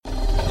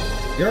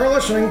You're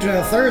listening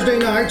to Thursday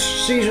Nights,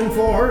 Season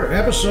 4,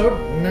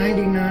 Episode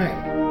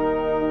 99.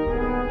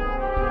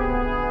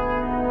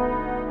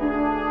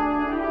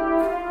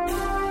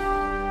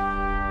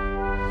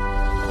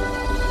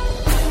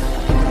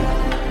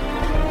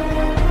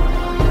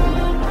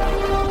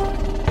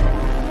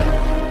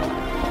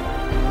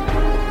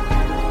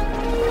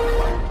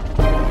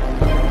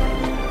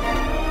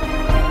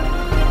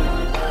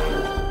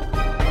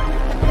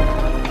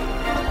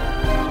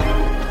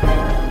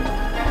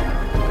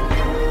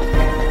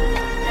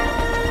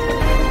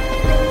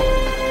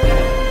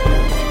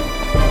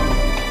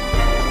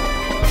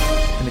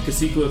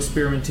 Casequa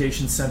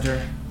Experimentation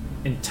Center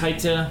in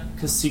Taita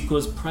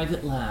Casequa's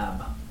private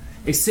lab.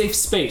 A safe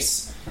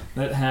space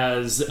that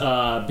has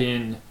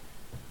been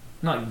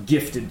not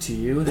gifted to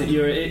you, that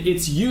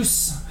its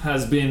use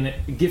has been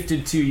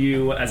gifted to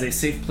you as a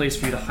safe place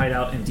for you to hide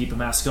out in Deep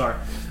Amaskar,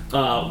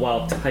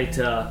 while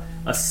Taita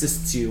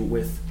assists you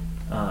with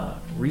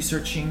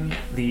researching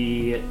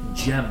the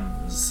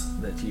gems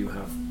that you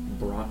have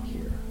brought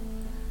here.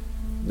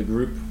 The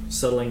group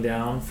settling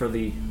down for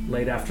the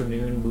late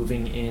afternoon,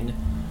 moving in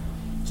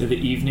to the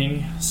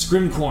evening.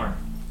 Scrimcorn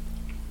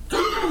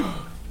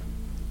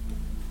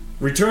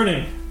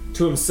returning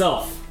to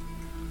himself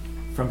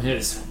from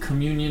his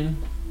communion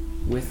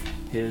with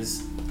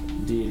his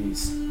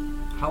deities.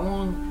 How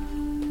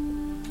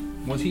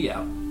long was he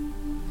out?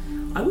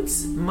 I would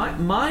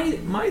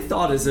my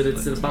thought is that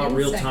it's about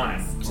real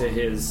time to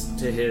his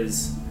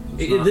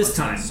this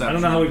time. I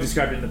don't know how we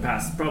described it in the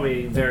past. It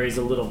probably varies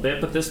a little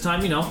bit, but this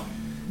time,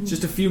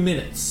 just a few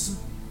minutes.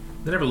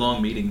 They never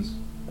long meetings.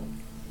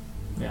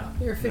 Yeah.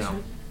 You're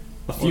efficient.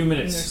 A few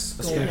minutes.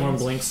 A Scrimcorn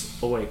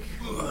blinks awake.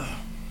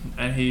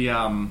 And he,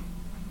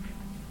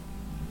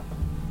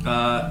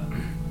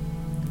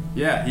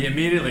 he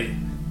immediately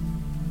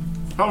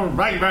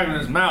right in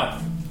his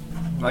mouth,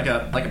 like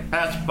a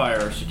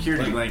pacifier or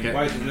security blanket.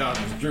 Wipes him out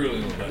and he's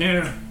drooling a little bit.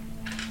 Yeah.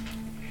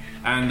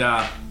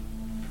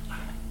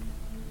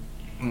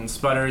 And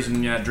sputters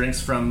and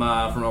drinks from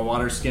a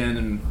water skin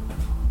and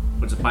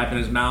puts a pipe in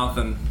his mouth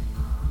and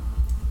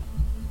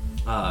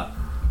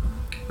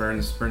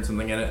burns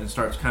something in it and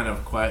starts kind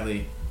of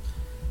quietly.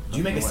 Do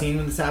you make a scene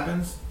when this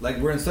happens? Like,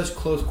 we're in such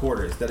close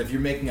quarters that if you're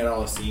making at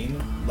all a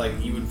scene, like,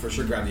 you would for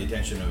sure grab the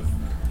attention of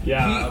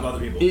other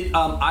people.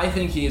 I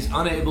think he is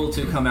unable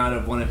to come out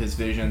of one of his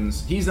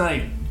visions. He's not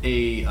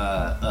a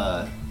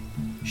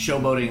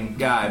showboating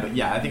guy, but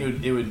yeah, I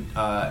think it would.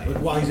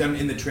 While he's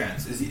in the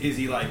trance, is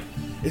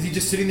he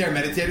just sitting there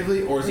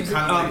meditatively, or is he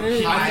kind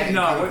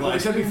of what I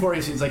said before,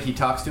 he seems like he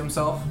talks to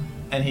himself.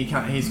 And he's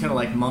kind of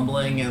like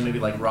mumbling and maybe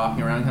like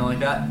rocking around, kind of like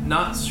that.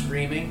 Not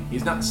screaming.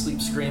 He's not sleep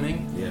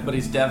screaming, but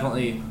he's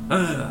definitely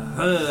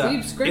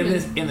sleep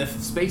screaming. In the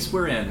space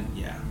we're in.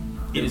 Yeah,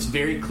 it is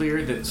very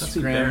clear that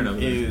Scrim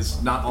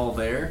is not all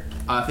there.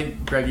 I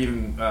think Greg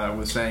even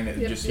was saying that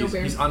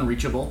he's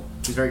unreachable.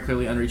 He's very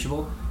clearly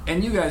unreachable.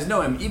 And you guys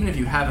know him, even if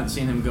you haven't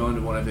seen him go into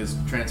one of his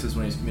trances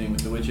when he's meeting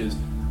with the witches.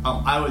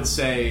 I would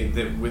say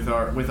that with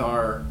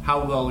our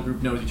how well the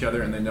group knows each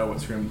other and they know what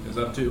Scrim is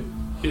up to.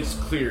 It's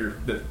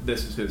clear that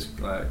this is his,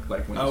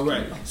 when he's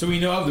right. So we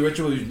know of the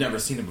ritual, we've never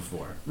seen it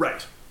before.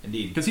 Right.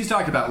 Indeed. Because he's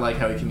talked about,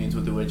 how he communes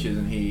with the witches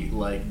and he,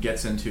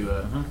 gets into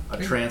a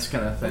trance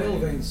kind of thing.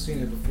 Ilvain's seen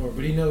it before,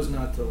 but he knows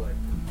not to,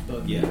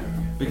 bug you.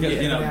 Because,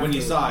 when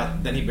you saw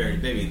it, then he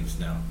buried baby in the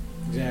snow.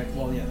 Exactly.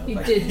 Well, yeah. He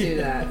did do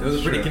that. It was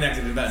a pretty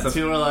connected event. So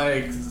people are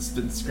like,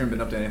 Scrim been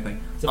up to anything.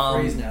 It's a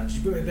phrase now. Did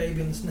you bury a baby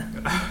in the snow?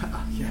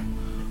 Yeah.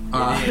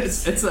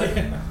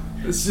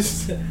 It's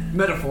just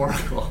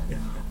metaphorical.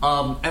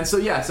 And so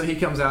he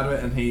comes out of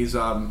it and he's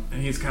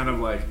kind of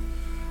like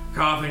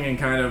coughing and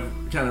kind of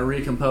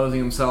recomposing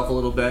himself a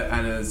little bit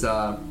and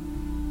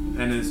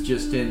is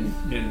just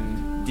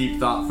in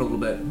deep thought for a little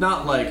bit.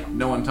 Not like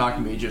no one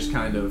talking to me, just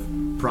kind of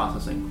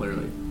processing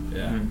clearly.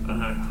 Yeah.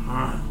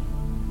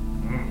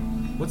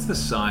 What's the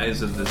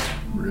size of this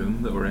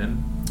room that we're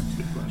in?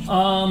 Good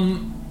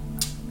question.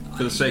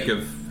 For the sake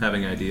of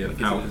having an idea of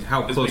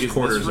how close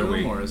quarters are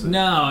we?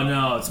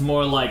 No, it's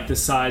more like the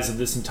size of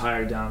this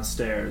entire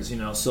downstairs,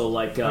 so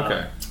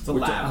okay. It's a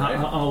lab, right?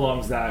 How long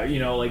is that?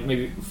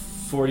 Maybe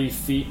 40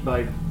 feet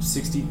by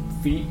 60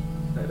 feet?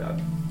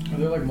 Are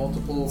there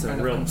multiple it's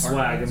kind a real of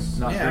swag and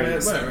not very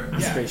whatever.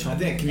 spatial. I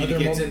think are there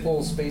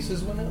multiple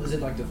spaces when it? Is it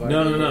divided?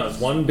 No. It's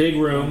one big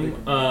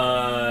room.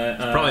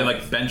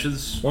 Probably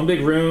benches. One big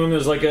room.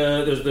 There's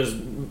there's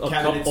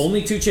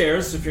only 2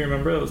 chairs, if you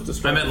remember. It was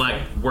described. I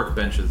meant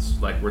workbenches,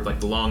 with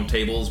the long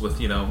tables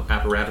with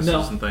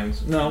apparatuses and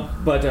things. No,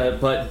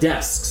 but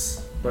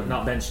desks, but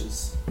not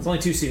benches. It's only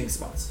 2 seating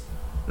spots.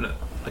 No,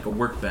 like a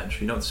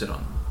workbench. You don't sit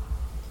on.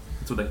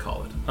 That's what they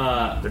call it.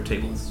 They're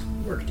tables.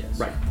 Work desk.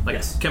 Right.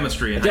 Yes.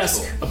 Chemistry in a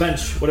desk, a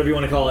bench, whatever you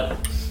want to call it.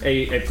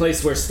 A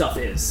place where stuff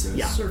is.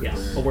 Yeah.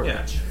 A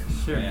workbench.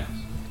 Yeah. Sure. Yeah.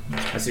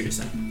 I see what you're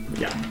saying.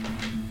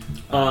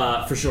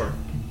 Yeah. For sure.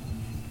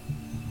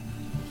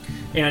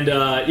 And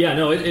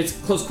it's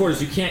close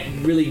quarters. You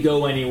can't really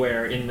go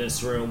anywhere in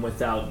this room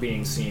without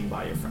being seen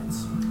by your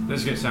friends. This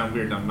is gonna sound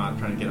weird. I'm not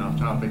trying to get off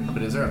topic,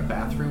 but is there a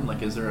bathroom?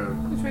 Like, is there a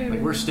like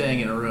we're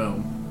staying in a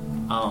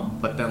room,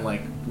 but then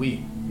like we're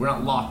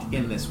not locked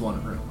in this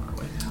one room, are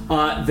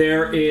we?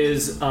 There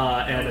is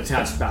an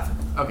attached bathroom.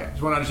 Okay,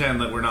 just want to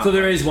understand that we're not. So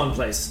there is one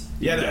place.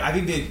 Yeah, I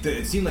think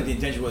it seemed like the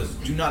intention was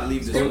do not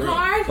leave this room.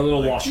 A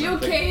little washroom. You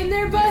okay in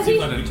there, buddy?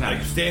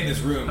 Like, stay in this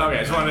room. Okay,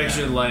 I just want to make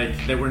sure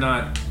like that we're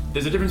not.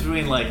 There's a difference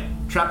between like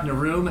trapped in a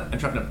room and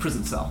trapped in a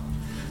prison cell.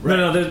 Right.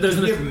 No, there's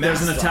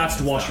an attached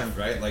washroom,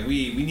 right? Like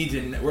we need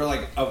to. We're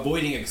like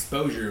avoiding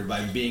exposure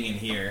by being in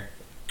here,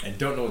 and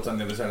don't know what's on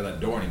the other side of that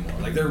door anymore.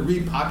 Like they're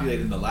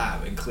repopulating the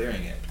lab and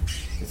clearing it.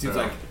 It seems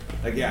like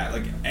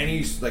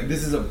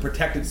this is a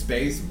protected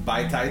space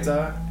by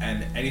Taita,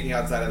 and anything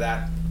outside of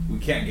that, we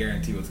can't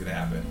guarantee what's going to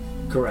happen.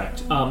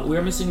 Correct. We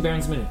are missing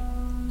Baron's menu.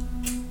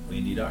 We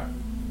indeed are.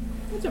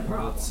 What's a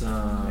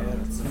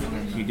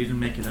problem? He didn't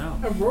make it out.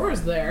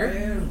 Aurora's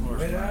there.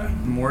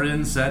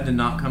 Morden said to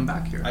not come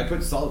back here. I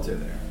put Solitaire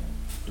there.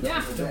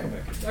 Yeah.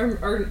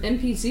 Our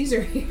NPCs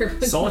are here.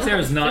 Solitaire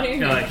is not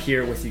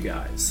here with you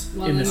guys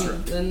in this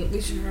room. Then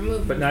we should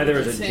remove. But neither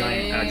is a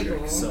giant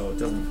Adric, so it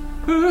doesn't.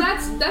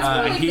 That's more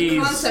like the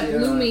concept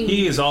looming.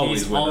 He is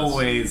always with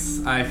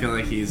us. I feel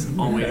like he's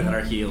always at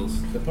our heels.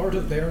 The part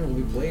of Baron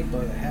will be played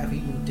by a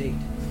half-eaten date.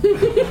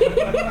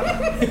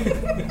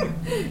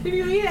 If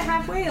you eat it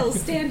halfway, it'll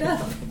stand up.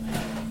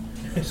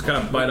 Just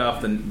kind of bite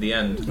off the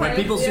end. When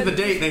people see the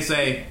date, they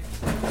say,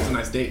 "It's a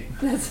nice date."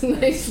 That's a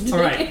nice date. All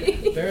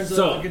right. Baron's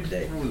So- a good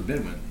date. Where was the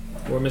bin went?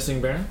 We're missing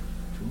Baron.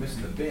 We're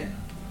missing the bin.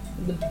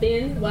 The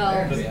bin?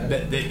 Well,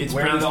 It's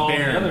Where pronounced all the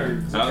Baron.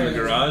 other? Out in the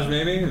garage,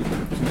 maybe?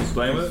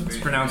 Play with It's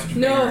it? pronounced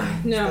no, Baron.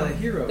 no. It's a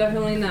hero.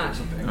 Definitely not.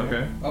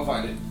 Okay. I'll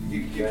find it.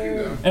 You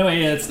go.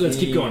 Anyway, yeah, let's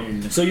keep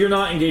going. So you're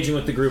not engaging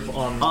with the group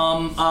on.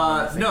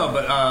 No,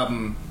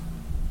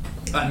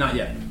 but not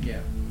yet. Yeah.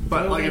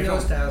 But like if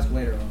knows to ask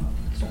later on.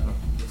 So,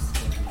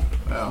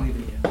 Oh.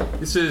 leaving it.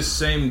 This is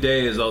same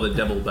day as all the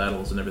devil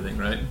battles and everything,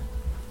 right?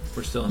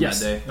 We're still in Yes.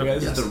 that day. Okay,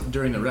 this Yes. is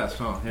during the rest,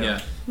 huh? Yeah.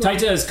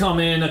 Taita has come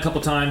in a couple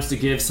times to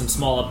give some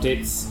small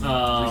updates.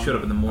 We showed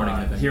up in the morning,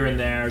 I think. Here and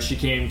there. She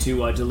came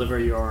to deliver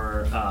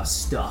your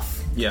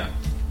stuff. Yeah.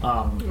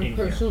 In here.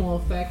 Personal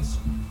effects.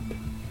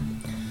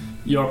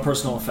 Your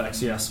personal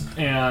effects, yes.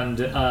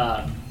 And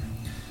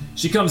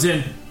she comes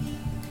in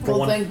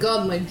Oh, thank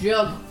God, my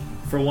jug.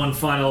 for one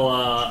final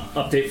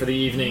update for the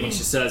evening, and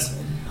she says,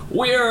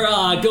 "We're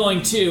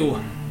going to."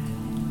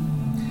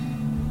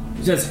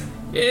 She says,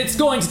 "It's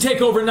going to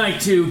take overnight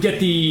to get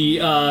the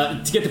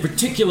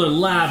particular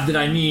lab that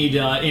I need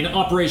in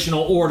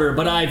operational order,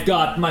 but I've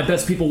got my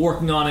best people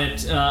working on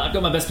it.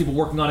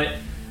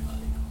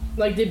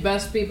 Like the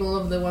best people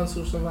of the ones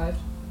who survived?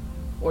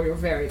 Or your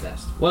very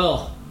best?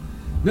 Well,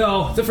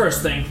 no, the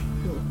first thing.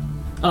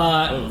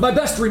 My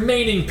best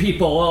remaining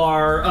people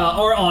are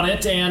on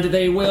it, and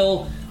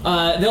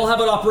they'll have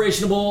it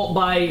operational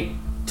by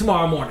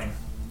tomorrow morning."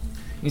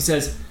 She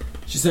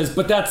says,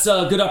 "But that's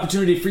a good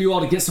opportunity for you all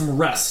to get some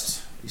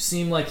rest. You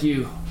seem like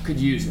you could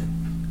use it."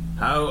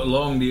 How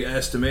long do you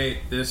estimate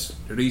this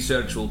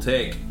research will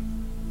take?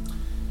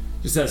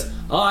 She says,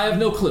 "I have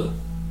no clue.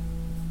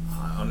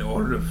 On the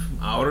order of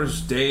hours,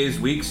 days,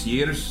 weeks,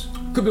 years?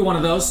 Could be one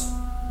of those."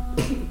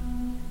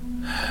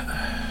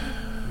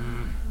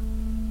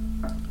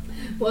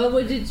 What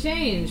would it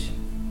change?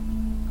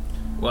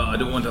 Well, I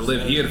don't want to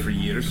live here for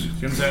years.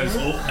 Jim says,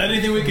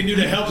 anything we can do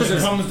to help us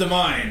comes to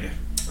mind.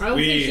 I don't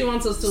think she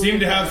wants us to seem live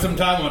to have there. some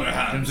time on our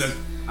hands. Jim says,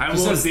 I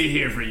won't be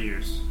here for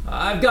years.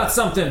 "I've got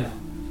something."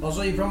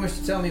 Also, you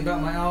promised to tell me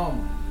about my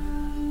arm.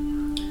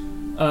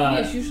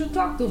 Yes, you should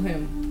talk to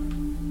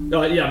him.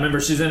 Yeah, remember,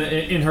 she's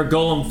in her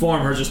golem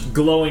form. Her just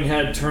glowing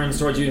head turns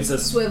towards you and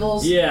says,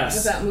 Swivels.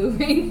 "Yes. Without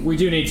moving. We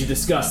do need to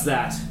discuss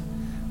that.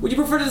 Would you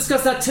prefer to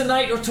discuss that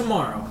tonight or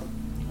tomorrow?"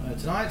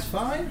 Tonight's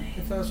fine,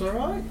 if that's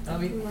alright. I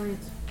mean,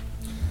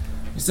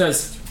 He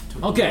says,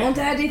 "Okay, Don't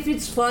that if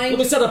it's fine. let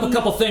me set up a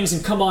couple things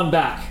and come on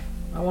back.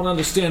 I want to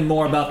understand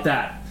more about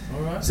that."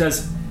 alright. He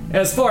says,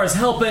 "As far as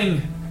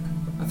helping,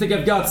 I think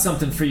I've got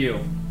something for you.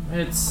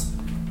 It's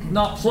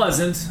not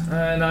pleasant,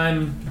 and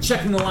I'm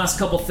checking the last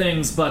couple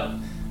things, but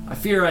I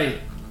fear I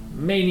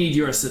may need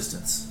your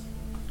assistance."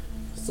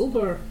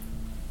 Super.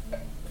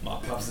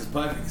 Mop pops his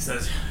pipe and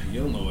says,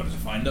 "You'll know where to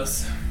find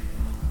us."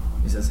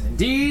 He says,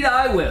 "Indeed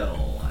I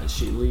will," as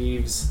she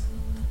leaves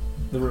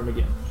the room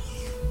again.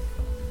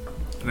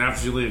 And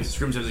after she leaves,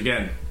 Scrim says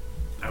again,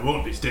 I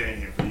won't be staying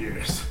here for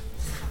years.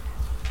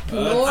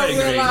 Nor will I.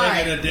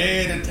 Taking a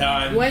day at a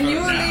time. When for you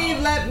now. leave,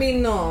 let me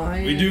know.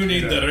 We do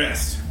need the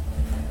rest.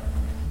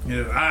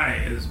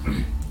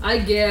 I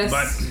guess.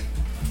 But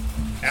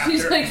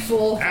She's like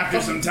full.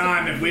 after some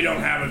time, if we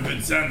don't have a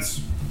good sense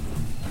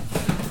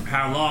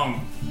how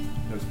long,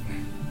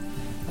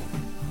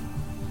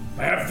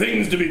 I have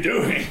things to be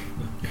doing.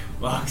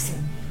 Lox,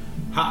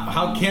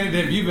 how candid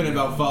have you been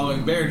about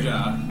following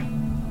Bearjaw?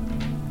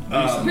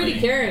 Pretty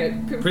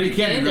candid. Pretty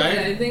candid, right?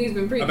 I think he's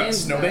been pretty About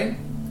candid. snowbane?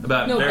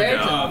 About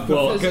Bearjaw.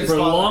 Well, for a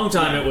long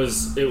time it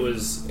was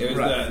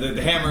right.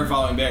 the hammer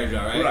following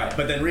Bearjaw, right? Right,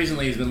 but then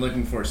recently he's been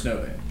looking for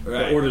Snowbane.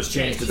 Right. the orders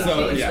changed to that.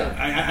 So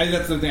I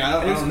that's the thing.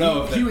 I don't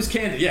know if he was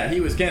candid. Yeah, he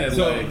was candid.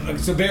 So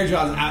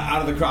Bearjaw's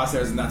out of the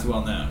crosshairs, and that's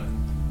well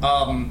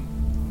known.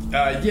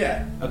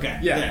 Yeah. Okay.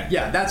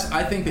 Yeah. That's.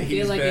 I think that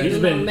he's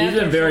been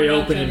very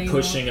open and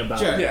pushing about.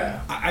 Sure. it.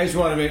 Yeah. I just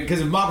want to make, because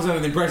if Mock was under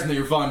the impression that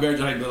you're following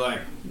Bearjaw, he'd be like,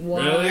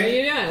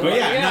 really? Yeah. But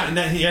and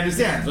then he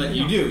understands. But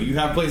you do. You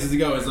have places to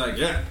go. It's like,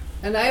 yeah.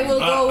 And I will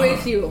go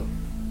with you.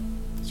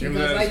 Scream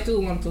Because says, I do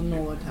want to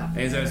know what happened.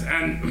 and he says,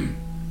 and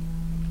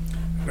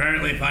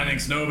apparently finding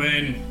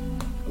Snowbane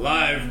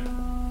alive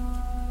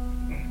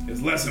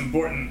is less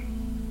important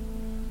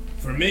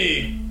for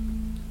me.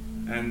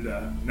 And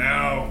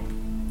now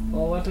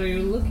Well, what are you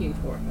looking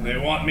for? they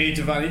want me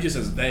to find. He just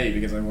says they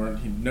because everyone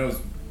knows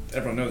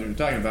what you're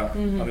talking about.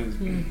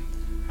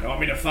 They want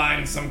me to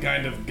find some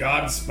kind of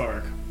god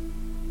spark,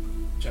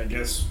 which I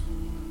guess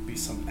would be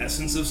some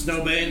essence of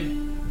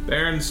Snowbane.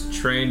 Baron's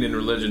trained in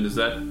religion. Does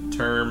that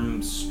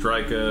term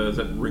strike does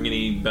that ring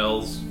any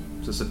bells?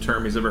 Is this a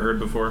term he's ever heard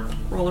before?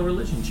 Roll a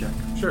religion check.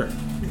 Sure.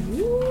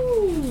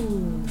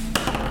 Ooh.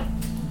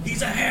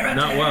 He's a heretic.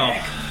 Not well.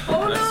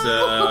 Oh, That's,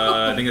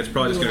 no. I think it's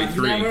probably just going to be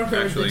 3, Never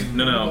heard actually. this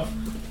No. before.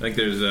 I think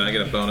there's, I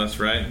get a bonus,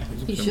 right?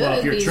 He should Well,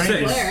 if you're be a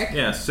trained- cleric.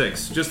 Yeah,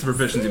 6. Just the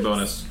proficiency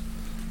bonus.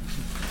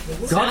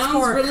 Sounds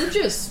Godspark.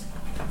 religious.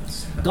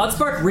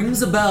 Godspark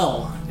rings a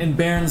bell in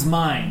Baron's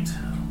mind,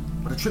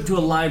 but a trip to a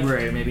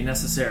library may be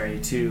necessary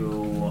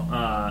to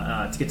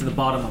get to the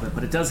bottom of it.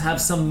 But it does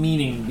have some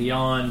meaning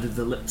beyond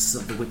the lips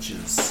of the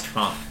witches.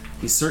 Huh.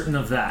 He's certain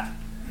of that.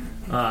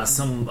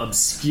 Some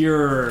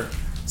obscure,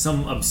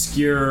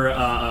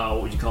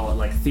 what would you call it,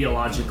 like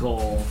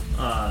theological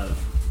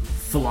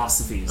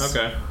philosophies.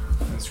 Okay.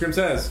 And Scrim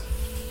says,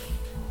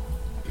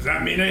 does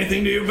that mean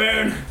anything to you,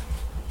 Baron?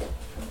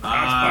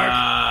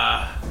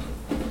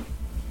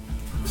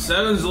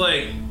 Sounds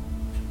like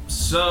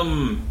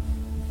some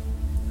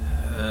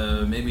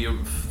maybe a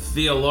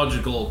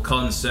theological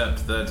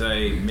concept that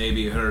I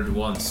maybe heard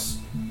once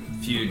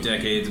a few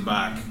decades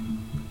back.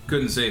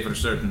 Couldn't say for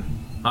certain.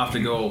 Have to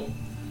go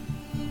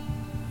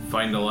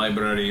find a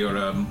library or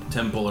a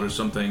temple or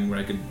something where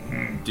I could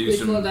do We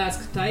some. could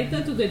ask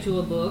Taita to get you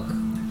a book.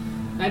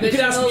 I bet could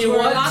she ask knows me where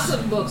what? lots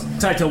of books.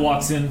 Taita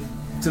walks in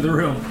to the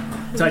room.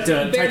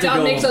 Taita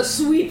Bearjaw makes a goes.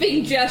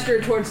 sweeping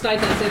gesture towards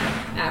Taita and says,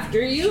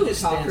 after you,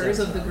 talkers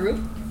of the group.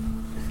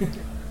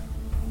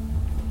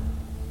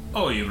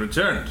 Oh, you've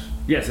returned.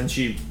 Yes, and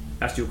she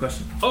asked you a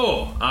question.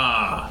 Oh,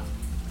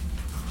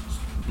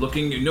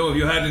 looking. Have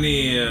you had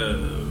any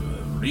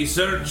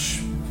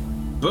research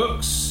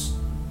books?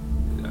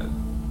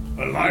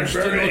 A I'm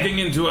still looking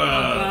into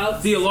a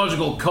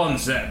theological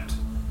concept.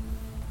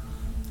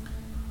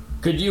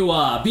 Could you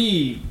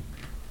be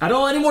at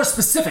all any more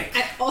specific?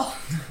 At all.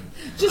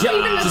 Just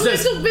even a She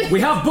says, little bit. we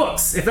have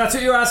books. If that's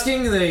what you're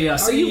asking, the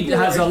city you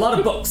has a bored? lot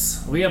of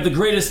books. We have the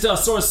greatest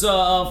source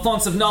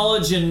fonts of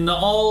knowledge in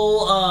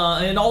all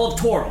of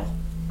Toril.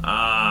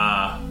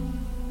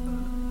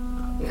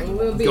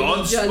 We'll be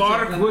able to judge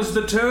Godspark it. was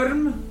the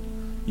term?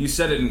 You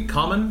said it in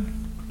common?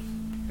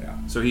 Yeah.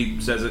 So he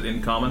says it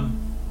in common?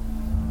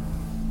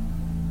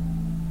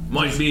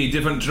 Might be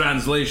different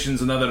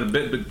translations another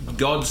bit, but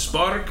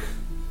Godspark?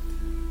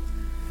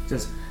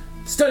 Says,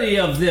 study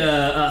of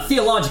the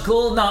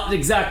theological, not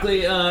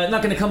exactly,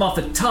 not going to come off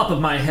the top of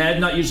my head.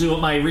 Not usually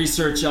what my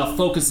research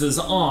focuses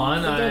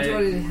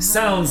on.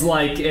 Sounds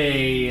like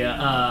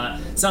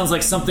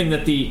something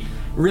that the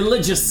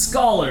religious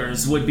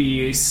scholars would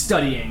be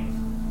studying.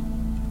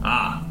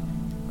 Are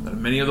there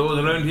many of those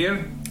around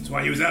here? That's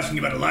why he was asking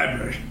about a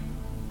library.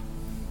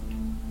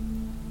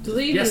 Do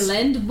they even Yes.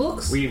 lend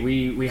books?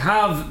 We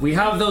have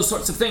those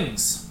sorts of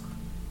things.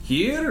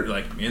 Here?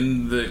 Like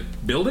in the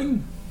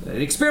building?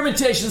 The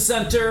experimentation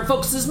center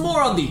focuses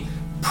more on the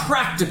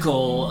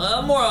practical,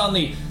 more on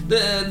the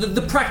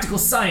practical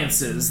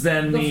sciences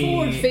than the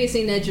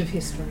forward-facing edge of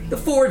history. the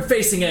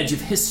forward-facing edge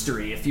of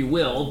history, if you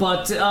will.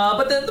 But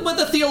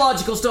the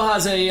theological still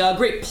has a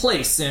great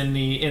place in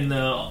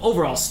the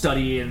overall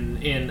study in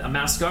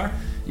Amaskar.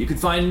 You could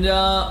find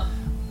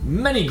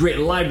many great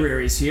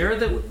libraries here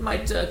that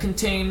might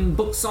contain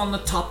books on the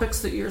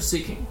topics that you're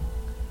seeking.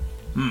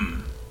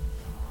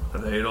 Are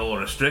they all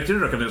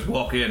restricted, or can I just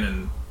walk in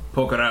and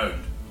poke around?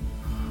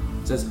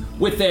 It says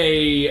with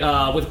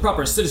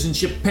proper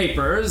citizenship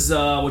papers,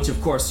 which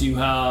of course you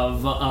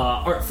have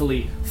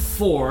artfully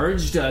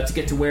forged to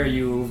get to where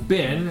you've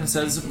been. It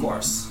says, of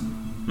course.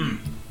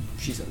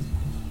 She says.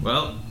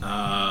 Well,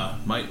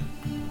 might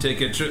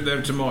take a trip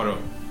there tomorrow.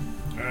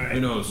 Who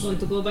knows? Want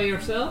to go by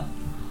yourself?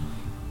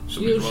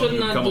 Somebody's You welcome should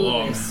to not come do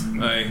along. this.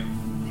 Aye.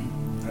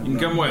 You can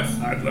come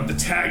with. I'd love to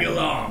tag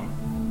along.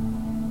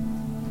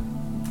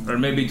 Or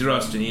maybe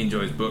Drust, and he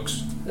enjoys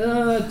books.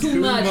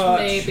 Too much,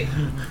 maybe.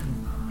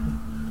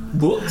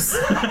 Books?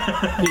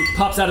 He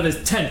pops out of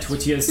his tent,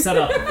 which he has set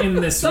up in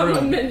this Someone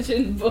room.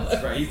 mentioned books.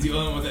 Right, he's the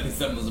only one with any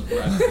semblance of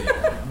privacy.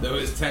 Though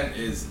his tent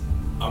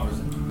offers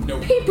no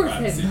Paper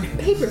privacy. thin.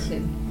 Paper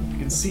thin.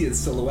 can see his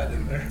silhouette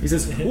in there. He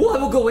says, "Oh, I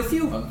will go with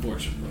you."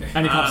 Unfortunately.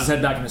 And he pops his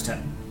head back in his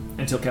tent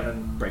until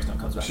Kevin Breakstone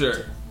comes back.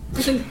 Sure.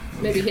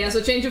 Maybe he has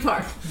a change of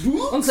heart.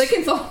 On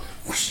second thought.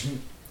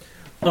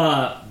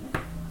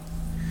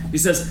 He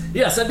says,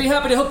 "Yes, I'd be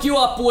happy to hook you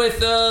up with,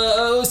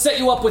 set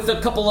you up with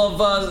a couple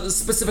of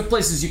specific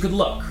places you could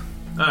look."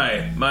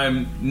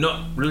 I'm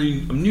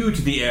new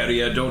to the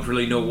area, don't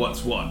really know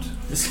what's what.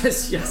 He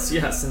says,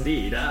 yes,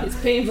 indeed. It's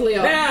painfully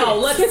obvious. Now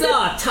let's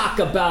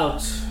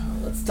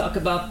talk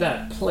about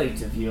that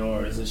plate of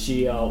yours. As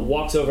she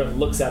walks over and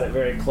looks at it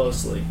very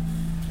closely.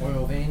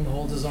 Oil vein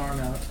holds his arm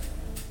out.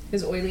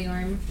 His oily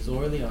arm. His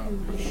oily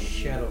arm.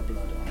 Shadow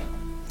blood arm.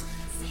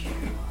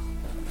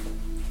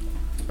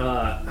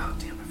 Oh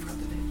damn, I forgot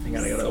the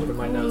name. I gotta open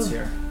my notes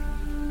here.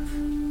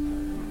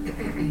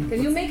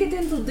 Can you make it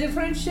into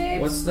different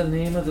shapes? What's the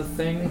name of the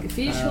thing? Like a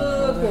fish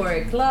hook, or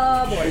a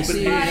club, or a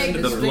spike.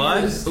 The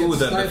blood? Ooh,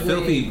 the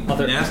filthy,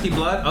 nasty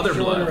blood? Other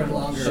Shorter blood. and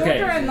longer. Shorter Okay.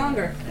 and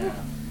longer. Yeah.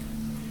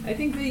 I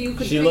think that you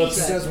could She fix looks-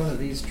 He that. does one of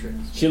these tricks.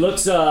 She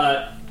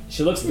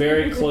looks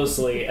very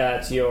closely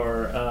at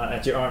your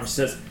arm. She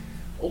says,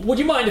 "Would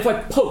you mind if I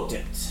poked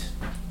it?"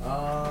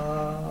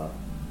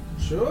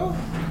 Sure.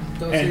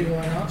 Don't And see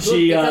why not.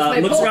 She because my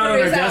looks around on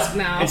poker her is out desk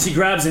now. and she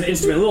grabs an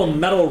instrument, a little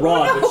metal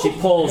rod, which she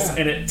pulls Yeah.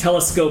 and it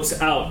telescopes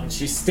out. And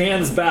she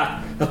stands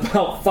back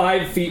about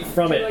 5 feet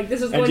from it Like,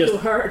 this is and going just to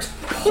hurt.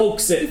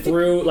 pokes it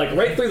through, like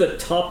right through the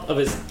top of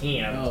his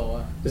hand.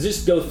 Oh, Does it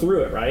just go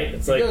through it, right?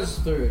 It's it like goes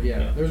through it,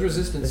 yeah. There's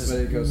resistance, but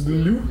it goes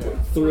through it.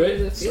 Yeah. through What it.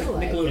 does it feel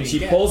like? And she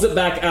pulls it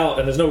back out,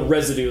 and there's no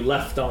residue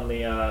left on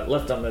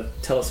the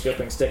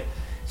telescoping stick.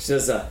 She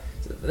says,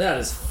 "That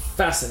is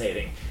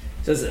fascinating."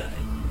 She says,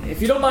 "If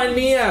you don't mind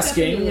me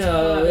asking,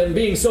 and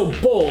being so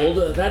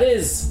bold, that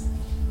is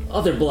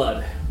other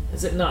blood,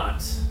 is it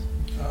not?"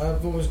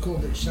 I've always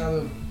called it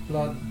shadow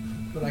blood,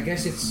 but I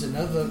guess it's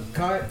another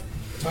type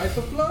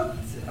of blood?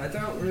 I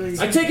don't really...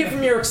 I take it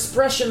from your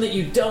expression that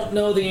you don't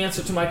know the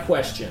answer to my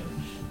question.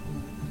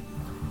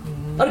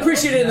 I'd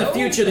appreciate it in the No.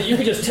 future that you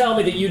could just tell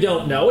me that you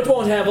don't know. It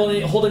won't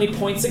hold any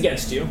points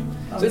against you.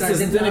 I mean, This I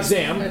isn't did an ask-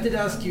 exam. I did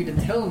ask you to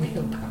tell me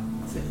about it.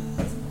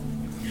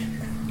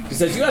 He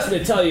says, "You asked me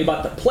to tell you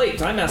about the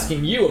plate. I'm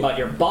asking you about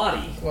your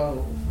body."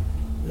 Well,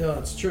 yeah,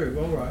 that's true.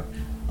 All right.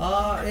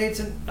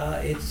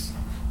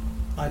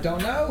 I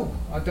don't know.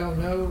 I don't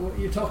know what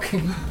you're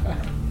talking about.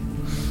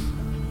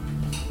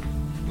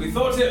 We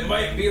thought it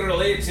might be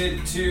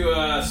related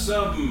to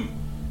some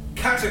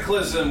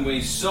cataclysm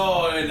we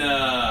saw in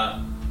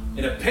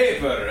a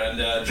paper.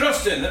 And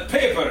Justin, the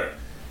paper.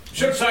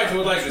 Shipsight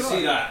would like to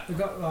see that. We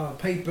got a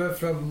paper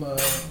from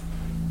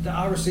that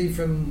I received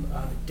from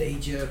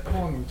Deja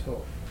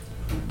Parmentor.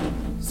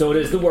 So it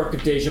is the work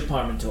of Deja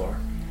Parmentor.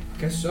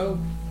 Guess so.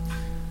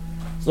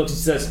 So looks and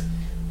says,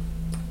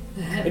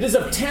 "It is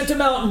of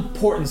tantamount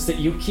importance that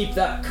you keep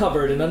that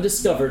covered and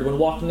undiscovered when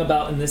walking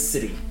about in this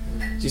city."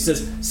 She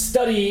says,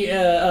 study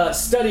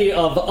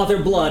of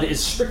other blood is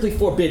strictly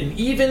forbidden,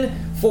 even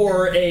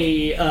for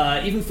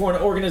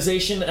an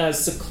organization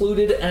as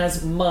secluded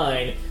as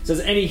mine. Says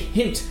any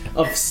hint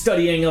of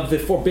studying of the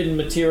forbidden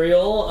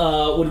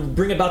material would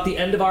bring about the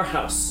end of our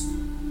house.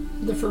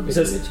 The He forbidden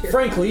says, material.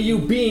 frankly, you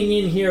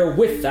being in here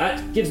with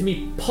that gives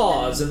me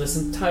pause in this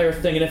entire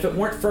thing, and if it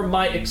weren't for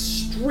my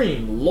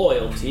extreme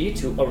loyalty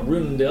to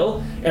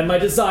Arundel and my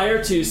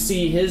desire to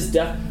see his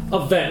death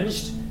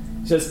avenged,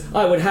 he says,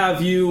 I would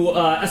have you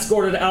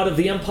escorted out of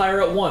the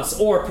Empire at once,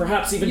 or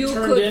perhaps even You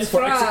turned could in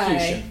for try.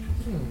 execution.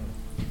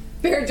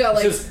 Bearjaw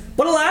He says,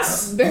 but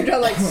alas,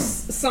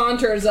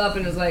 saunters up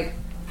and is like,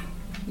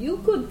 "You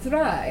could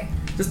try."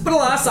 But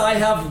alas, I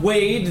have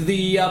weighed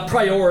the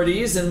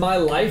priorities in my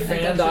life,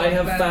 and I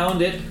have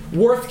found it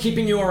worth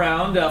keeping you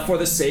around for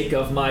the sake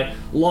of my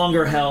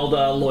longer-held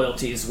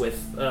loyalties with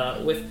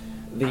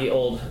the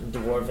old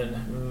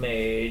dwarven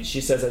mage. She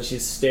says as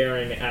she's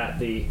staring at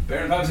the...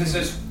 Baron Pugsley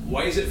says,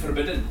 why is it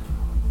forbidden?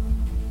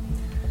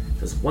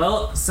 Says,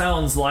 well, it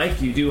sounds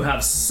like you do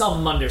have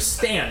some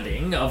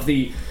understanding of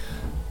the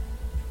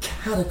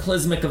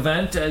cataclysmic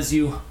event, as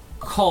you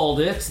called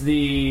it,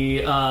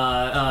 the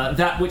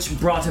that which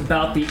brought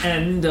about the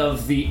end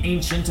of the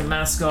ancient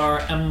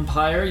Amaskar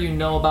Empire. You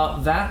know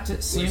about that,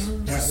 it seems?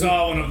 We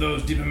saw one of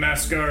those Deep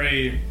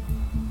Mascari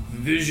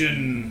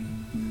vision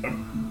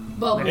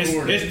Bubble.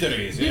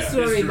 histories.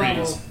 History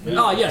bubble.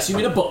 Ah, yes, you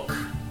mean a book.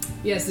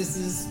 Yes, this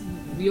is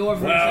your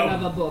version Well,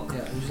 of a book.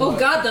 Yeah, Oh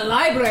God, the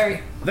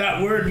library.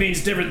 That word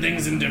means different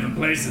things in different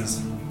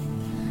places.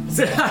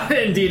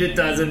 Indeed it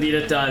does, indeed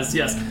it does,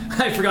 yes.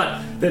 I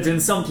forgot that in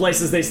some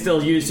places they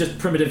still use just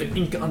primitive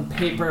ink on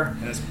paper.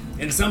 Yes.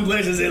 In some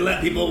places, they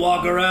let people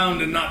walk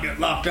around and not get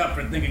locked up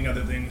for thinking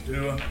other things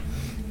too.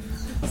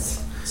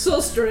 So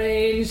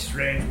strange.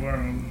 Strange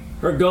world.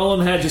 Her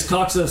golem head just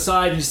cocks to the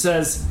side and she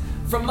says,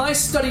 from my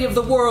study of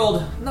the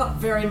world, not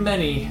very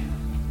many.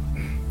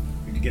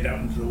 You get out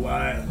into the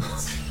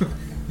wilds.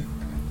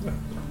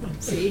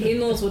 See, he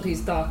knows what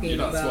he's talking You're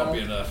not about.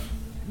 swampy enough.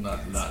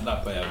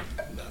 Not bad.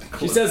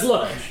 She says,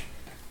 look,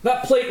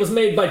 That plate was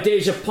made by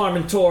Deja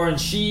Parmentor, and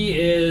she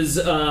is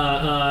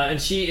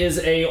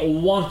a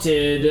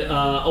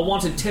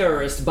wanted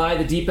terrorist by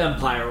the Deep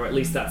Empire, or at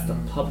least that's the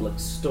public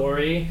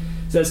story.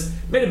 It says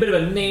made a bit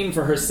of a name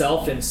for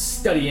herself in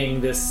studying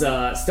this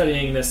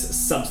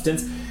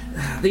substance.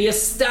 The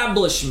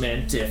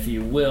establishment, if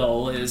you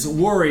will, is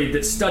worried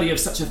that study of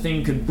such a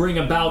thing could bring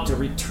about a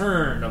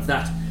return of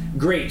that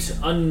great,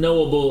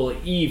 unknowable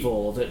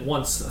evil that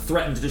once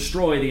threatened to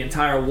destroy the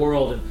entire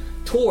world and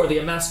tore the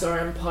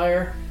Amaskar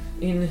Empire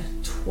in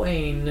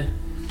twain.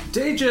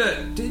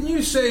 Deja, didn't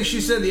you say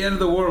she said the end of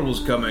the world was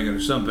coming or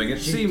something?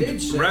 It seemed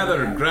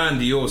rather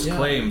grandiose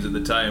claims at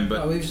the time,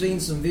 but we've seen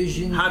some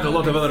visions. Had a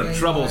lot of other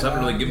troubles.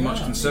 Haven't really given much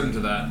concern to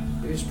that.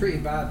 It was pretty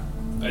bad.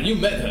 And you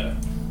met her.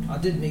 I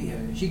did meet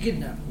her. She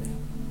kidnapped me.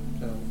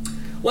 So.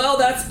 Well,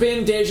 that's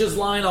been Deja's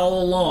line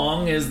all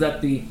along, is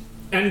that the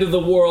end of the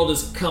world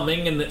is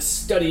coming and that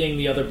studying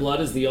the other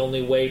blood is the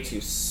only way to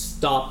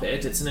stop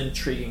it. It's an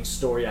intriguing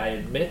story, I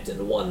admit,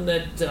 and one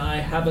that I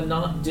have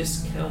not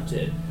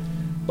discounted.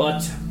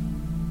 But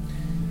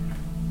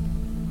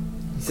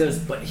he says,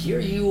 but here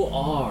you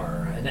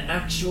are, an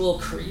actual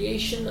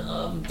creation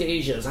of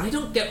Deja's. I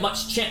don't get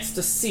much chance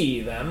to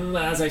see them.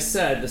 As I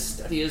said, the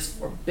study is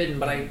forbidden,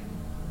 but I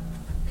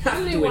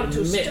have to want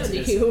to admit study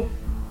it's you.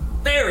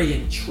 very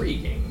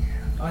intriguing.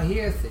 I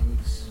hear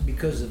things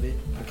because of it,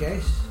 I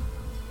guess.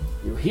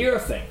 You hear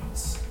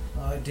things.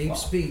 Deep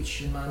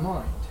speech in my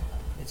mind.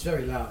 It's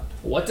very loud.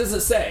 What does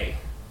it say?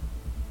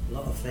 A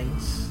lot of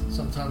things.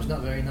 Sometimes not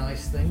very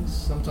nice things.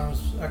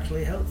 Sometimes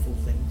actually helpful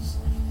things.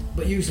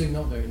 But usually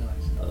not very nice.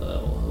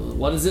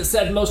 What has it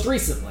said most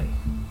recently?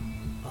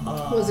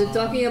 Was it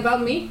talking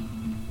about me?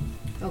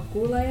 How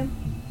cool I am?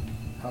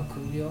 How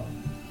cool you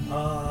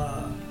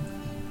are?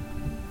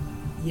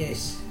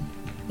 Yes.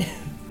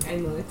 I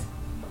know it.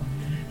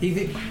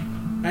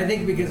 I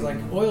think because like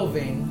Oil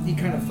Vein, he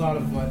kind of thought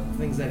of what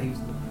things that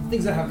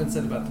have been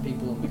said about the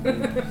people in the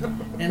group,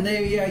 and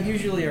they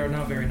usually are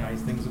not very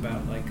nice things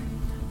about like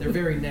they're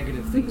very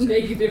negative things.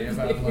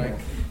 About like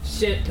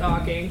shit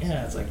talking.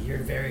 Yeah, it's like you're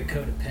very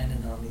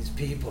codependent on these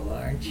people,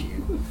 aren't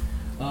you?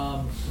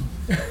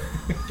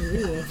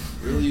 Really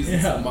using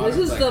some modern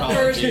This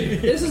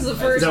is the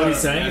first. Is that what he's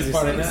saying? That's Is he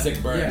part saying of the that?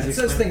 sick burn. Yeah, it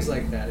says things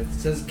like that. It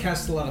says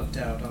cast a lot of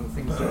doubt on the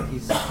things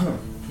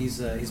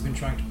that he's been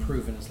trying to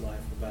prove in his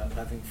life about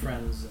having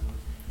friends and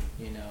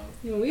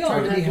we all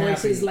trying to have be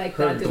voices happy. like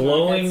Her that. in our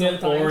glowing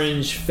heads sometimes.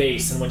 orange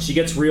face, and when she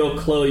gets real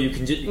close, you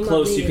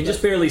can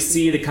just barely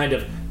see the kind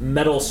of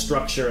metal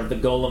structure of the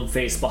golem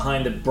face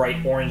behind the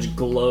bright orange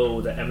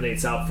glow that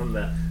emanates out from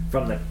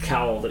the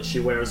cowl that she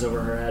wears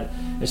over her head.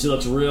 And she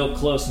looks real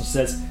close and she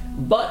says,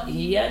 "But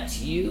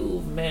yet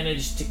you've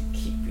managed to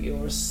keep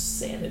your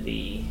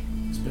sanity."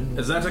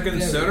 Is that a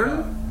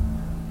concern?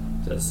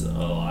 Says,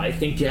 I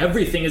think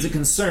everything is a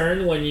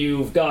concern when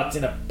you've got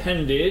an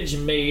appendage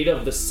made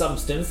of the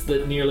substance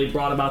that nearly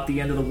brought about the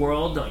end of the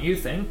world, don't you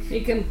think? He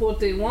can put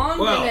the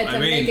wand Well, in it I and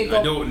make it mean, go.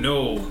 I don't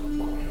know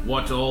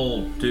what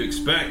all to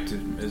expect.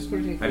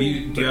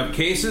 pretty Do you have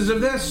cases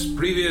of this?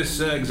 Previous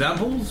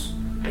examples?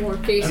 Or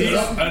And cases.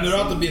 there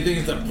ought to be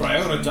things to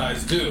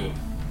prioritize too.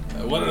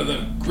 What are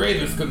the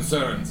gravest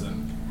concerns,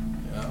 and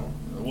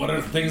what are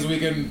things we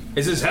can?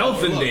 Is his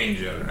health in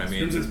danger? I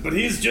mean, But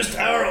he's just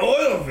our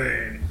Oil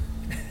Vein.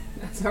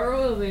 That's our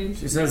Oil Vein.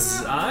 She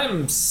says,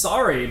 I'm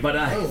sorry, but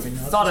I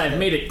thought I'd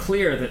made it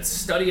clear that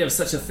study of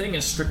such a thing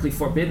is strictly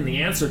forbidden.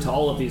 The answer to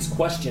all of these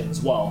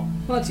questions, while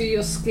What, are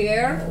you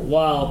scared?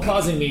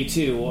 causing me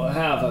to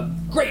have a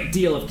great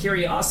deal of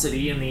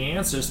curiosity, and the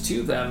answers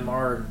to them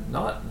are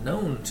not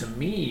known to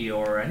me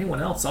or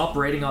anyone else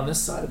operating on this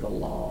side of the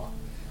law.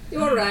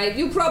 You're right.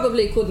 You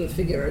probably couldn't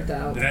figure it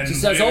out. She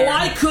says,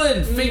 I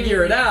could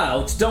figure it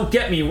out. Don't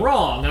get me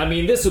wrong. I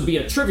mean, this would be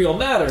a trivial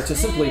matter to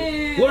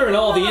simply learn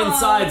all the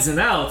insides and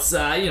outs.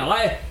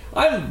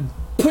 I'm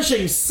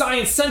pushing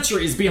science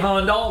centuries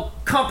beyond all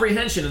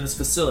comprehension in this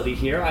facility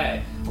here.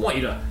 I want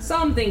you to...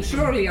 Some things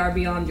surely are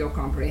beyond your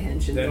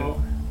comprehension, Then-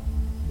 though.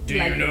 Do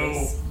Like you know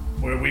this.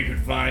 where we could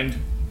find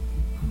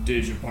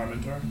Deja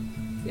Parmentor?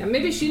 Yeah,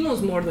 maybe she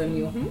knows more than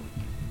you.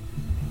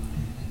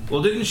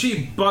 well, didn't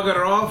she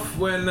bugger off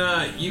when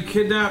you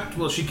kidnapped?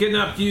 Well, she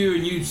kidnapped you,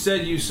 and you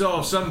said you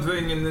saw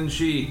something, and then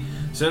she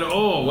said,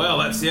 "Oh, well,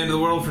 that's the end of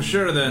the world for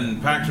sure."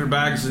 Then packed her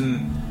bags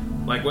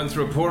and went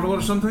through a portal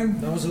or something.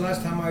 That was the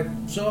last time I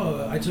saw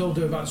her. I told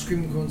her about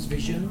Screamcorn's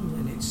vision,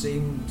 and it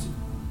seemed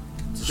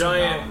to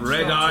Giant somehow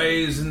red start to-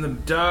 eyes in the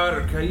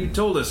dark. You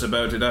told us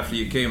about it after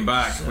you came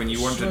back when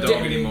you weren't a dog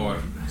Slowly- anymore.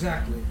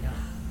 Exactly. Yeah.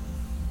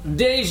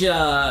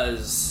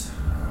 Deja's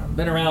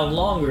been around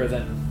longer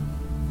than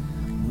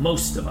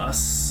most of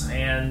us,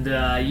 and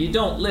you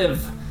don't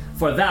live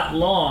for that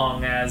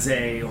long as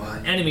a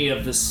enemy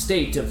of the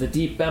state of the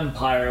Deep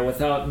Empire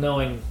without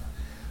knowing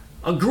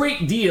a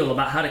great deal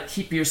about how to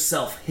keep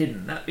yourself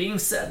hidden. That being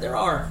said, there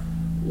are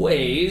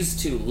ways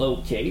to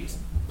locate,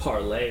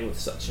 parlay with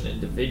such an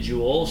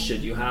individual should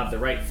you have the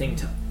right thing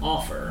to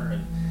offer.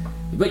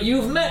 But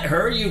you've met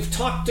her, you've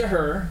talked to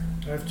her.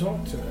 I've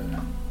talked to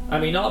her. I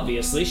mean,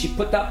 obviously, she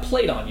put that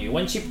plate on you.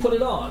 When she put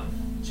it on?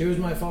 She was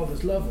my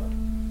father's lover.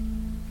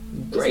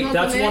 Great, not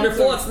that's an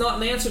wonderful. answer. It's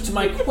not an answer to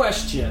my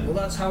question. Well,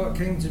 that's how it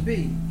came to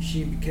be.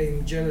 She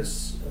became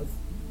jealous of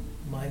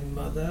my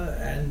mother,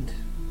 and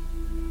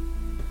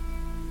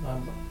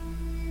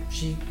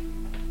she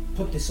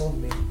put this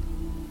on me.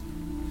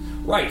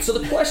 Right, so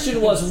the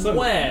question was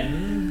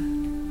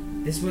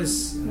when. This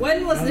was.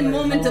 When was the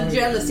moment of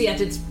jealousy at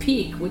its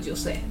peak, would you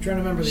say? I'm trying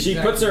to remember the She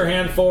exact- puts her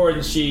hand forward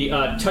and she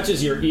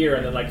touches your ear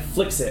and then like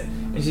flicks it.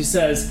 And she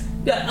says,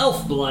 "You got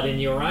elf blood in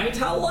you, right?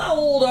 How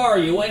old are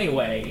you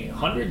anyway?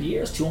 100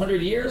 years?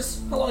 200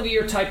 years? How long do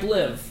your type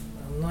live?"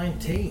 I'm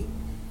 19.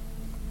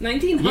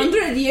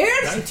 1900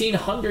 years?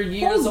 1900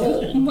 years Oh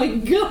old. my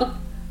god.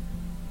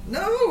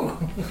 No!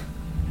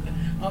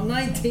 I'm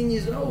 19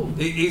 years old.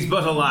 He's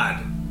but a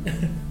lad.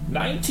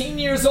 19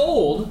 years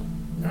old?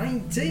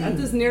 19? That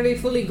is nearly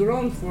fully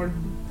grown for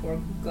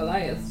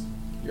Goliath.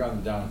 You're on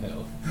the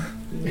downhill.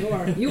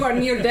 You are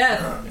near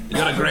death. You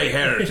got a grey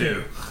hair or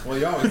two. Well,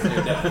 you're always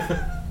near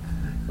death.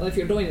 Well, if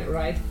you're doing it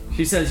right.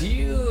 She says,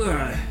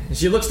 and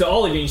she looks to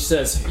all of you and she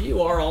says,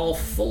 "You are all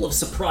full of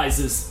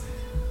surprises.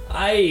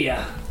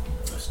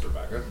 Mr.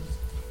 Becker.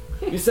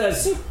 He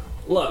says,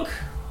 "Look,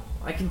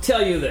 I can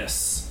tell you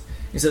this."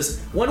 He says,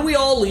 "When we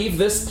all leave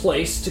this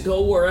place to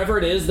go wherever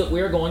it is that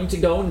we're going to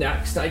go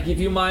next, I give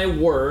you my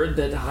word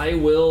that I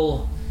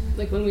will...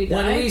 Like when we die.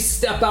 When we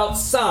step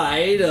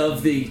outside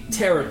of the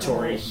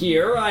territory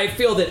here, I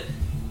feel that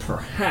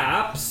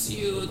perhaps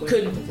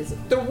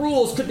the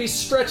rules could be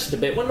stretched a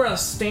bit. When we're not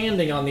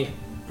standing on the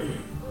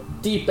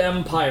Deep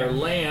Empire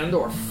land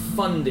or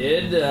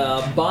funded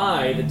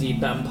by the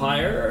Deep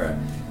Empire,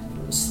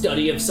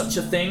 study of such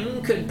a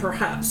thing could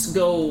perhaps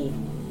go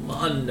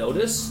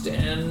unnoticed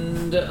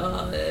and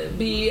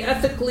be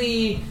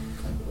ethically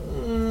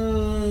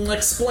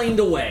explained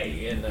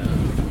away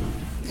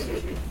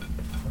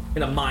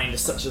in a mind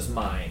such as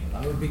mine."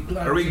 I would be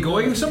glad. Are we to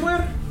going know.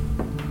 somewhere?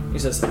 He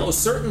says, "Oh,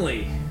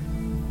 certainly."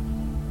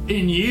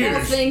 In Oh,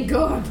 years. thank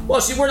God.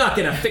 Well, we're not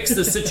going to fix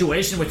the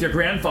situation with your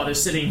grandfather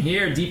sitting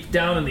here deep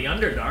down in the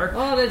Underdark.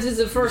 Oh, that is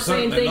the first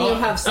same Certainly thing you not.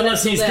 have said.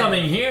 Unless he's to them.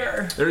 coming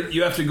here.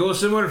 You have to go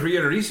somewhere for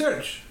your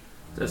research.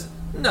 Says,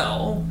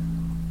 "No."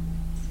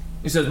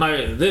 He says,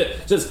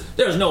 says,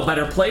 "There's no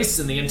better place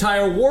in the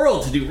entire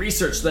world to do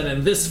research than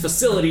in this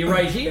facility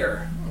right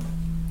here."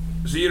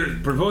 So you're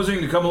proposing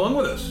to come along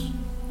with us?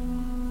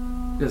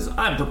 Because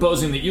I'm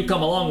proposing that you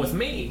come along with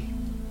me.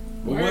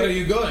 Well, where are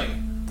you going?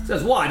 He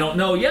says, "Well, I don't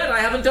know yet. I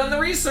haven't done the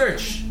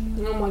research."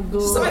 Oh my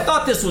God. So I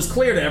thought this was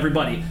clear to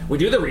everybody. We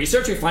do the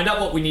research, we find out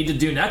what we need to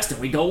do next, and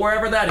we go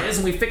wherever that is,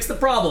 and we fix the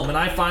problem. And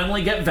I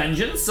finally get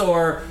vengeance,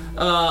 or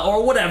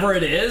whatever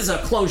it is, a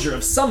closure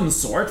of some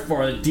sort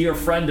for a dear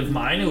friend of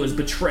mine who was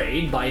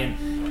betrayed by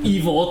an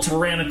evil,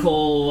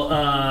 tyrannical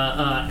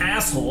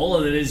asshole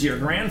that is your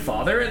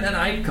grandfather. And then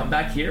I come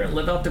back here and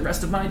live out the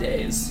rest of my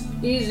days.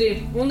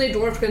 Easy. Only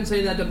dwarves can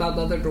say that about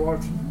other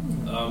dwarves.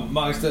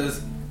 Mark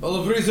says,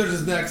 well, if research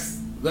is next,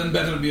 then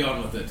better be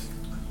on with it.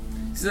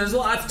 He says,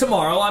 "Well, that's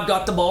tomorrow. I've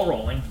got the ball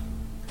rolling."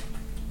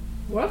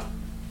 What?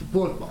 The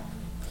pork ball.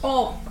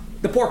 Oh,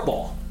 The pork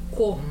ball.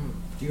 cool.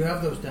 Do you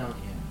have those down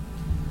here?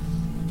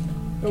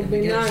 It would Can be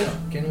we get nice.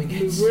 some? Can we It'd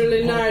get be some?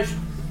 really Oh, nice.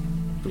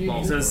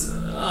 He says,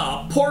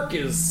 "Pork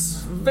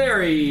is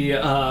very,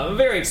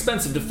 very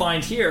expensive to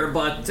find here,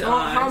 but how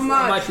I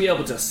much? might be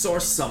able to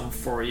source some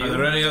for you." Are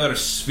there any other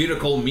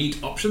spherical meat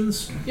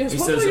options? Yes, He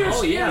what says, are your "Oh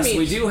spear yes, we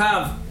meats? do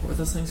have. What are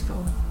those things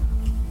called?"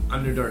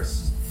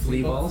 Underdarks.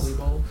 Flea balls.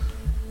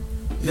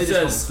 He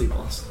says, flea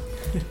balls.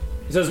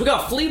 "He says we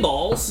got flea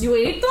balls." You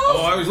eat those?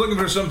 Oh, I was looking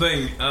for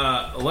something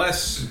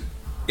less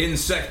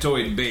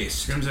insectoid based.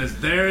 Scrim says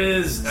there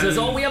is. He says,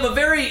 "Oh, we have a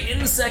very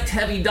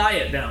insect-heavy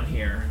diet down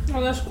here."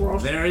 Oh, that's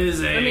gross. There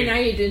is a. I mean,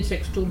 I eat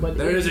insects too, but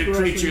There is it's a gross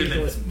when creature you do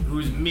that it.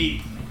 whose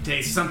meat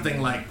tastes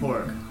something like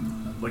pork,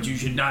 but you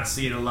should not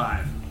see it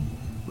alive.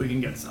 We can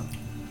get some.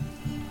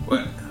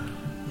 What?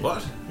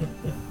 What?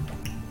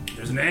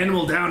 There's an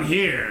animal down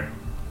here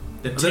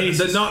that The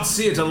tastes not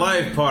see it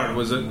alive part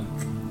was it?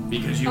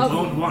 because you Oh.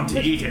 won't want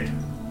to eat it.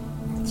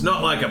 It's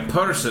not like a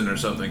person or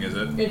something, is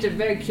it? Is it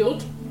very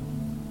cute?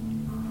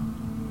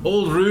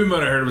 Old rumor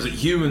I heard was that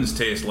humans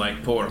taste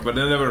like pork, but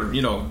they never,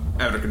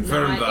 ever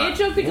confirmed Nah, that. it's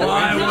just because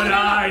Why it's not would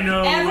that- I know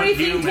what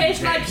Everything human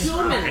tastes like tastes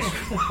humans.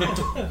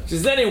 He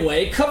says,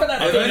 "Anyway, cover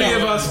that If thing any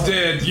up." of us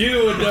did,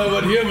 you would know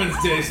what humans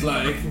taste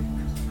like.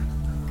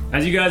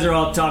 As you guys are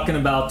all talking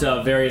about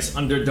various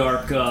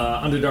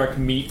underdark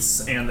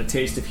meats and the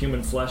taste of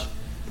human flesh,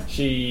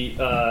 she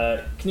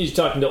continues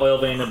talking to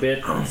Oilvein a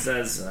bit and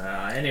says,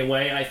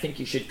 "Anyway, I think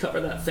you should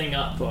cover that thing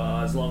up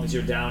as long as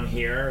you're down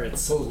here.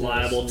 It's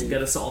liable to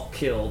get us all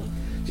killed."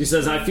 She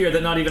says, "I fear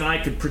that not even I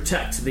could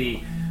protect the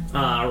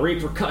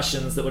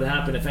repercussions that would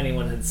happen if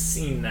anyone had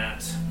seen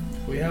that."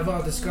 We have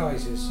our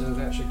disguises, so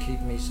that should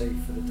keep me safe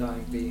for the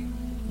time being.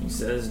 He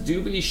says,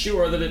 "Do be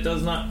sure that it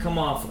does not come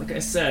off. Like I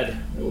said,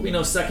 there will be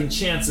no second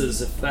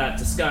chances if that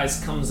disguise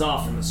comes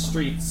off in the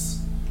streets."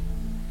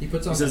 He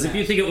puts on He says, the "If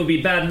you mask. think it would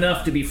be bad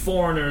enough to be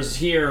foreigners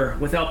here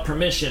without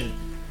permission,"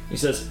 he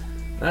says,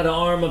 "that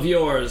arm of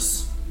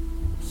yours,"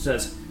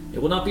 says,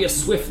 It will not be a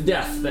swift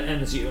death that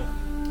ends you.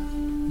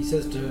 He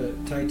says to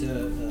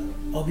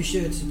Taita, I'll be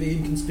sure to be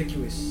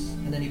inconspicuous.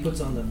 And then he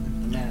puts on the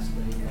mask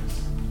that he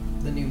has.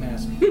 The new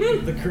mask.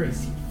 The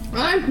crazy.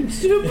 I'm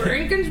super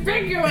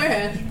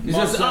inconspicuous. He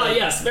says,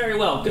 yes, very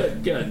well,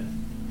 good.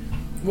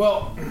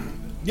 Well,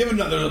 given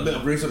that there's a bit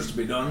of research to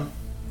be done,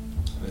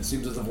 and it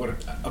seems as if we're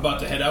about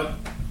to head out,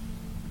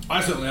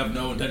 I certainly have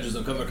no intentions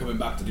of ever coming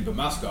back to Deepa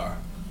Maskar.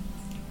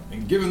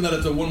 And given that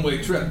it's a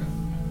one-way trip,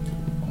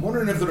 I'm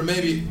wondering if there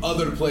may be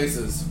other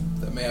places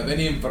that may have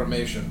any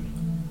information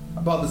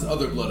about this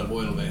other blood of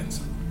oil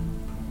veins.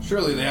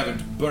 Surely they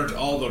haven't burnt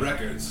all the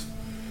records.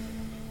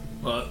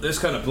 Well, this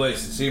kind of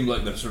place, it seemed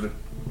like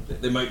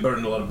they might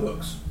burn a lot of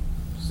books.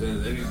 So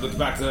he looks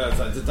back to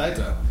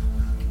Taita.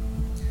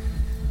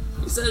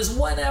 He says,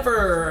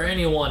 whenever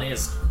anyone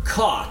is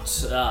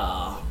caught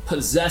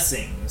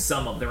possessing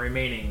some of the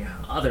remaining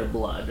other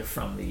blood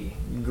from the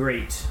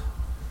great,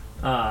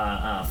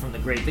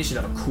 they should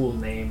have a cool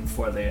name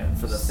for the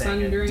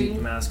thing at Deep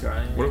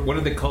Maskar. What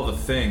do they call the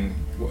thing?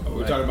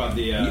 We're talking about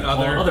the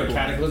other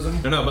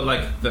cataclysm? No, but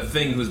like the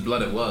thing whose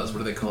blood it was. What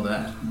do they call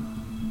that?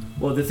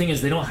 Well, the thing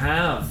is, they don't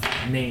have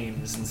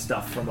names and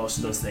stuff for most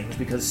of those things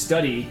because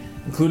study,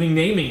 including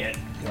naming it,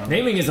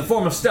 naming is a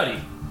form of study.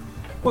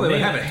 Well, they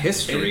would have a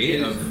history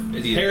of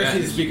it's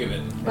heresy to speak of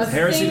it. A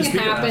thing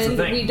happened.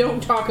 We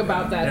don't talk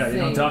about that thing.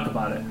 Yeah, you don't talk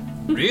about it.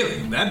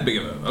 Really? That big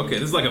of a... Okay,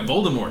 this is like a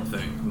Voldemort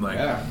thing. Like,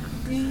 yeah.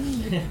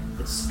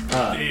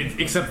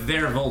 Except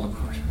they're Voldemort.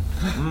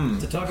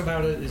 To talk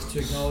about it is to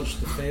acknowledge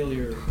the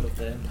failure of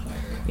the Empire.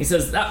 He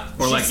says that...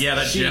 Or like,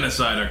 that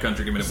genocide our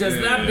country committed. He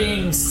says, that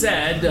being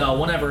said,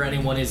 whenever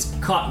anyone is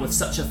caught with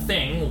such a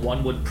thing,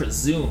 one would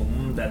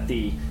presume that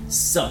the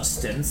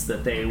substance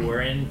that they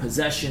were in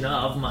possession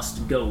of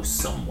must go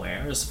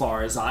somewhere. As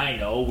far as I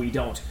know, we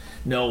don't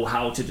know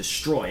how to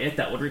destroy it.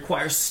 That would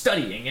require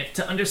studying it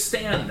to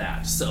understand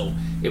that. So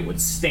it would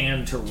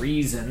stand to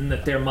reason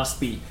that there must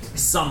be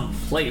some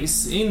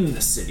place in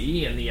the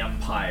city, in the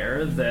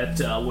Empire, that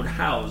would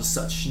house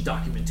such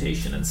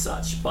documentation and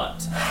such.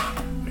 But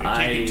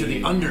take it to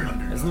the under.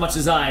 As much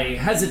as I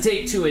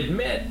hesitate to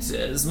admit,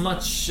 as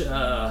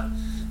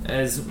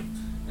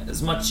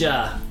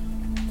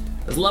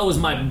low as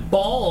my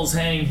balls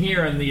hang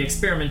here in the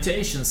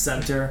experimentation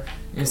center,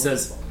 he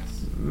says,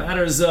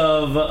 matters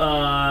of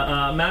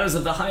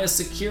the highest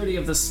security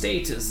of the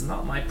state is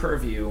not my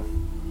purview.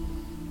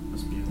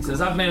 He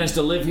says, I've managed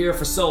to live here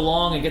for so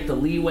long and get the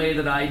leeway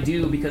that I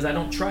do because I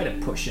don't try to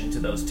push into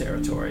those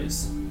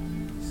territories.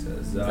 He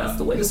says, that's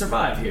the way to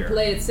survive here.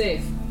 Play it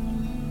safe.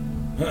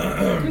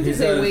 He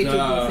says, way to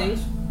do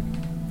things.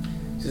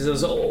 She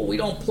says, we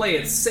don't play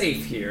it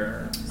safe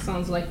here.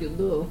 Sounds like you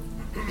do.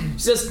 She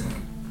says,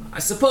 I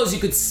suppose you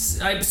could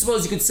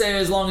say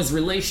as long as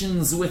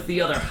relations with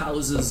the other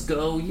houses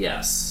go,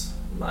 yes.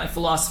 My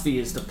philosophy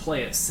is to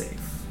play it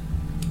safe.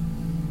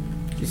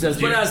 She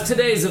says, but as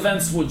today's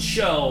events would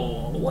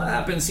show, what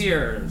happens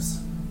here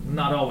is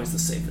not always the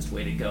safest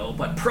way to go,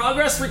 but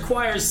progress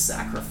requires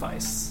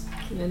sacrifice.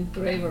 And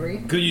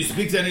bravery. Could you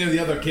speak to any of the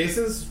other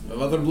cases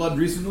of other blood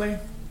recently?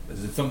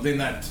 Is it something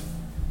that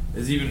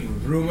is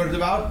even rumored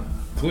about?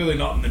 Clearly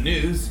not in the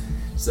news.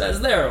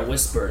 Says there are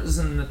whispers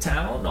in the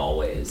town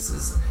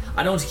always.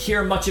 I don't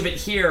hear much of it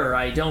here.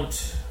 I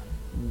don't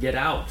get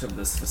out of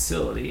this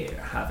facility. I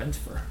haven't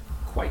for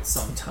quite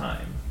some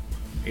time.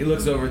 He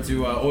looks over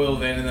to Oil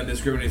Vein and then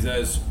discriminates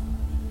says,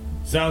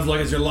 sounds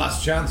like it's your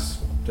last chance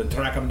to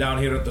track him down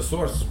here at the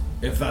source,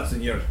 if that's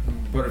in your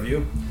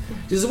purview.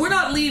 She says, we're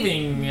not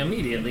leaving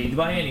immediately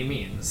by any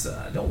means.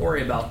 Don't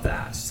worry about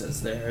that. She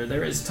says,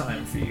 there is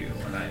time for you.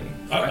 And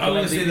I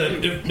want to say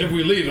that if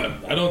we leave,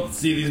 I don't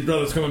see these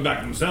brothers coming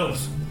back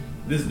themselves.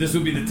 This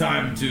would be the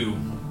time to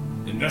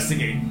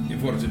investigate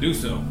if we're to do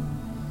so.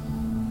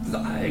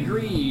 I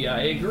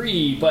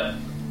agree, but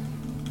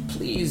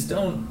please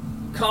don't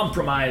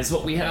compromise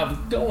what we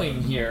have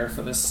going here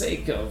for the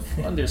sake of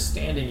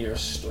understanding your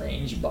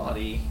strange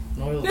body.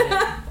 Oil Vein.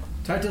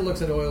 Taita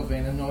looks at Oil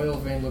Vein, and Oil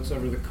Vein looks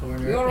over the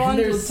corner. You're on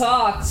to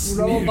talk,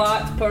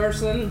 robot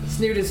person.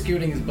 Snoot is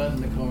scooting his butt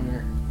in the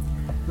corner.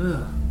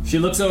 She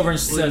looks over and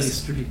she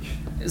says,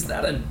 is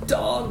that a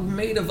dog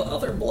made of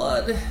other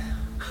blood?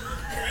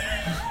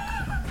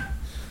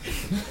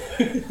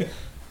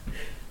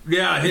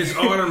 Yeah, his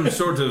arm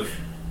sort of...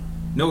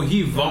 No,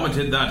 he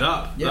vomited that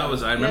up. Yeah.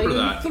 I remember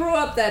that. You threw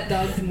up that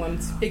dog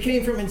once. It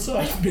came from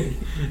inside me.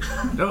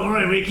 Don't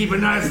worry, we keep a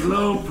nice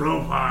low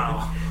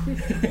profile.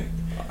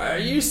 Are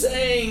you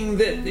saying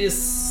that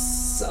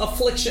this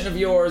affliction of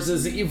yours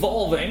is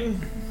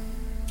evolving?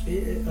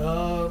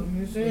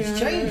 It's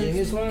changing.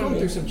 It's going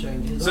through some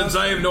changes. Since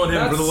I have known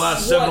him for the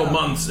last several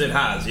months, it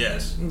has,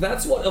 yes.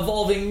 That's what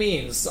evolving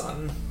means,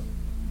 son.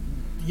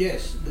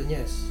 Yes, then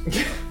yes.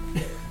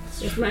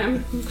 Yes,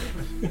 ma'am.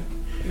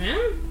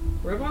 Ma'am?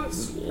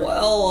 Robots?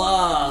 Well,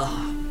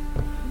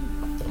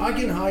 I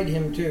can hide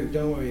him too,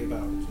 don't worry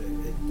about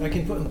it. I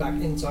can put him back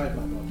inside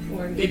my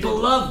body. People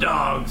love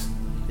dogs.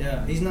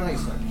 Yeah, he's nice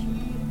actually.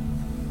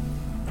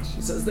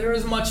 She says there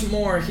is much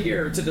more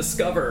here to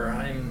discover.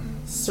 I'm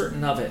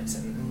certain of it.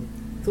 And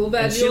Too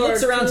bad And she you're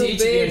looks around to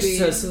each of you and she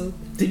says,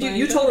 "Did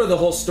you told her the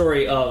whole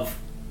story of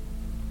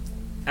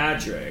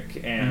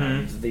Adric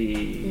and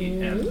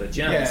the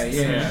gems?"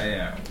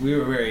 Yeah. We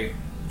were very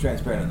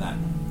transparent on that.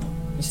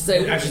 She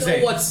said, I should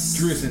say, what's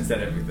Drusen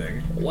said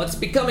everything. What's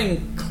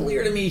becoming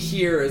clear to me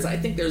here is I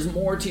think there's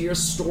more to your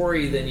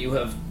story than you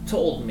have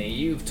told me.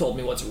 You've told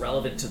me what's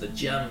relevant to the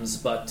gems,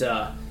 but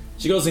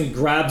she goes and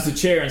grabs the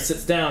chair and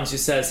sits down. She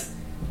says,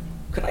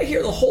 "Could I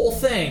hear the whole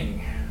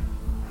thing?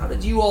 How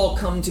did you all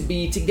come to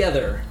be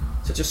together?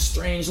 Such a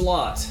strange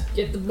lot."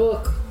 Get the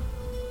book.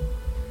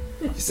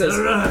 She says,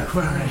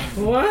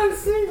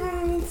 Once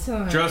upon a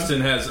time.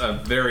 Justin has a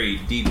very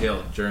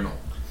detailed journal.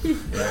 And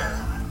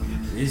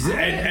It's a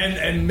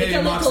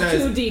Maymok little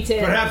says, too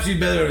detailed. perhaps you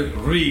better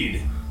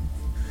read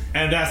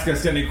and ask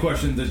us any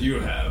questions that you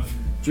have.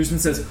 Drusen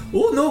says,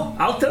 "Oh no,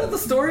 I'll tell the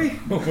story."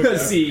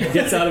 As he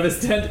gets out of his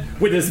tent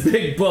with his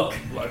big book.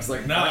 Looks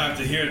like now I have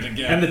to hear it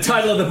again. And the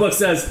title of the book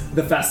says,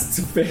 The Facets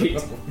of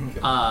Fate.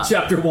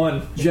 Chapter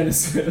 1,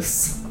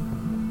 Genesis.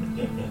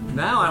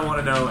 Now I want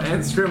to know,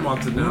 and Scrim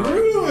wants to know,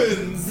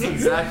 ruins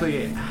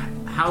exactly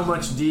how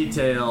much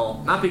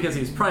detail, not because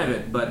he's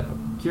private, but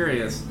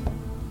curious,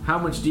 how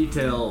much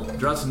detail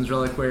Drusen's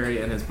reliquary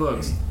and his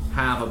books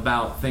have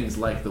about things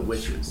like the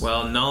witches.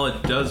 Well,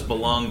 knowledge does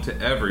belong to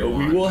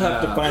everyone. We will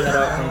have to find that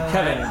out from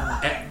Kevin.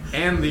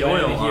 And the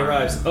oil when he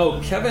arrives.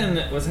 Oh,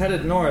 Kevin was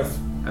headed north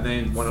and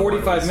then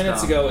 45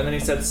 minutes ago, and then he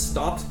said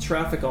stopped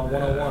traffic on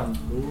 101.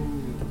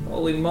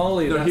 Holy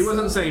moly. No, he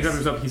wasn't saying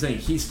traffic stopped, he's saying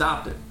he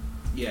stopped it.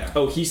 Yeah.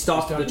 Oh, he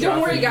stopped the traffic.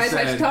 Don't worry, guys, He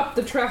I said- stopped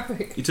the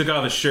traffic. He took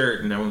off his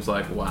shirt, and everyone's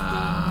like,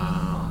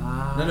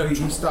 "Wow." No, he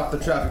stopped the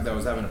traffic that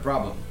was having a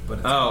problem. But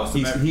it's Oh,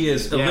 he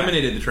has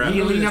eliminated the traffic.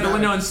 He leaned out the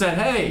window and said,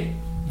 "Hey,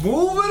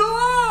 move it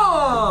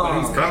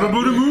along!"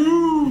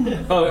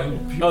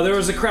 Oh, there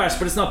was a crash,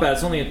 but it's not bad.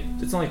 It's only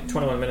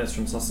 21 minutes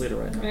from Sausalito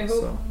right now. I hope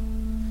So,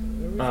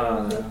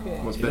 okay.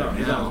 What's better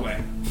He's on now? his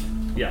way.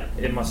 yeah,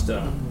 it must.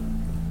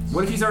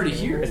 What if he's already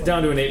here? It's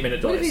down to an 8-minute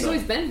delay. What if he's so.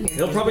 always been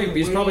here?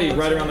 He's probably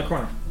right around the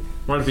corner.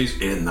 What if he's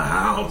in the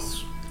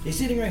house? He's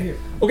sitting right here.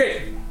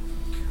 Okay,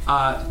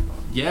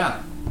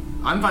 Yeah.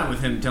 I'm fine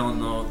with him telling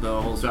the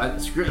whole story.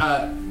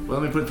 Well,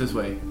 let me put it this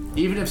way.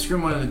 Even if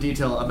Scrim wanted the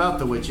detail about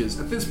the witches,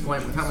 at this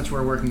point, with how much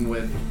we're working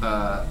with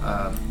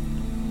Titek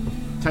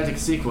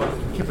Sequa,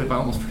 I can't believe I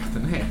almost forgot the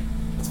name.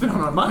 It's been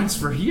on our minds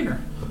for a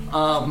year.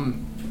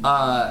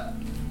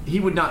 He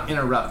would not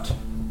interrupt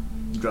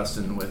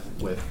Drusen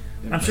with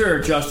I'm sure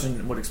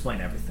Justin would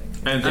explain everything.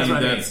 And That's what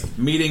I that's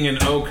meeting in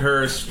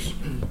Oakhurst,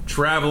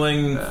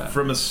 traveling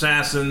from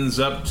Assassins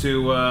up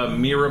to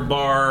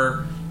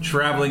Mirabar,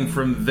 traveling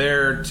from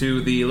there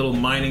to the little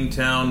mining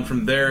town,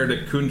 from there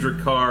to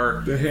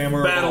Kundrakar, The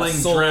Hammer battling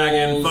of All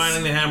Dragon, Souls.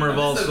 finding the Hammer of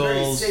All This is a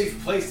very Souls.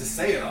 safe place to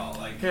say it all.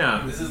 Like,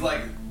 Yeah. this is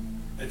like,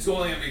 it's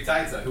only going to be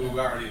Taita, who we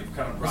already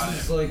kind of brought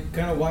This is in. like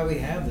kind of why we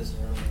have this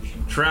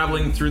information.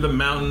 Traveling through the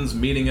mountains,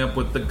 meeting up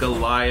with the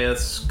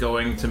Goliaths,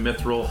 going to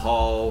Mithril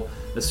Hall,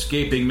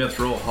 escaping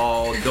Mithril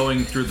Hall,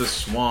 going through the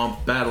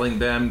swamp, battling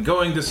them,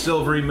 going to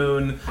Silvery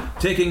Moon,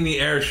 taking the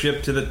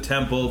airship to the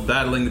temple,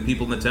 battling the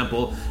people in the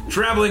temple,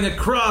 traveling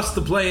across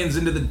the plains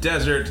into the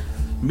desert,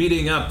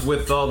 meeting up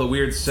with all the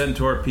weird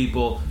centaur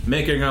people,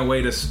 making our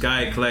way to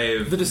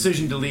Skyclave. the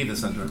decision to leave the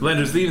center.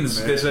 Blenders leaving the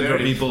centaur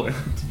very people,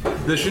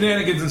 the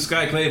shenanigans in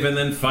Skyclave, and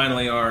then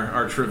finally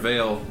our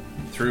travail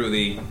through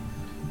the...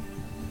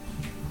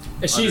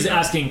 She's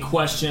asking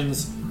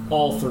questions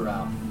all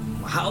throughout.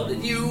 How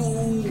did you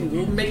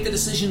make the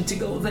decision to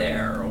go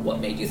there? What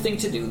made you think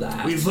to do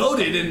that? We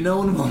voted and no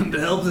one wanted to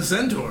help the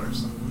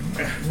centaurs.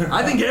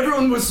 I think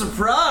everyone was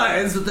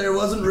surprised that there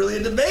wasn't really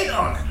a debate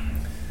on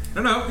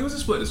it. No, it was a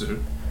split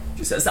decision.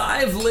 She says,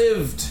 I've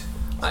lived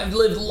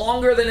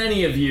longer than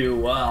any of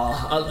you.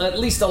 At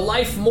least a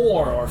life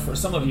more, or for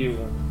some of you,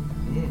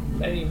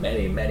 many,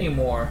 many, many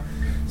more.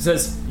 She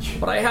says,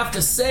 but I have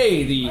to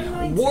say,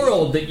 the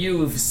world that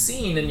you've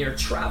seen in your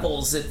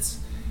travels, it's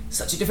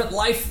such a different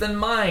life than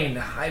mine.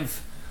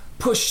 I've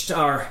pushed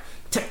our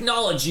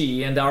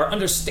technology and our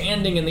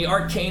understanding in the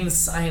arcane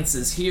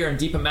sciences here in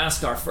Deep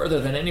Amaskar further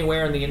than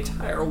anywhere in the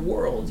entire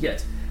world,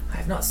 yet I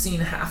have not seen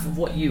half of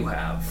what you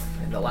have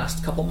in the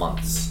last couple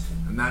months.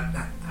 And that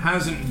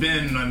hasn't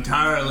been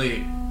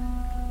entirely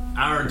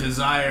our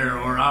desire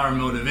or our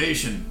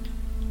motivation.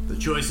 The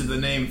choice of the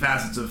name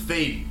Facets of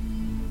Fate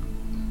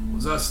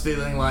was us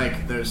feeling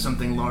like there's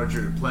something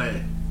larger at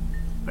play.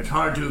 It's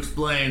hard to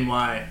explain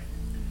why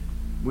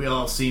we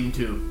all seem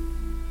to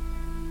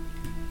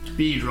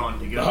be drawn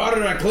The together.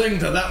 harder I cling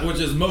to that which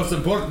is most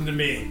important to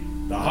me,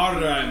 the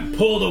harder I'm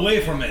pulled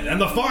away from it,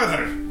 and the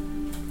farther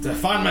to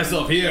find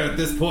myself here at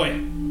this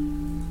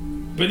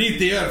point, beneath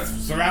the earth,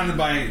 surrounded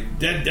by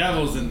dead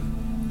devils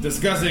and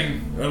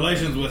discussing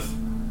relations with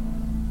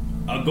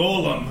a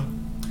golem.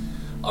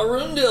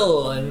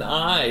 Arundel and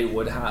I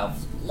would have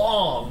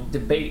long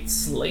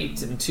debates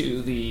late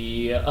into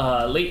the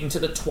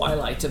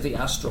twilight of the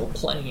astral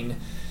plane.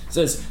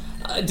 Says,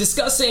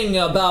 discussing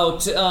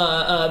about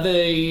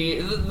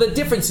the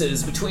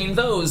differences between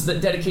those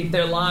that dedicate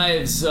their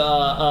lives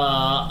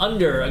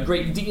under a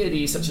great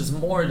deity such as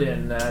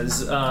Morden,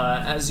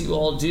 as you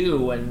all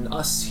do, and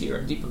us here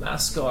in Deep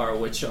Amaskar,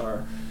 which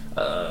are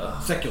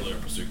secular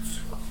pursuits.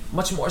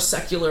 Much more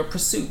secular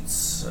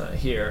pursuits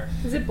here.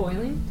 Is it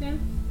boiling, Dan?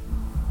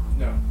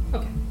 No.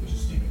 Okay. It's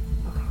just steaming.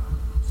 Okay.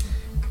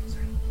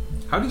 Sorry.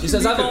 How did you She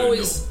says, meet I've Arundel?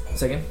 always...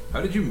 Second.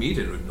 How did you meet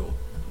Arundel?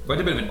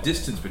 Quite a bit of a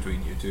distance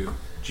between you two.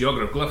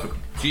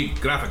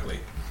 Geographically.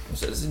 She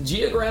says,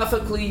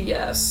 geographically,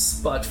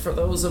 yes, but for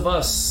those of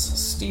us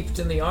steeped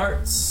in the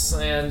arts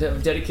and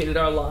have dedicated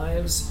our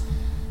lives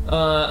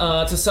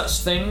to such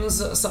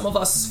things, some of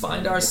us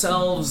find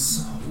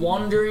ourselves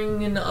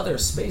wandering in other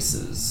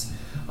spaces.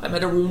 I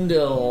met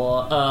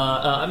Arundel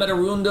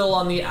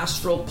on the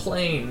astral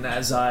plane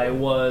as I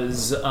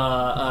was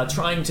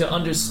trying to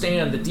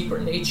understand the deeper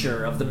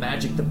nature of the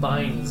magic that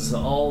binds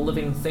all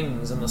living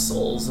things and the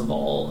souls of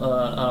all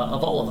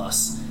of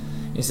us.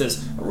 He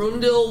says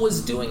Arundel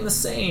was doing the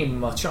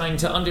same, trying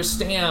to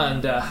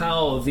understand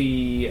how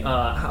the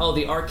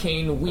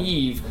arcane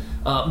weave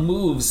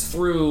moves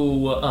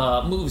through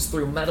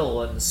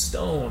metal and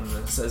stone.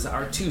 It says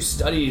our two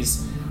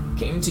studies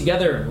came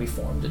together and we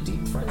formed a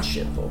deep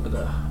friendship over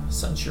the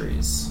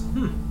centuries.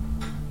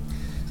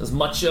 As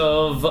much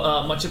of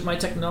my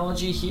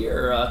technology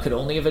here could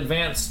only have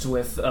advanced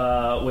with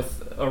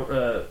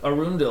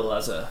Arundel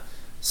as a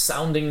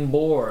sounding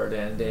board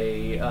and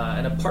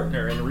a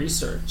partner in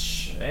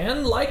research,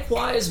 and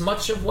likewise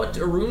much of what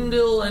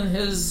Arundel and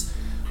his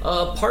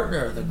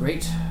partner, the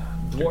great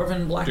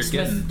dwarven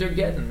blacksmith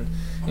Durgeddon,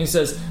 he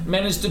says,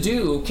 managed to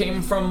do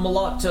came from a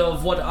lot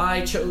of what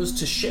I chose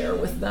to share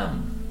with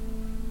them.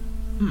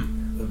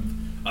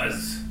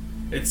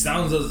 It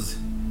sounds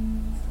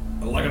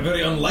like a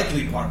very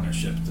unlikely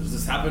partnership. Does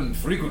this happen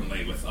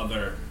frequently with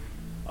other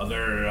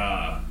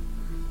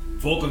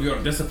folk of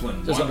your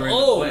discipline wandering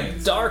the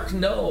plains? Dark,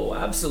 no,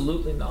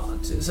 absolutely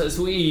not. It says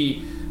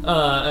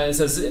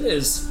it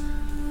is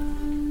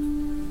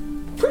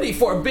pretty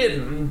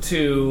forbidden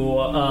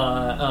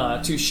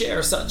to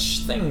share such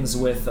things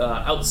with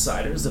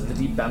outsiders of the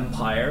Deep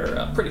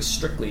Empire. Pretty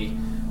strictly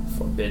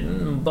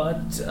forbidden,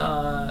 but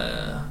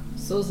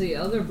So's the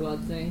other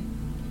blood thing.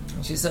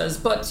 She says,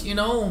 but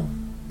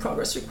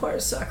progress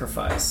requires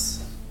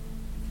sacrifice.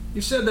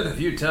 You said that a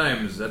few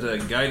times. Is that a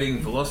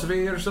guiding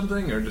philosophy or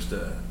something, or just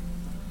a...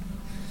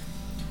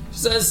 She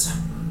says,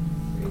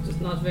 You're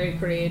just not very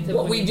creative.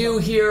 what we do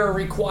here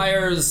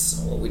requires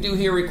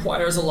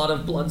a lot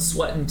of blood,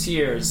 sweat, and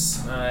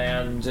tears,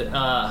 and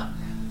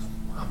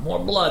more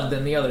blood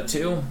than the other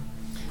two.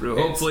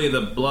 Hopefully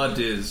the blood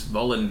is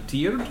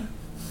volunteered?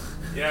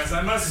 Yes,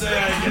 I must say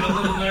I get a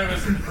little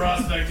nervous at the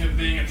prospect of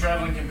being a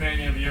traveling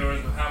companion of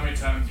yours with how many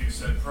times you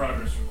said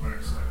progress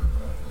requires sacrifice.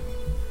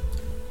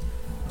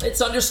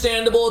 It's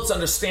understandable,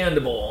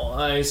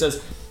 he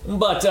says,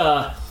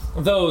 but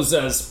those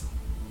as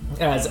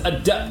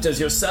adept as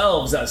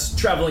yourselves, as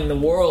traveling the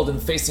world and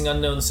facing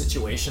unknown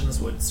situations,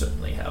 would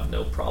certainly have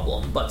no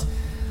problem. But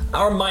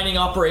our mining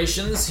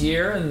operations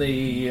here in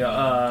the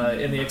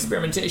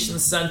experimentation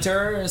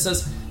center, it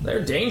says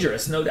they're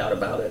dangerous, no doubt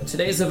about it.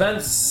 Today's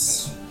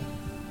events,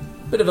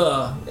 a bit of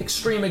a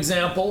extreme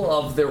example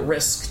of the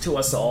risk to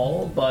us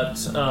all, but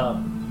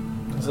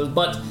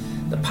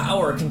the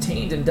power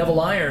contained in Devil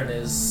Iron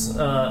is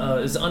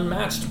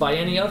unmatched by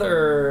any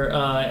other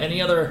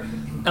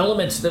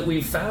element that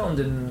we've found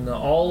in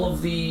all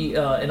of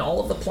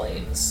the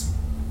planes.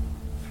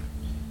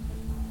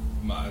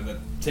 That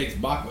takes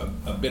Bach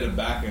a bit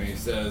aback, and he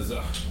says,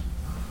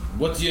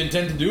 "What do you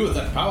intend to do with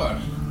that power?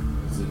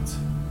 Is it?"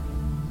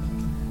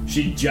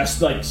 She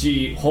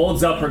she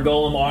holds up her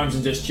golem arms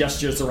and just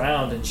gestures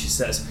around, and she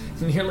says,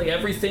 "Nearly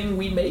everything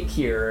we make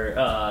here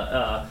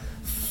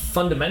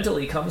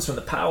fundamentally comes from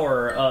the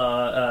power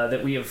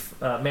that we have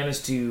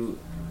managed to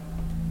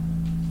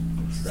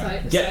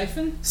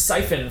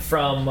siphon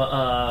from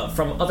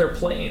other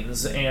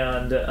planes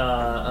and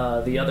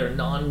the other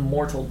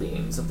non-mortal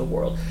beings of the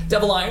world.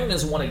 Devil Iron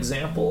is one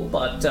example,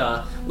 but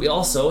we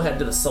also head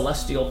to the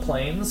celestial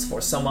planes for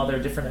some other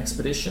different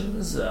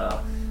expeditions.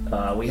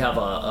 We have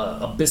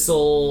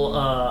abyssal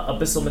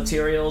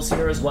materials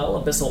here as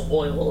well. Abyssal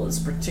oil is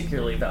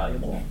particularly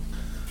valuable."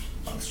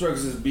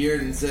 Strokes his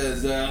beard and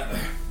says,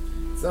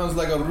 "Sounds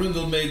like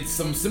Arundel made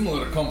some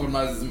similar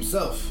compromises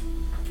himself.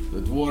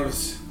 The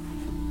dwarves,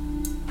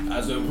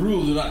 as a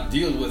rule, do not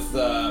deal with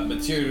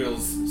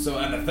materials so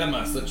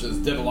anathema such as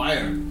Devil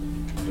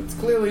Iron. But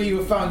clearly you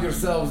have found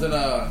yourselves in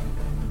a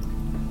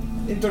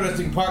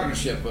interesting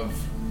partnership of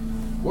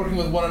working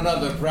with one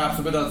another, perhaps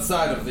a bit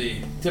outside of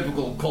the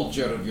typical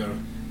culture of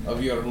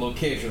your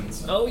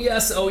locations." Oh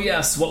yes.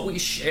 What we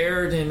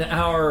shared in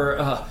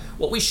our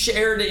what's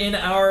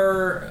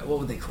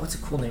a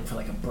cool name for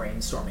like a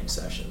brainstorming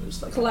session?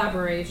 There's like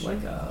collaboration.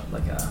 Like a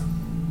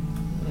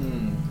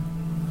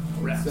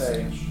rap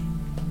session.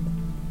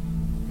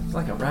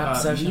 Like a rap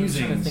session. I'm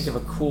trying to think of a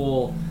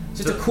cool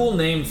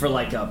name for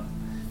like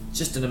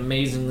just an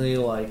amazingly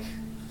like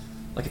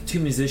like two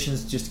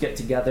musicians just get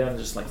together and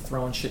just like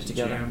throwing shit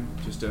together. Jam.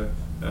 Just a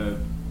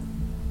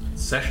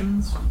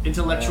Sessions?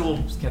 intellectual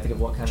Just can't think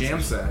of what kind jam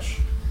of session. sesh.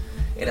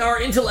 In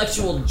our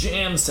intellectual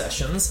jam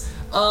sessions,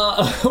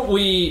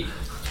 it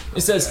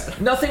says,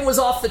 nothing was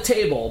off the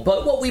table,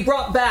 but what we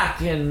brought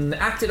back and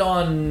acted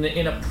on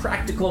in a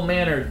practical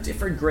manner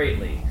differed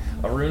greatly.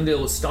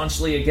 Arundel was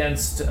staunchly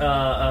against,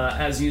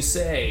 as you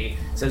say,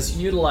 says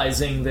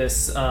utilizing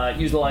this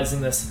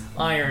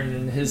iron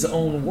in his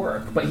own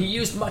work, but he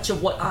used much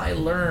of what I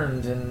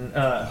learned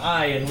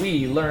and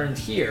we learned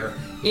here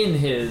in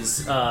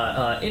his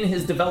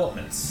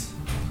developments.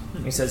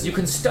 He says you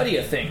can study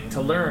a thing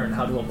to learn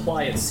how to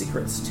apply its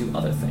secrets to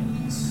other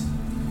things.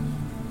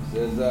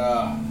 Says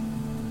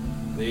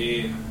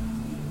the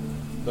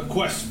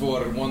quest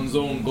for one's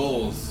own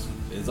goals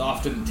is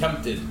often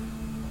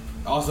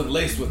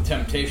laced with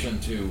temptation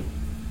to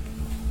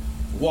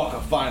walk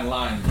a fine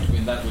line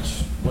between that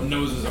which one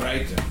knows is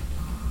right and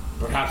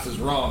perhaps is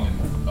wrong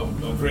and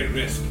of great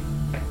risk.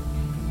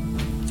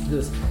 He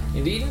says,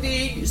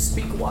 indeed, you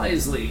speak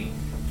wisely.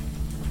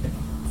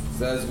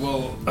 Says,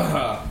 well,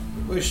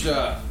 wish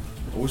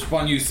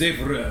upon you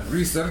safer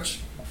research.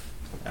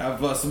 I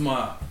have some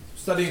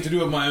studying to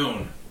do of my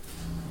own.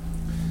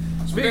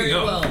 Speaking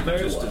of, very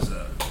just well. as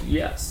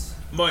Yes.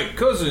 my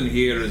cousin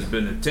here has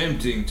been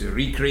attempting to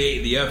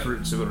recreate the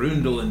efforts of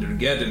Arundel and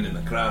Durgeddon in the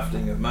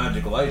crafting of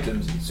magical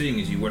items, and seeing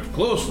as you worked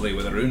closely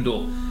with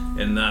Arundel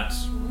in that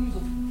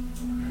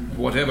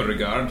whatever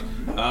regard,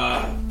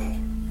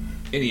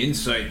 any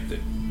insight that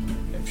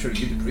I'm sure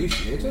you'd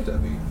appreciate it. I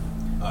mean,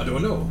 I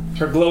don't know.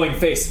 Her glowing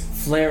face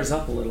flares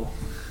up a little.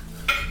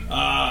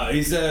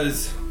 He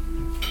says,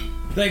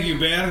 thank you,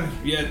 Bear,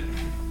 yet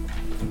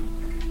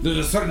there's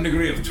a certain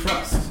degree of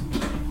trust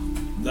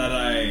that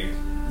I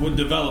would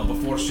develop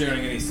before sharing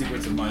any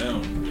secrets of my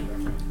own.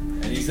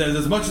 And he says,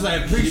 as much as I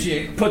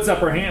appreciate... Puts up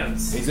her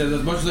hands. He says,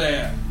 as much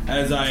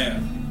as I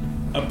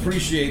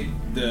appreciate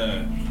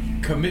the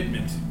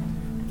commitment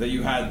that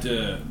you had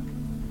to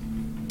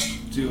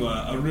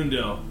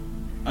Arundel,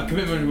 a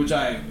commitment which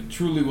I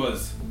truly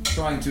was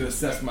trying to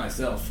assess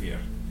myself here.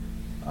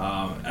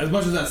 As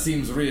much as that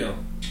seems real,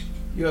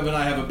 you and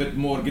I have a bit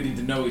more getting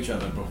to know each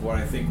other before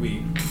I think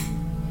we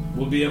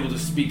will be able to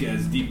speak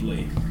as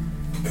deeply.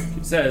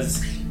 He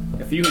says,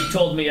 if you had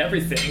told me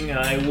everything,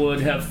 I would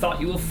have thought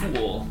you a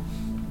fool.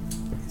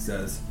 He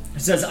says,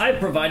 I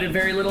provided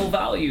very little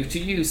value to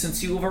you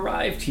since you have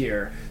arrived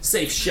here.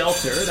 Safe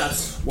shelter,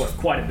 that's worth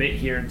quite a bit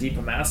here in Deep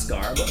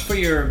Amaskar, but for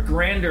your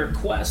grander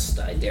quest,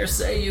 I dare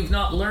say you've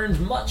not learned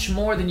much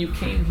more than you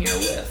came here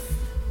with.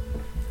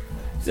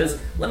 He says,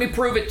 let me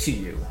prove it to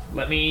you.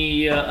 Let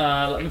me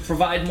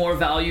provide more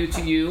value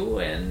to you,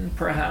 and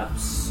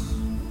perhaps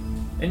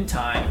in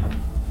time.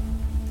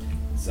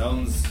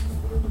 Sounds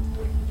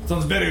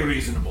very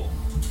reasonable.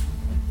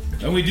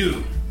 And we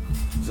do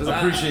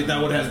appreciate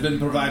that what has been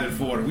provided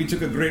for. We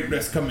took a great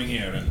risk coming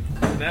here, and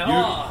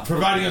you're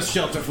providing us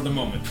shelter for the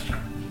moment.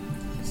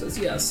 Says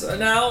yes.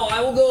 Now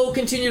I will go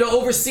continue to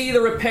oversee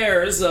the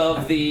repairs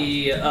of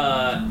the.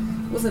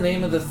 What's the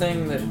name of the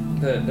thing that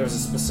there's a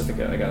specific?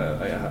 I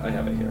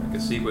have it here.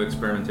 Kasika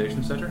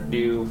Experimentation Center?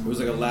 It was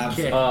like a lab.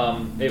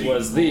 It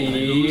was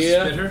the.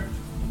 Spitter?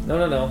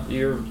 No.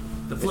 You're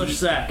The flush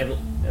sack.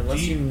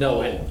 Unless you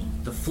know it.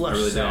 The flush I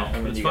really sack.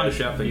 don't. It's fun to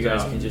shout things You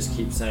guys out. can just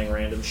keep saying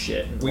random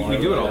shit. And We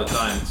do it all the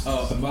time.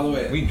 Oh, and by the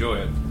way, We enjoy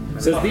it.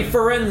 It says the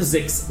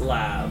forensics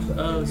lab.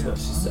 That's what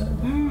she said.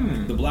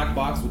 the black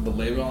box with the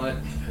label on it,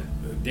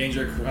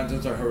 danger,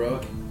 repentance, or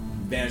heroic,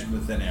 vanished into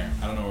thin air.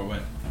 I don't know where it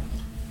went.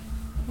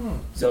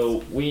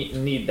 So we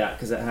need that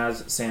because it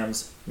has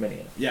Sam's mini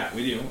in it. Yeah,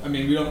 we do. I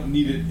mean, we don't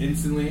need it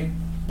instantly,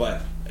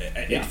 but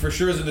it for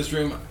sure is in this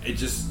room. It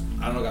just,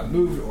 I don't know, got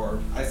moved or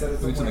I said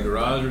It's in the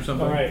garage or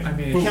something. All right, I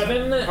mean,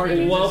 Kevin,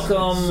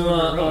 welcome.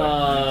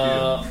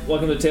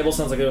 Welcome to the table.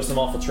 Sounds like there was some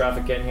awful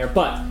traffic getting here,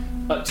 but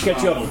to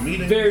catch you up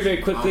very,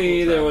 very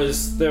quickly, there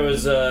was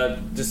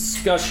a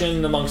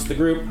discussion amongst the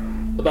group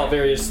about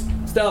various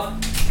stuff.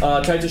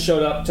 Titus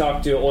showed up,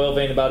 talked to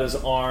Oilvein about his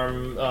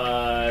arm,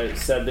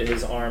 said that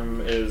his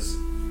arm is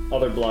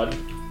other blood,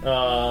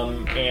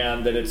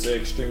 and that it's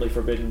extremely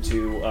forbidden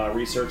to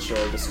research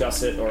or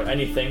discuss it or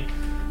anything.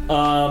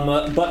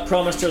 But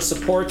promised her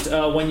support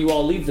when you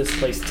all leave this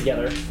place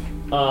together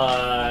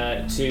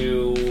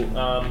to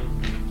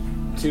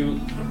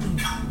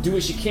do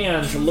what she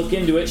can to look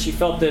into it. She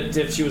felt that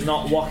if she was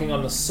not walking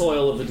on the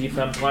soil of the Deep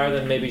Empire,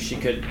 then maybe she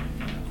could.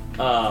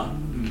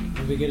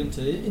 If we get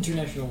into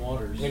international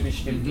waters. Maybe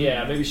she could,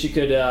 maybe she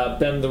could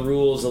bend the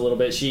rules a little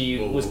bit. She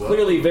was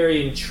clearly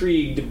very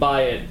intrigued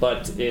by it,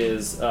 but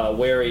is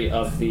wary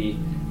of the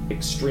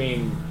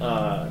extreme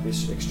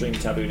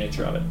taboo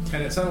nature of it.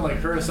 And it sounded like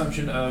her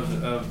assumption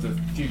of the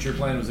future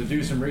plan was to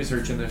do some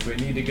research, and if we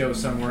need to go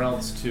somewhere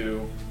else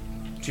to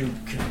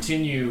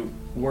continue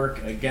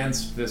work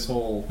against this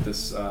spell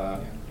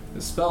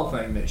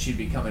thing, that she'd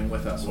be coming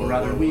with us, or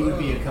rather, we would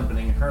be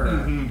accompanying her.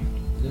 Mm-hmm.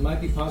 It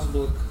might be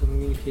possible to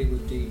communicate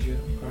with Deja,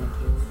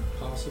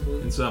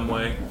 possibly. In some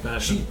way, She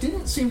fashion.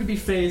 didn't seem to be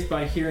fazed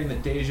by hearing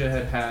that Deja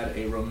had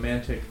a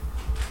romantic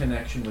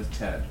connection with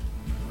Ted.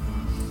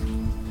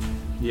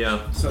 Yeah.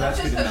 So That's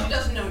that's just good to because she know.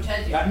 doesn't know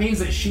Ted yet. That means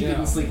that she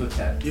didn't sleep with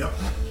Ted. Yeah.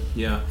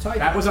 Yeah.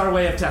 That was our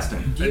way of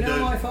testing. Do you know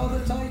my father,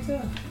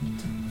 Taita?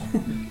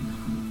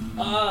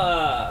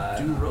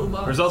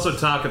 There's also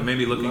talk of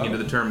maybe looking into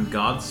the term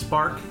God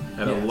Spark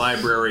at a Yes.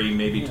 library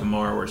maybe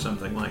tomorrow or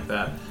something like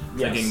that.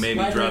 Yes. Thinking maybe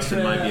Like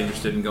Drustin might be the-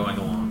 interested in going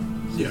along.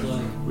 Yeah.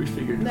 We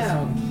figured.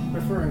 Now,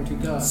 referring to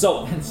God.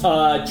 So,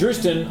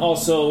 Drustin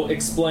also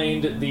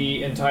explained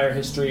the entire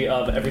history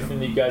of everything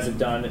that you guys have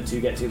done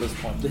to get to this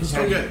point.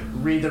 Okay.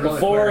 Read the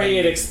Before he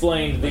had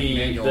explained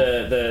manual.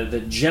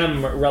 the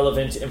gem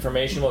relevant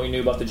information, what we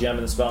knew about the gem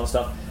and the spell and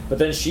stuff. But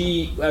then as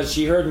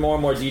she heard more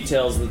and more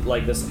details,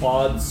 like this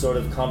odd sort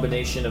of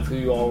combination of who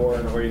you all were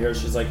and where you're here,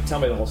 she's like, "Tell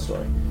me the whole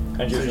story."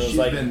 And So Drustin was she's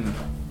like, been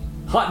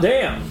 "Hot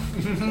damn!"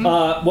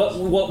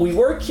 What we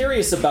were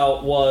curious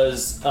about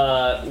was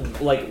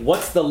like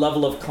what's the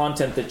level of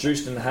content that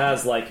Drustin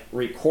has like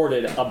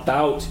recorded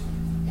about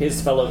his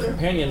fellow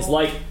companions,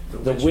 like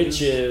the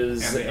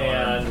witches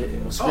and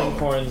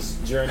Screamcorn's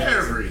journey.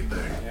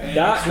 Everything.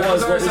 That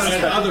was what we And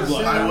said. other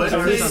blood. I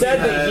would He say said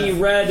that he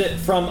read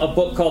from a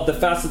book called The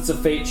Facets of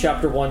Fate,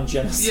 Chapter 1,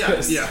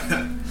 Genesis.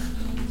 Yeah.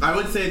 I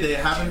would say they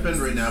haven't been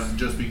written out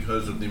just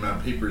because of the amount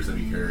of papers that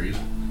he carries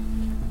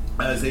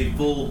as a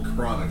full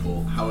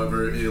chronicle.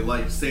 However,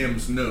 like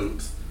Sam's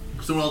notes,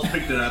 someone else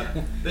picked it up.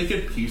 They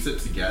could piece it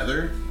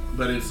together,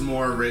 but it's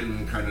more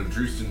written kind of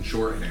Drustin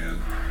shorthand.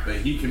 But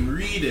he can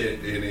read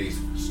it in a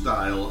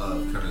style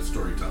of kind of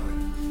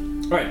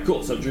storytelling. All right,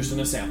 cool. So Drustin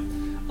is Sam.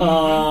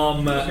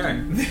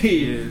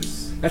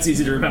 That's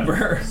easy to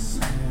remember.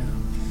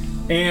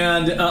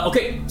 And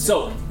okay,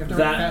 so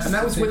that And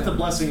that was with the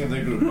blessing of the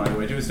group, by the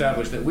way, to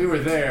establish that we were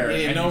there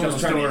and no you one tell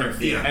was the trying to story,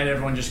 interfere. and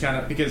everyone just kind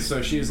of because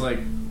so she's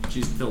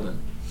filled in.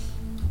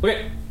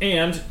 okay,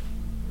 and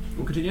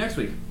We'll continue next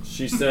week.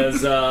 she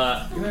says Good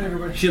night,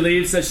 everybody. she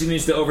leaves. Says she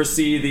needs to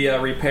oversee the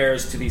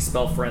repairs to the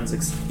spell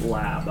forensics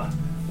lab,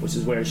 which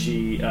is where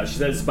she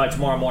says by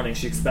tomorrow morning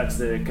she expects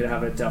that it could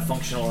have it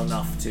functional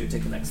enough to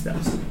take the next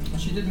steps.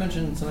 She did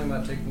mention something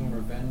about taking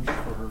revenge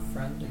for her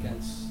friend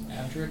against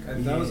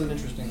Adric. That was an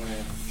interesting way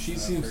of... She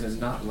seems to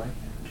not like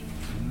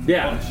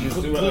Yeah.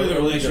 Clearly, the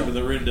relationship with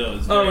the Rindo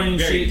is Oh, very, and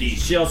very deep.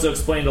 she also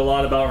explained a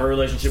lot about her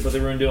relationship with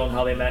Arundel and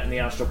how they met in the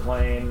astral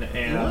plane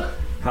and What?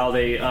 how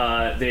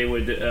they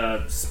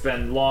would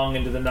spend long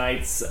into the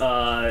nights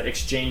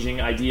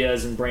exchanging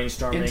ideas and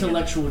brainstorming.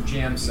 intellectual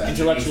jam session.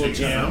 Intellectual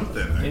jam.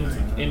 Something, I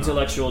think.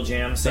 Intellectual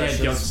jam They had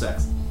young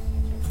sessions. sex.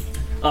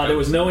 There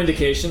was no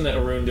indication that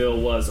Arundel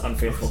was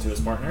unfaithful to his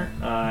partner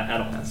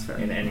at all That's fair.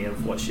 in any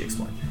of what she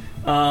explained.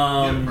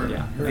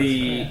 Yeah.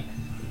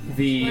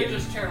 The We're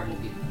just terrible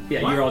people. yeah,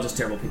 you're all just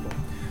terrible people.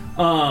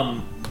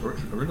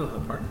 Arundel had a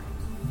partner?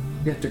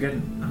 Yeah, they're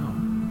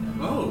getting.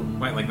 Oh,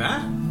 Wait, like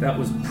that? That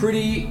was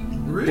pretty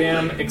really?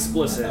 damn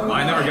explicit.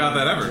 I never got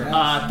that ever.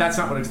 That's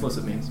not what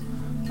explicit means.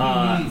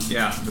 Yeah, it's the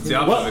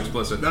opposite Well- of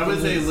explicit. That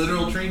was a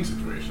literal train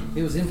situation.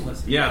 It was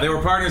implicit. Yeah, they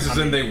were partners as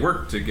in they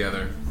worked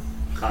together.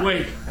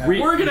 Wait,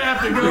 we're gonna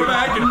have to go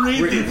back and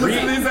read these They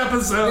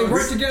episodes.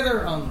 work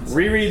together on...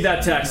 Reread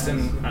that text,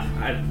 and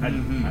I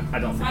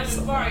don't think I it's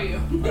just subtle. fire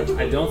you.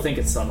 I don't think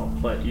it's subtle,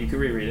 but you can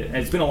reread it. And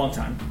it's been a long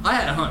time. I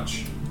had a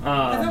hunch.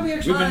 I thought we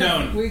actually... We've been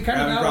known. We kind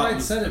of Having outright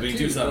problems said it, being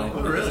too. too subtle.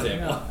 but- Oh, really?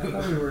 Yeah, I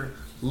thought we were...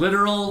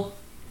 Literal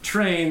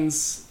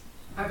trains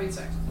Having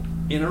sex.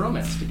 in a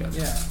romance together.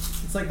 Yeah.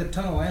 It's like the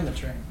tunnel and the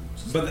train.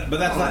 But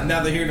that's not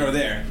neither here nor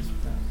there.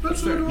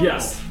 That's literal.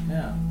 Yes.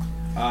 Yeah.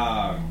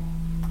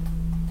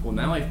 Well,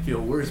 now I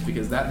feel worse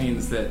because that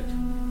means that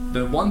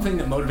the one thing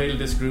that motivated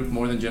this group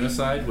more than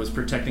genocide was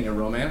protecting a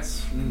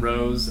romance,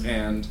 Rose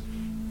and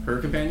her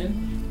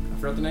companion. I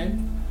forgot the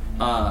name.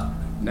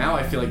 Now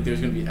I feel like there's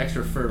going to be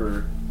extra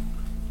fervor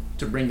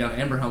to bring down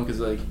Amberhelm because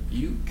like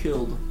you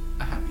killed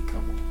a happy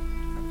couple.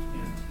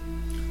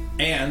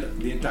 And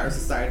the entire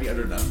society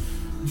under them.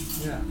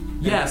 Yeah.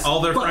 Yes,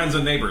 All their but- friends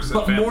and neighbors. and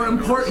But family more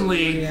members.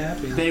 importantly,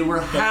 happy. they were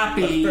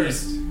happy.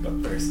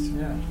 But first.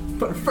 Yeah.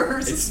 But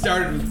first, It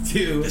started with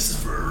two. This is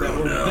for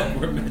that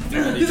were meant to be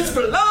this is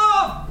for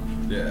love.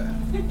 Yeah.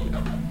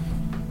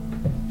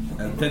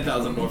 And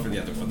 10,000 more for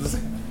the other ones.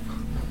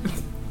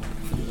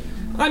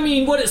 I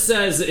mean, what it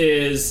says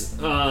is,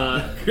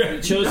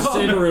 chose to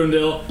save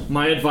Arundel,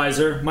 my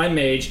advisor, my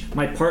mage,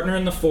 my partner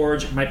in the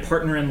forge, my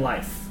partner in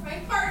life. My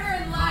partner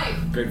in life.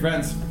 Great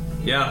friends.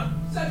 Yeah.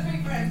 Such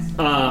big friends.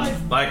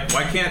 Like,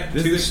 why can't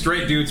two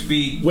straight dudes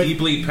be With-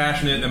 deeply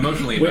passionate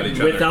emotionally about each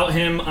other? Without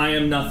him, I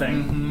am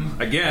nothing.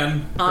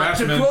 Again, To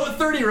craftsman. quote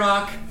 30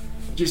 Rock,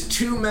 just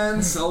two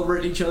men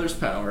celebrating each other's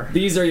power.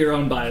 These are your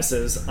own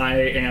biases. I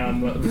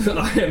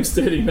am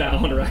stating that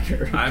on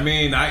record. I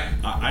mean,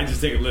 I just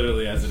take it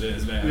literally as it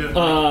is, man.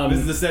 This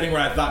is the setting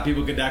where I thought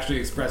people could actually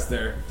express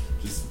their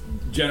just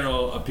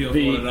general appeal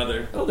to one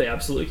another. Oh, they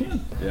absolutely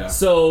can. Yeah.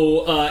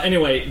 So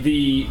anyway,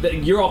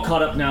 you're all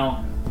caught up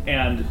now,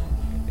 and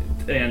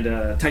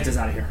Taita's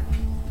out of here,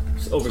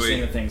 just overseeing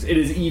Sweet. the things. It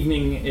is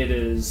evening. It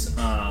is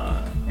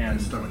and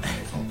Stomach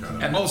all kind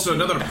of. And also,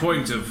 another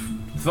point of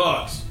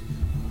thought.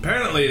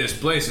 Apparently, this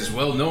place is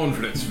well known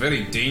for its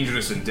very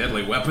dangerous and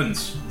deadly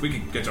weapons. If we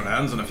could get our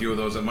hands on a few of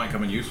those, that might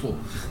come in useful.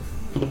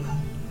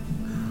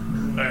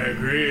 I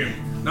agree.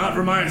 Not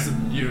for my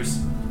use,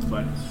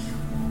 but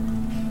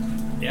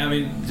Yeah, I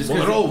mean,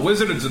 They're all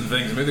wizards and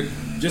things. I mean,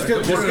 just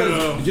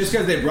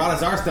because they brought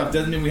us our stuff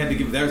doesn't mean we had to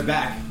give theirs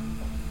back.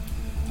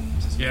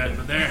 yeah,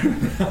 but there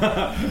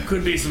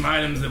could be some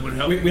items that would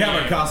help. We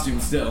have our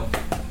costumes still.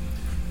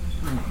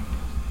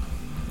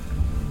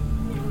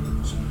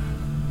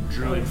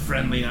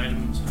 Druid-friendly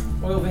items.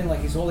 Oilvein, like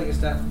he's holding a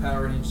staff of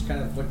power, and he just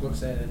kind of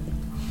looks at it.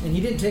 And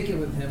he didn't take it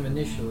with him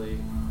initially.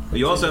 But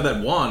you also have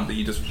that wand that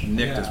you just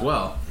nicked as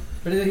well.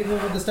 But even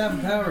with the staff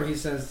of power, he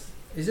says,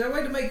 "Is there a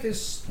way to make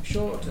this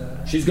shorter?"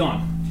 She's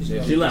gone. She's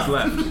She left.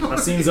 That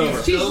scene's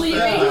over. She's leaving.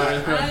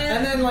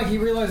 And then, like, he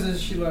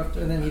realizes she left,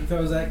 and then he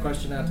throws that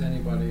question out to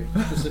anybody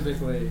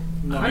specifically.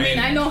 No. I mean,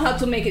 I know how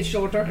to make it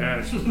shorter.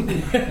 Yes.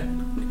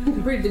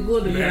 I'm pretty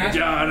good at that.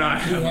 John,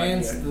 He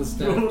hands the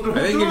staff. I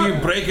think if you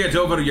break it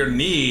over your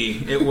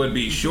knee, it would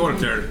be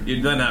shorter.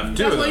 You'd then have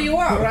two. That's of what them. you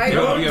are, right? It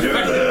would be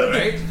effective,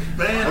 right?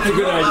 That's a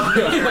good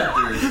idea.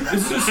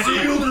 This is a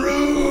sealed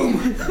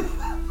room.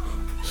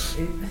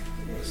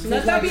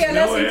 Let that be a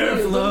lesson to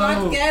you. Do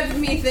not give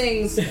me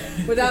things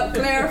without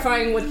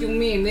clarifying what you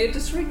mean. They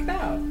just freaked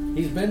out.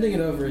 He's bending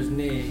it over his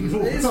knee.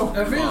 It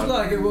feels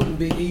like it wouldn't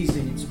be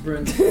easy to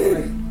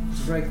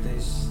break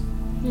this.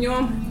 You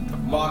know,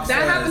 Mock that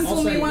says, happened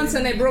to me once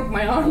and I broke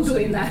my arm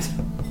doing that.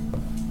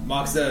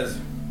 Mock says,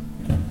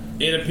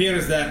 it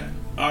appears that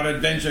our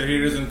adventure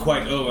here isn't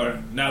quite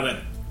over now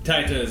that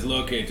Taita is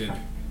located.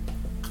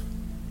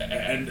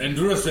 And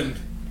Drusen,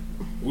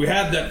 we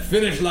had that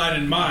finish line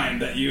in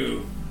mind that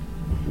you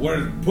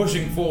were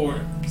pushing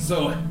forward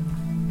so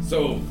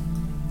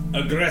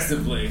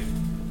aggressively.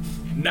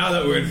 Now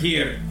that we're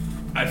here,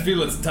 I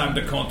feel it's time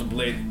to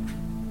contemplate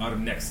our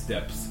next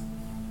steps.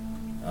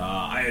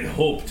 I had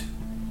hoped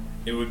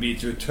it would be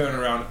to turn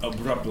around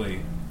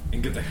abruptly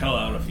and get the hell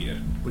out of here.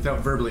 Without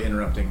verbally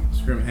interrupting,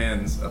 Scrim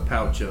hands a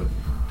pouch of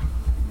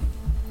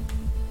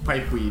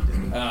pipeweed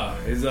and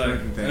He's like,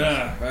 drinking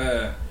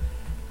things.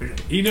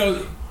 he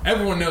knows.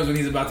 Everyone knows when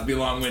he's about to be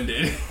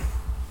long-winded.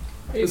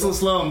 This will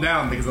slow him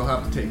down because he'll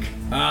have to take.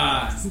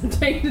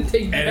 Take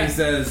And that. he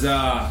says,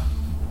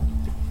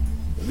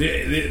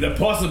 the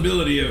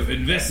possibility of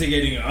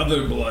investigating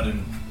other blood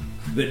and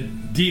the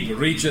deep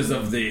reaches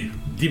of the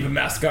Deep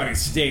Mascari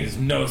state is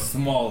no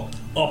small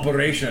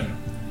operation.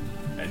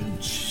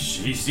 And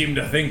she seemed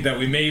to think that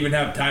we may even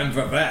have time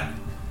for that.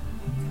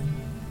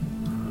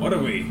 What are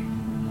we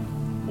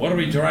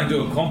trying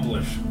to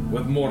accomplish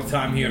with more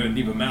time here in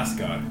Deep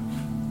Mascari?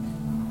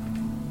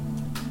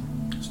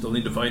 Still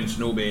need to find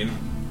Snowbane.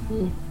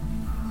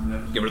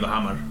 Give her the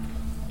hammer.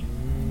 I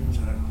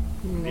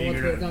don't know what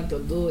we're going to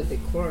do with the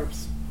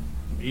corpse.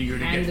 Eager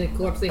to And get. the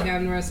corpse they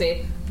have and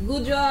say,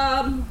 "Good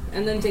job,"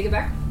 and then take it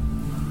back.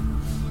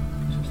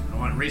 I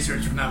want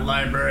research from that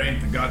library.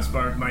 The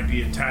Godspark might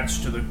be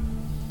attached to the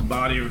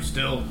body or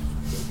still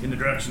in the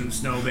direction of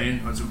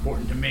Snowbane. That's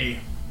important to me.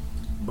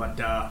 But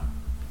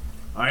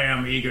I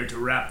am eager to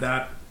wrap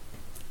that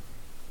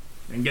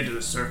and get to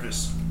the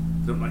surface.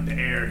 Don't like the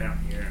air down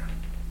here.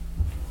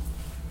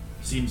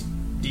 Seems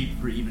deep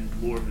for even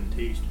dwarven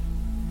taste.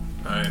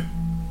 Aye.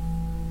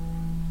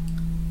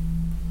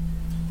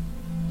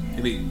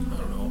 Maybe, I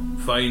don't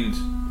know,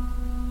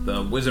 find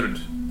the wizard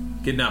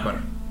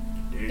kidnapper.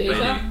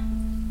 Deja?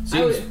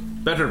 Seems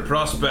better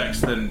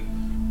prospects than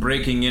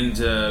breaking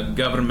into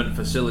government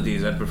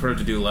facilities. I'd prefer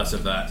to do less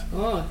of that.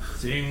 Oh,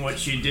 Seeing what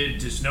she did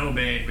to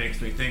Snowbane makes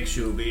me think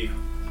she'll be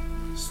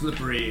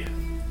slippery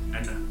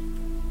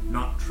and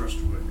not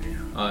trustworthy.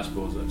 I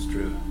suppose that's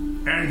true.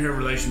 And her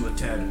relation with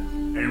Ted,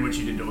 and what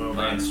she did to Oilvein.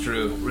 That's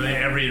true. Really,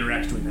 every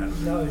interaction we've had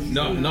with her.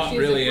 Not She's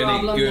really a any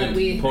problem that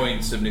we good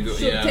points of should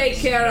negotiation. take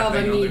care of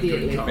Nothing other good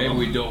immediately. cause. Maybe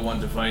we don't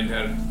want to find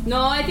her.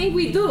 No, I think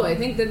we do. I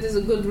think that is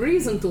a good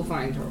reason to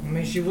find her. I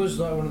mean, she was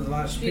like one of the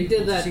last She people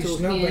did that to see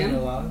to Snowbane him.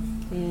 alive.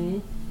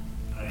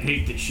 I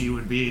hate that she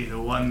would be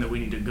the one that we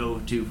need to go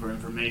to for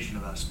information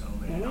about I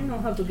Snowbane. don't know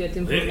how to get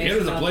information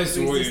Here's a about place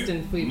where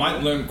resistant we people.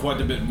 might learn quite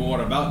a bit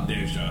more about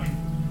Deja.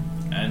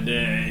 And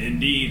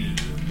indeed,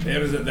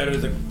 there is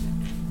a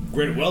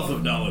great wealth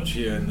of knowledge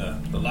here in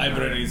the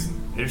libraries.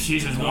 If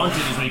she's as wanted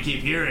as we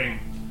keep hearing,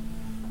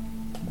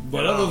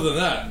 But other than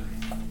that,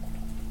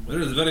 there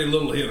is very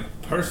little here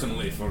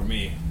personally for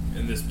me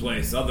in this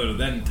place other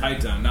than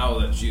Taita now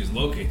that she is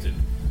located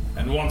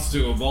and wants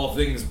to, of all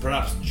things,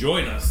 perhaps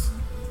join us.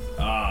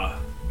 I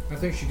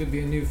think she could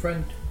be a new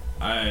friend.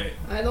 I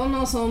don't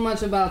know so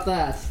much about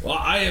that.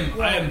 I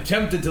am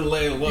tempted to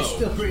lay low. It's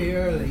still pretty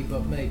early,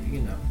 but maybe,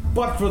 you know.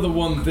 But for the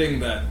one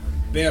thing that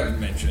Baird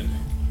mentioned,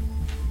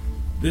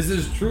 this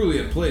is truly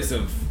a place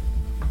of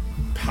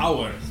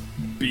power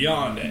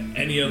beyond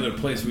any other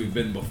place we've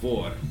been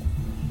before.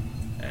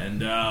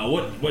 And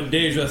what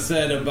Deja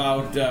said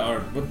about, or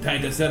what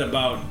Taita said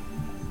about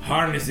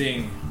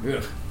harnessing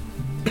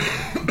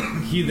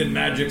heathen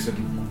magics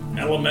and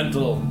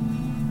elemental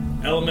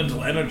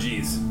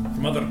energies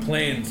from other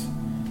planes.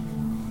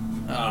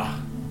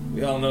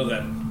 We all know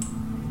that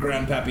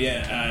Grandpappy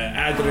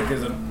Adric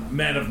is a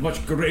man of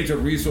much greater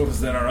resources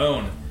than our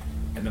own.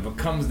 And if it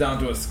comes down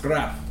to a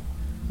scrap,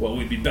 well,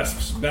 we'd be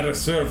better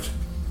served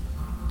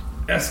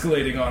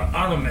escalating our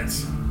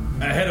armaments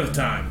ahead of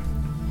time.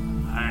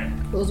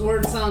 Alright. Those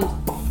words sound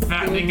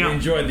Fattening We up.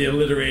 enjoyed the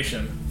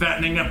alliteration.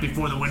 Fattening up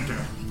before the winter.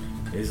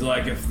 It's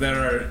like if there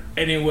are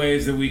any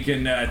ways that we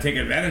can take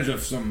advantage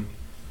of some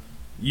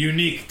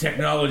unique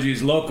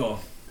technologies local,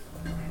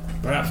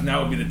 perhaps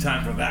now would be the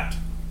time for that.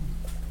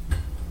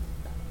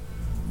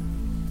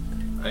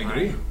 I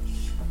agree.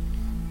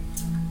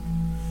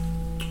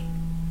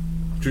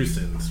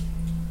 Drusen's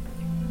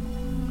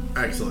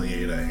accidentally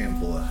ate a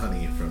handful of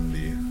honey from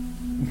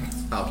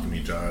the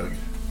alchemy jug.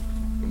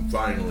 And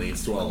finally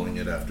swallowing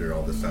it after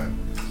all this time.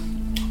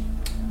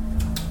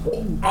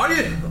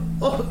 I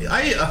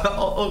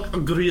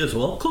agree as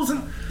well,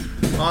 cousin.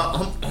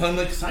 I'm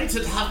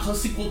excited to have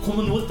Cosico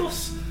coming with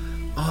us.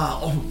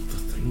 The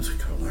things we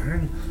can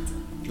learn.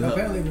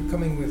 Apparently we're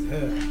coming with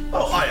her.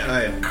 Oh,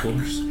 I of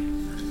course.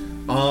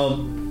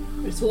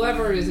 It's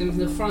whoever is in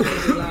the front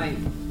of the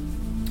line.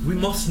 We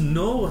must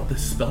know what the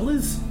spell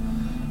is.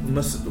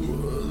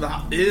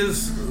 That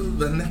is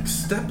the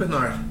next step in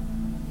our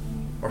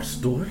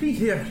story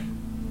here.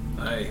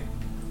 Aye.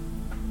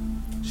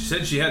 She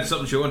said she had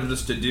something she wanted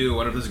us to do. I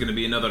wonder if there's going to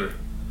be another.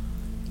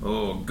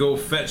 Oh, go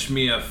fetch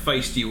me a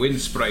feisty wind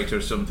sprite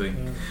or something.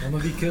 One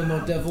of you kill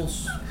no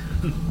devils.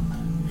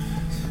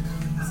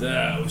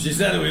 So she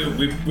said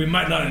we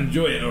might not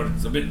enjoy it, or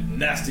it's a bit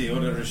nasty, or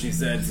whatever she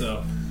said.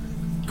 So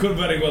could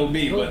very well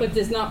be, Hope but it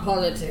is not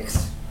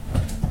politics.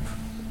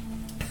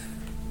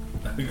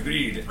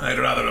 agreed. I'd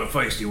rather a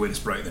feisty wind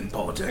sprite than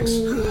politics.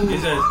 He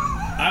says,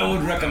 I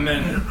would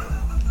recommend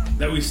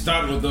that we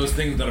start with those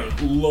things that are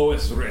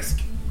lowest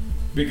risk,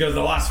 because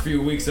the last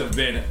few weeks have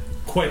been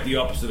quite the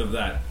opposite of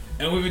that.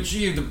 And we've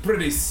achieved a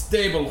pretty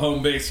stable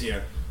home base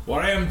here,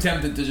 where I am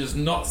tempted to just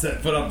not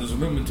set foot out this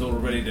room until we're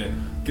ready to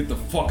get the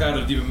fuck out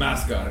of Diva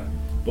Mascot.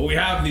 But we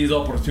have these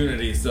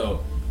opportunities,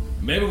 so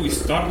maybe we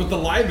start with the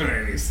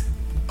libraries.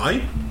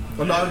 I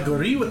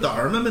agree with the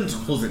armaments,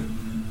 cousin.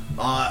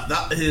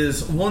 That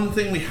is one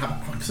thing we have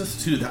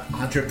access to that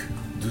Adric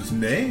does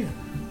nay.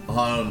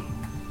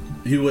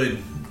 He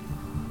would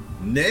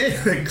nay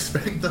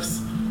expect us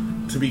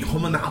to be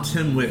coming at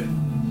him with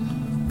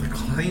the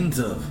kinds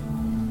of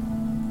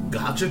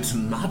gadgets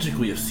and magic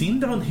we have seen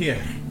down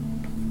here.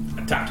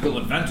 A tactical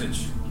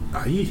advantage,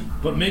 Aye.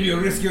 but maybe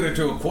riskier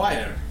to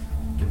acquire,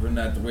 given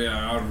that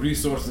our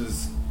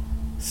resources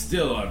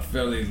still are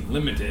fairly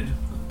limited.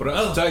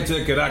 Perhaps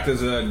Taita could act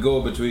as a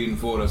go-between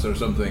for us or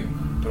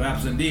something.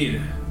 Perhaps indeed.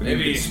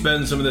 Maybe we could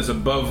spend some of this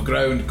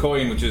above-ground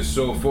coin, which is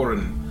so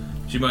foreign.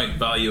 She might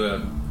value a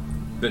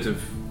bit of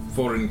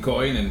foreign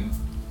coin and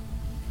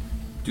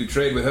do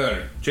trade with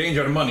her. Change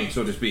our money,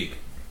 so to speak.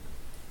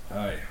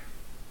 Aye.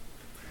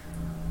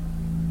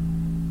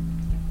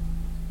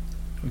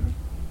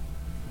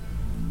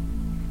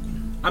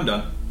 I'm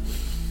done.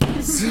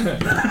 So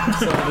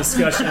the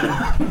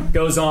discussion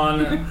goes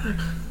on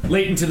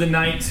late into the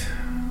night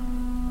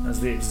as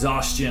the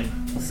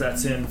exhaustion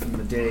sets in from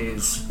the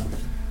day's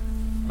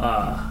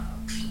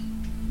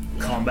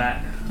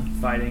combat,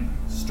 fighting,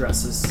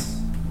 stresses.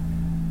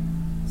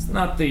 It's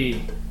not the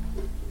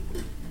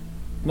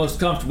most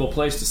comfortable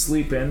place to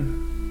sleep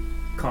in.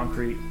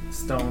 Concrete,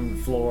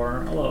 stone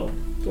floor. Hello,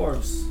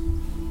 dwarves.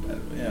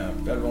 Yeah,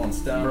 better on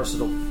stone.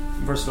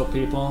 Versatile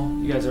people.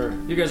 You guys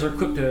are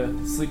equipped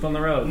to sleep on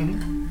the road.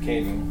 Mm-hmm.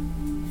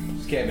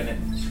 Caving it.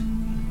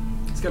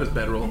 He's got his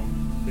bedroll.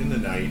 In the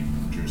night,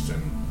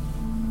 Drusen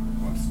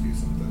wants to do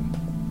something.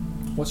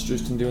 What's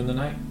Drustin do in the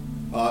night?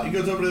 He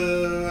goes over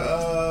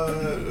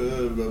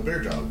to Bear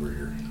Jaw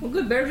Burger. Well,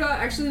 good. Bearjaw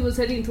actually was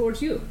heading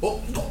towards you.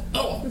 Oh,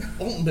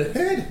 the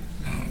head.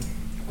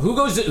 Who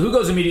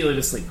goes immediately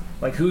to sleep?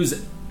 Like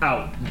who's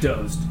out,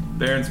 dozed?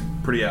 Baron's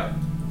pretty out.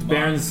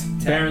 Baron's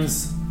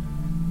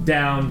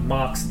down,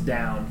 Mock's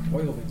down.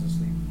 Oilvin's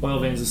asleep.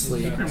 Oilvin's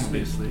asleep.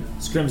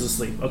 Scrim's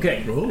asleep.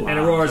 Okay. Oh, and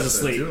Aurora's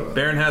asleep.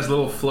 Baron has a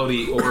little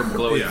floaty orb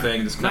glowy Yeah.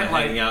 thing just kind of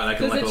hanging out like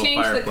a Does it little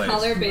change the fireplace.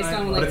 color based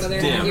on But like it's whether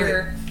or dim. not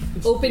you're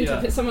open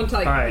to someone to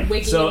like Alright,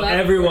 waking so you up?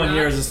 everyone or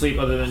here not? is asleep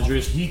other than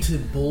Drustin.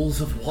 Heated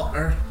bowls of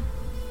water.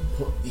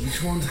 Put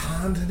each one's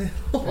hand in it.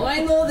 Well, I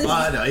know this.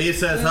 No, he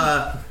says,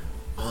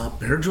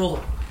 Bearjaw,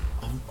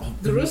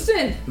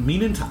 Drustin,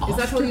 meaning to ask. is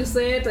that how you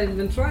say it? I've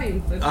been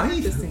trying. That's Aye,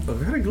 interesting.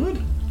 very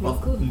good. Well,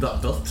 good.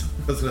 that does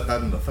hasn't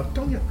had an effect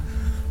on you.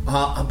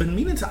 I've been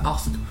meaning to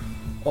ask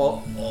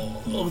of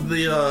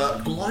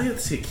the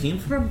Goliaths you came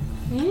from.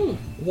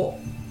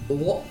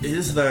 What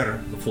is their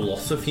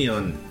philosophy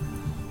on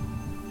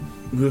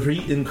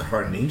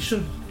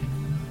reincarnation?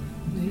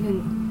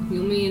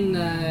 You mean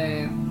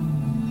A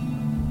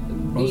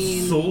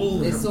being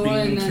soul a soul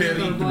being in carried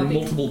another through body?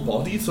 multiple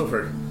bodies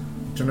over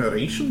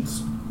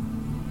generations?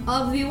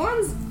 Of the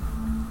ones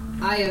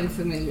I am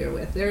familiar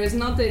with, there is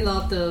not a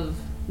lot of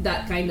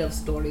that kind of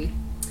story.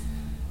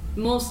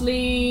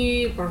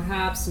 Mostly,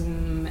 perhaps,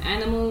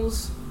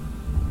 animals,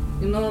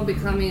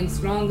 becoming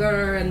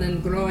stronger and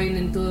then growing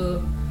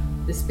into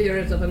the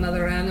spirit of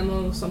another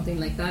animal, something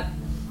like that.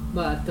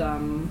 But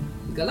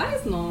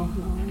Goliath, no.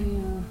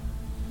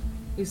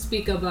 You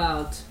speak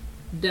about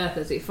death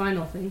as a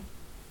final thing,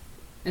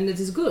 and it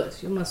is good.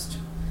 You must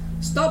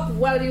stop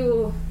when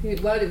you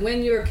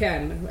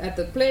can at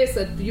the place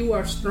that you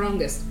are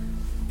strongest.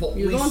 But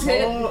You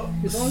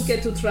don't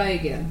get to try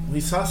again.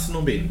 We saw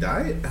Snowbane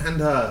die, and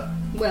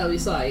Well, we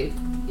saw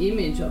an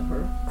image of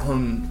her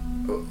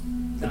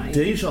dying.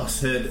 Deja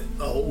said,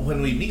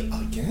 when we meet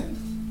again,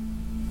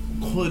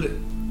 could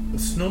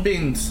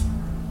Snowbane's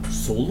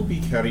soul be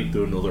carried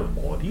to another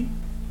body?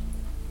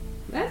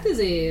 That is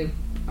a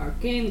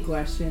arcane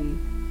question.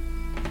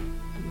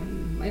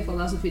 My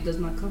philosophy does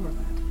not cover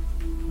that.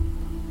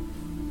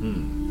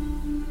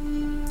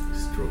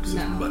 Strokes his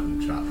Now,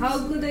 mutton chops. how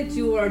good that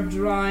you are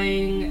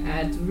drawing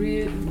at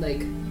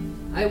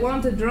I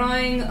want a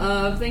drawing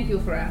of, thank you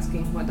for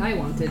asking what I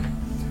wanted.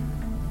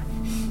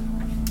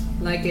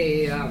 Like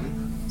a,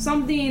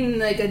 something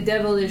like a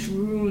devilish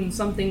rune,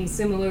 something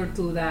similar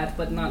to that,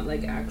 but not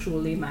like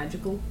actually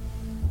magical.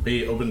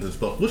 He opens his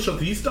book. Which of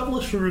these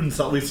devilish runes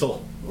that we saw?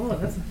 Oh,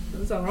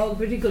 those are all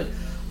pretty good.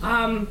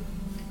 Well,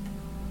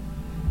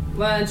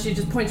 and she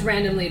just points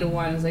randomly to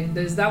one. It's like,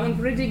 is that one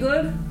pretty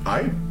good?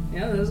 Aye.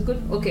 Yeah, that was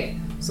good. Okay,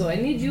 so I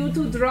need you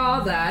to draw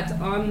that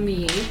on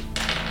me.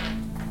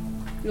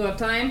 You have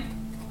time?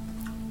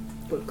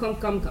 But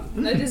come.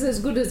 That is as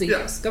good as it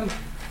gets. Come on.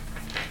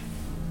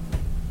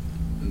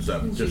 Is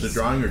that just a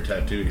drawing or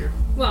tattoo here?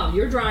 Well,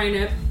 you're drawing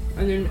it,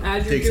 and then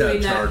as you're Takes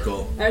doing out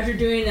charcoal. as you're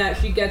doing that,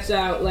 she gets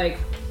out like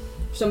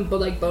some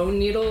like bone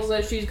needles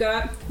that she's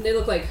got. They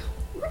look like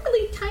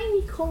really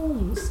tiny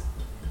combs.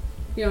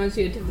 You know, and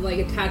she like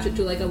attach it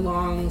to like a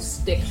long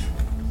stick,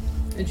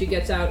 and she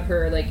gets out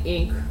her like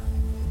ink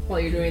while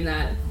you're doing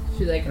that.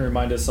 She's like,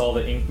 Remind us all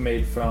the ink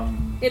made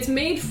from. it's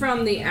made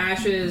from the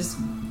ashes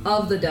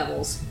of the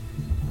devils,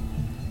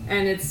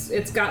 and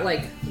it's got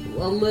like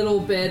a little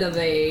bit of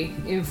a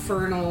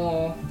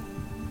infernal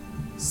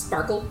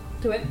sparkle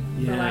to it,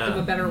 for lack of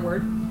a better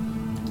word.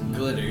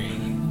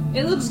 Glittering.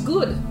 It looks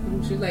good.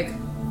 And she's like,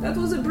 that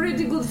was a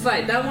pretty good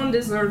fight. That one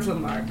deserves a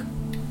mark.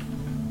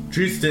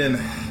 Tristan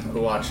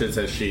watches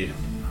as she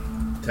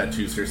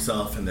tattoos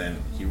herself, and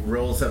then he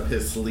rolls up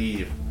his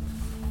sleeve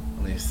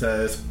and he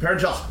says,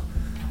 Perja,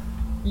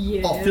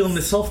 Yes. I feel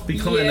myself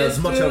becoming yes, as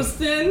much of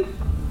Tristan.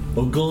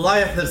 a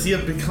Goliath as he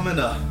have becoming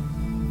a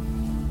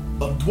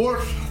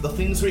dwarf. The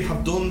things we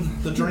have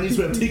done, the journeys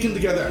we have taken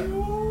together.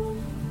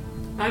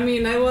 I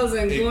mean, I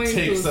wasn't going to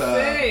takes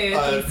say it.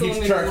 a in so piece of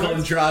many charcoal and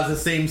words. draws the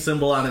same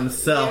symbol on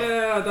himself.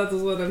 Yeah, that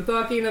is what I'm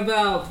talking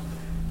about.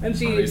 And And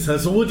he she's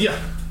says, would ya?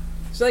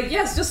 like,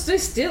 yes, just stay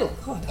still.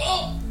 God.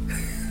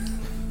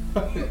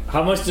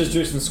 How much does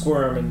Tristan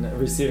squirm in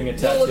receiving a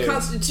Roll a tattoo?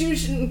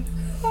 Constitution.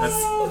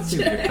 That's a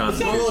good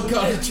concept. Roll a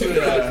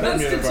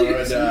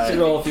constitution. You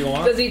roll if you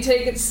want. Does he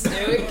take it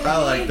stoic? I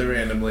like the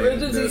randomly. Or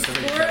does he There's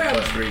something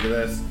squirm? +3 to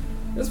this.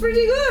 That's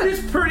pretty good.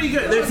 It's pretty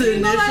good. There's you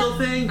an know initial what?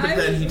 thing, but I'm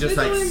then he just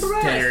like really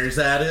impressed. stares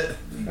at it.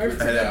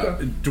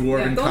 And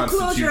dwarven Don't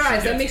close your constitution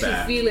eyes. That gets makes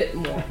back. you feel it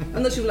more.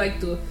 Unless you like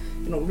to,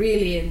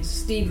 really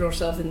steep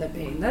yourself in the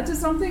pain. That is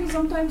something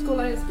sometimes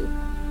Goliaths do.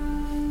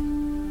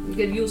 You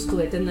get used to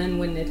it, and then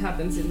when it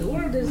happens in the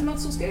world, it's not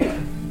so scary.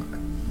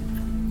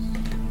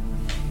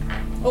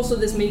 Also,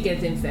 this may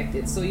get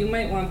infected, so you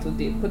might want to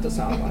put a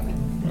salve on it.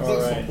 Is All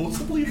that right. supposed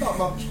to bleed that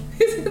much?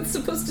 It's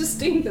supposed to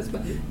sting this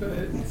much.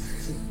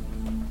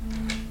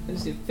 And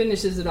she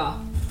finishes it off.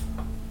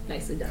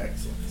 Nicely done.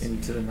 Excellent.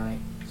 Into the night.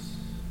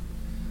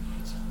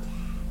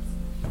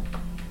 I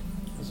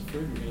was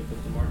afraid we were gonna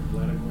put the mark of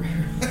blood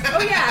everywhere.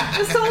 Oh yeah,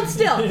 just hold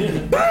still.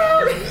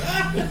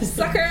 Boom!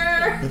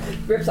 Sucker!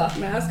 Rips off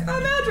mask. Oh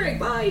no, drink,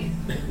 bye.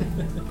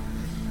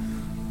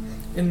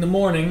 In the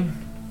morning.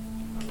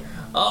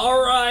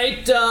 All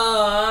right,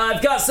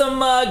 I've got some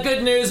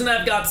good news and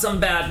I've got some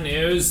bad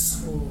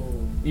news.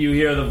 You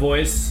hear the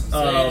voice The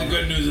of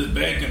good news is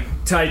bacon.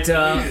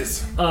 Taita.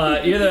 Yes.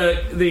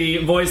 You're the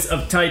voice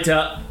of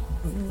Taita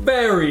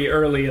very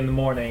early in the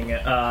morning,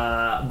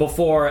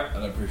 before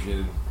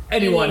Unappreciated.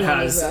 anyone Anyone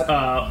has is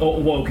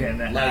woken.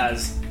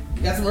 As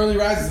You got some early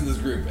rises in this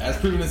group, as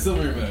proven in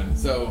Silver Moon.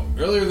 So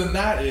earlier than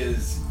that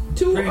is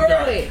Too pretty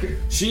early. dark.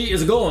 she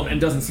is a golem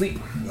and doesn't sleep,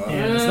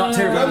 and it's not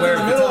terribly Comes in aware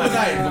the of middle the of the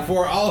time. night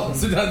before all of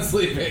us are done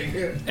sleeping.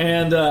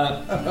 And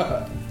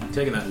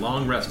Taking that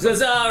long rest.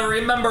 says,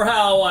 remember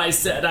how I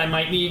said I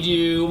might need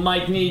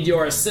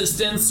your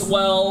assistance?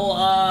 Well,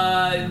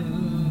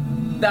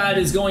 that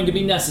is going to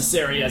be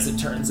necessary, as it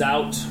turns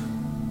out.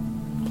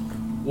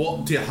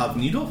 What, do you have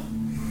needle?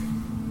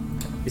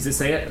 Is it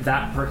say it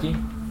that perky?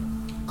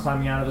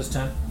 Climbing out of his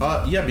tent?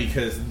 Yeah,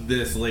 because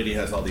this lady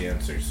has all the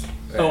answers.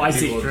 Oh, I He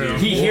see. will do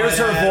He hears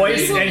her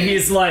voice and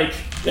he's like,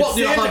 Well,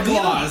 Santa Santa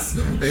Claus.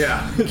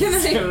 Yeah. Can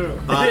I?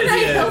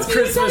 Yeah, help it's you,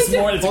 Christmas Taita?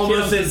 morning. It's a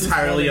almost Christmas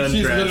entirely morning. She's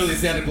undressed. literally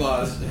Santa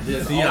Claus. She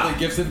has all the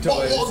gifts and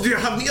toys. Oh, do you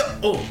have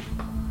needle?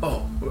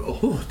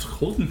 Oh, it's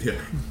cold in here.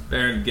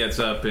 Baron gets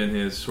up in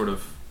his sort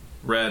of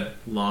red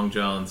long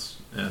johns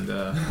and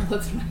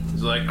That's right.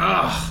 he's like,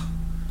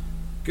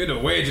 could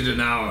have waited an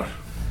hour,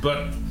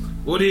 but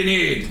what do you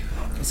need?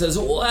 He says,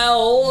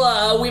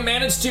 "Well, we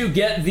managed to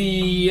get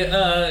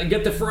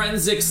the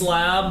forensics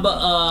lab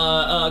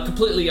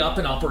completely up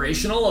and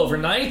operational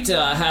overnight.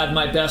 Had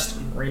my best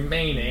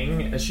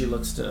remaining," as she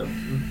looks to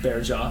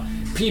Bearjaw,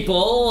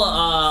 "people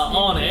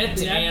on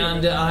it,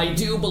 and I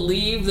do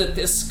believe that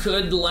this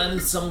could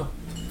lend some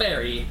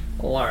very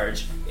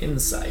large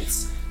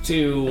insights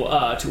to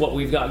what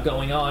we've got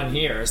going on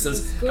here." It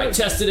says, "I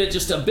tested it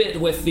just a bit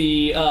with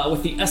the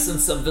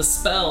essence of the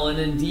spell, and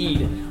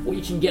indeed we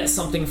can get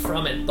something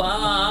from it.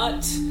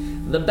 But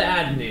the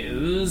bad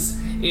news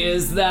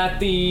is that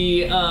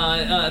the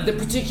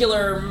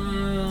particular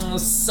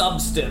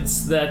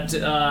substance that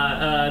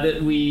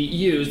we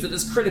use that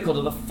is critical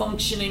to the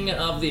functioning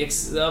of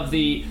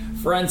the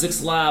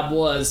forensics lab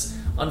was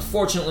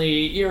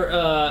unfortunately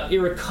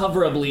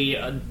irrecoverably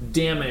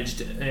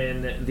damaged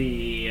in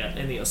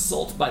the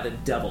assault by the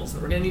devils.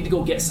 We're gonna need to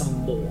go get some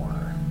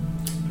more.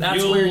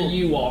 That's where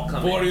you all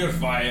come for in." your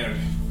fire.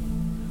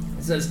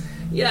 It says,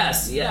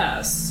 yes,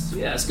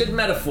 good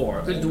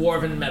metaphor, good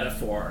dwarven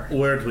metaphor.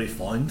 Where do we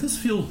find this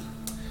fuel?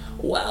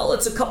 Well,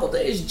 it's a couple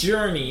days'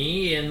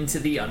 journey into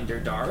the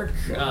Underdark,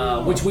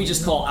 which we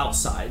just call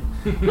outside.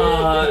 Into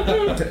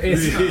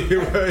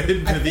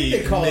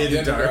the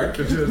mid-dark,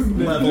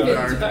 level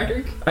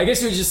dark. I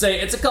guess we would just say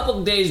it's a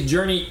couple days'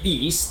 journey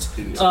east.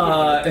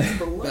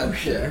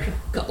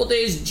 Couple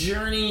days'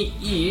 journey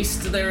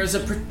east. There is a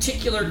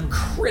particular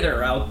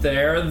critter out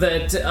there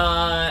that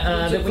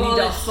we need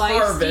to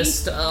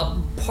harvest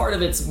part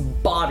of its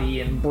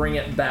body and bring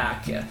it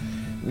back.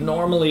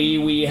 Normally,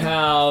 we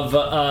have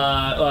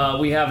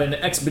an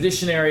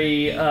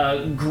expeditionary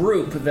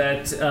group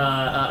that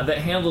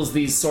handles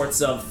these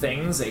sorts of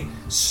things, a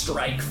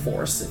strike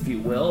force, if you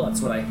will.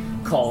 That's what I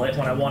call it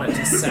when I want it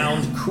to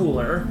sound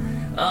cooler.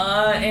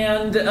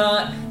 And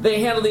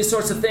they handle these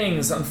sorts of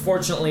things.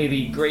 Unfortunately,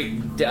 the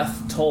great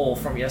death toll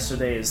from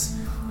yesterday's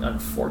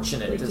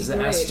unfortunate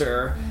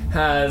disaster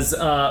has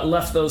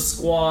left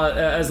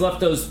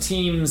those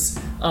teams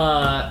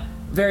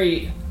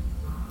very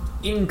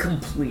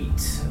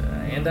incomplete,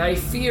 and I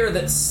fear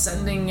that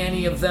sending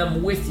any of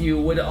them with you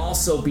would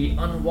also be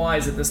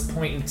unwise at this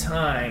point in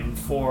time.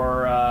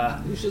 For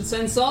you should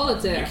send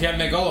Solitaire. You can't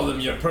make all of them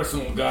your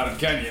personal guard,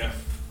 can you?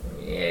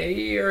 Yeah,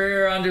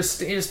 you're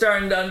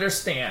starting to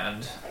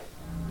understand.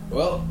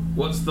 Well,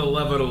 what's the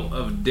level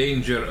of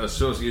danger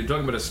associated? You're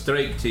talking about a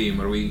strike team.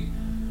 Are we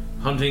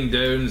hunting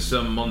down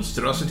some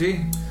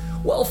monstrosity?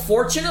 Well,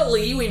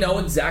 fortunately, we know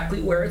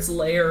exactly where its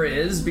lair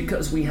is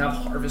because we have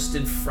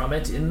harvested from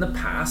it in the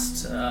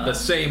past. The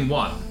same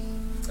one?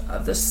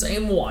 The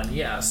same one,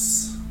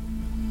 yes.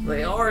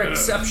 They are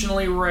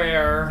exceptionally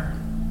rare.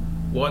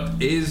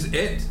 What is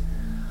it?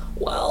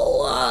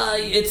 Well,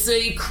 it's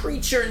a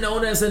creature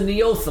known as a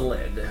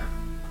Neothalid.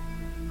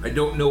 I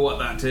don't know what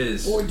that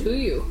is. Or do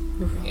you?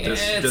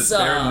 Does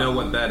Baron know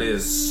what that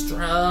is? It's from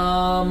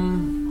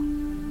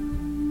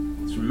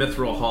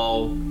Mithril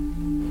Hall.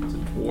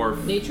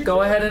 Dwarf. Nature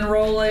go ahead and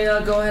roll a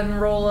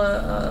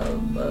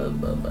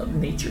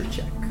nature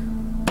check.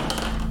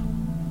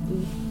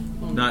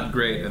 Not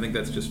great. I think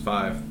that's just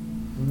 5.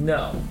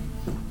 No,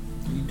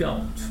 you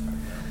don't.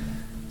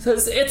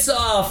 Says it's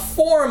a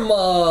form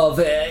of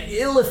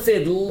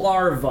illithid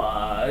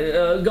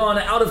larva gone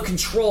out of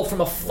control from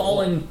a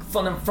fallen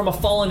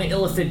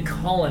illithid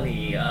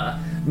colony.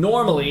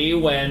 Normally,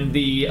 when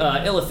the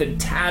illithid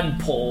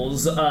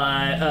tadpoles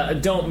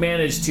don't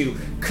manage to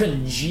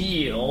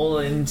congeal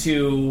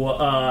into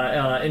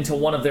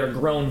one of their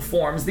grown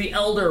forms, the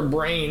elder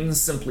brain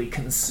simply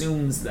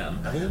consumes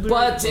them.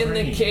 But in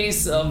the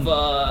case of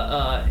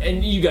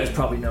and you guys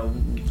probably know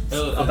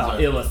about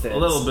illithids a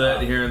little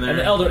bit here and there. And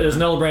there's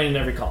an elder brain in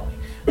every colony,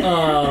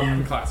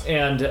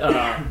 and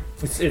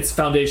it's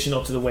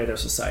foundational to the way their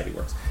society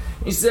works.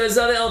 He says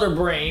the elder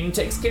brain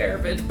takes care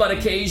of it, but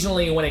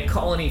occasionally when a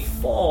colony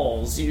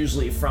falls,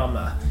 usually from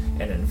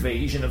an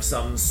invasion of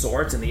some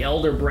sort, and the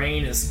elder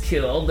brain is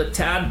killed, the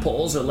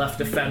tadpoles are left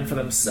to fend for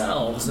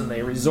themselves, and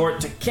they resort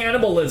to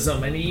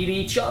cannibalism and eat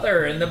each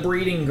other in the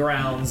breeding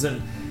grounds,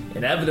 and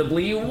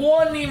inevitably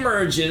one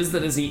emerges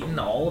that has eaten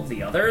all of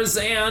the others,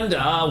 and,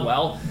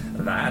 well,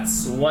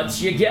 that's what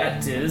you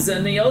get, is a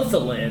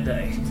Neothalid,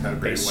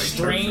 a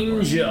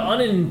strange,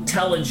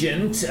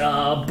 unintelligent,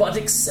 but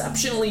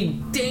exceptionally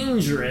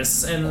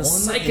dangerous and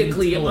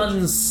psychically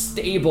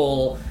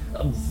unstable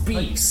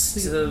beast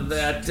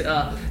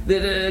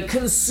that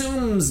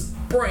consumes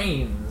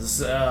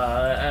brains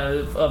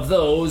of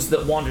those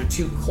that wander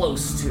too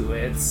close to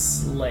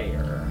its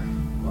lair.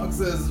 Locke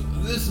says,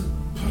 this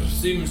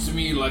seems to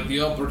me like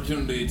the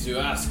opportunity to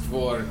ask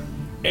for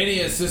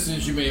any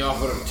assistance you may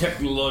offer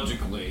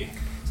technologically.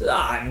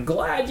 I'm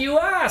glad you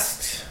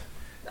asked.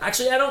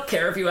 Actually, I don't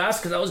care if you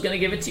ask, because I was going to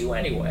give it to you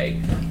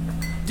anyway.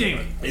 Damn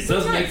it. It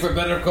does make for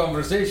better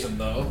conversation,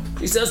 though.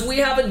 He says, we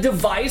have a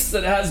device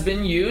that has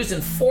been used,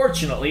 and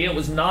fortunately it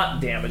was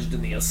not damaged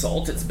in the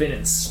assault. It's been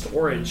in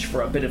storage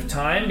for a bit of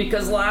time,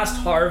 because last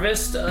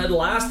harvest had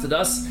lasted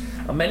us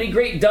many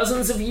great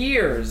dozens of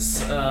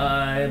years. He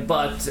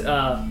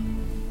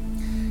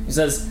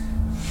says,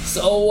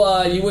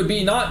 So you would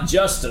be not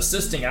just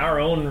assisting our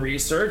own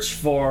research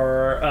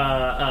for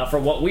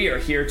what we are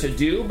here to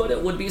do, but it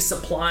would be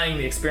supplying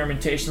the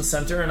experimentation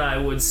center, and I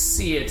would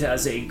see it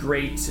as a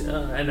great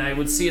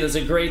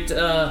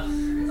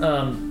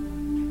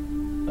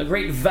a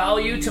great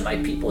value to my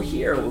people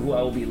here, who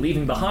I will be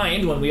leaving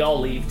behind when we all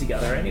leave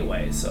together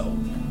anyway. So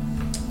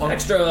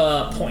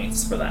extra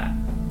points for that.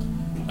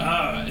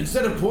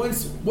 Instead of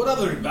points, what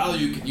other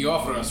value can you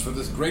offer us for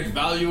this great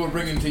value we're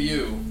bringing to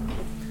you?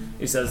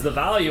 He says, the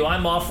value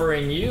I'm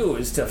offering you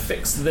is to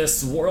fix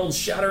this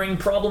world-shattering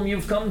problem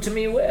you've come to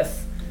me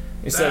with.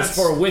 He says,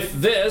 for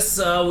with this,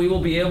 we will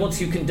be able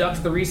to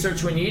conduct the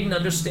research we need and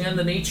understand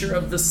the nature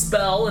of the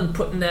spell and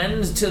put an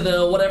end to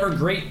the whatever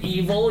great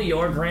evil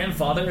your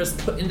grandfather has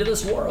put into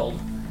this world.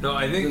 No,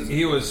 I think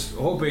he was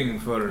hoping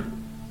for...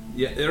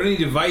 Yeah, are there any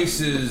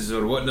devices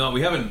or whatnot?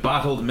 We haven't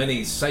battled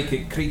many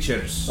psychic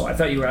creatures. Oh, I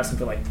thought you were asking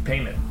for, like,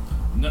 payment.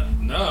 No.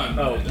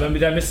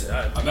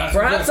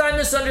 Perhaps I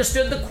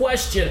misunderstood the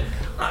question.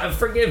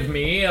 Forgive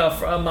me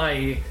for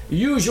my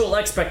usual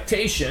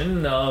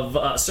expectation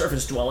of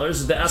surface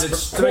dwellers to ask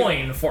for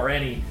coin for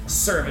any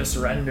service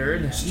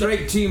rendered.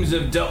 Strike teams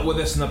have dealt with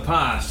this in the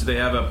past. They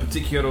have a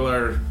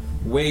particular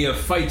way of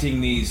fighting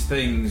these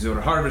things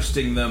or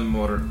harvesting them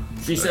or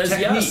She says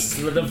technique. yes,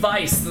 the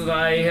device that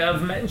I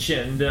have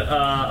mentioned,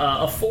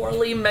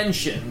 aforely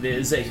mentioned,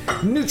 is a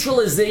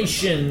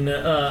neutralization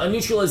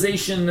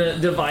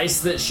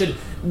device that should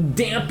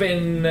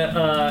dampen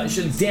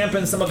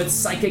some of its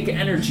psychic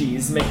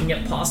energies, making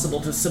it possible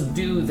to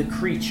subdue the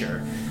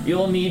creature.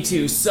 You'll need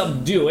to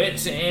subdue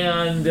it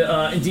and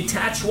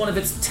detach one of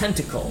its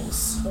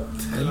tentacles.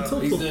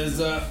 He says,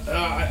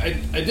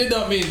 I did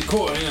not mean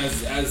coin,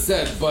 as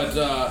said,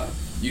 but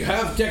you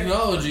have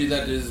technology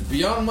that is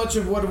beyond much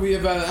of what we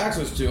have had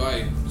access to.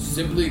 I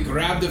simply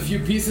grabbed a few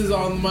pieces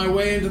on my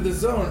way into this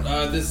zone,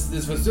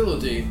 this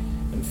facility,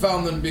 and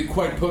found them to be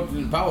quite potent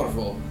and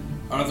powerful.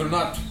 Are there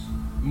not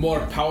more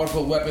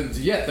powerful weapons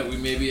yet that we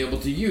may be able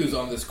to use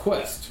on this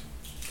quest?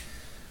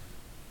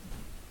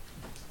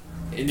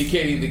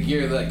 Indicating the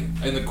gear, like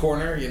in the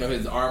corner, you know,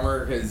 his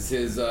armor, his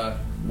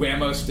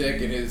whammo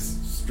stick, and his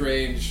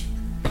strange.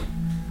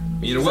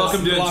 You're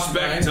welcome to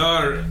inspect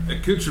our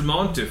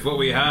accoutrement if what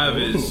we have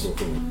is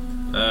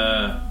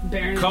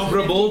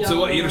comparable to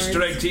what your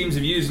strike teams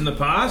have used in the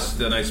past,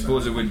 then I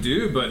suppose it would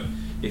do, but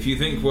if you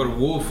think we're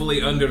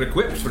woefully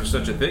under-equipped for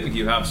such a thing, if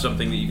you have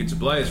something that you could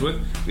supply us with,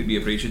 we'd be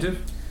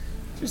appreciative.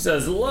 She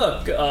says,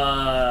 look,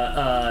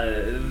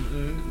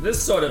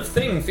 this sort of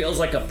thing feels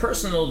like a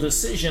personal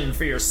decision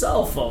for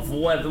yourself of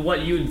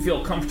what you'd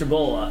feel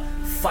comfortable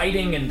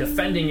fighting and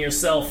defending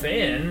yourself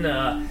in.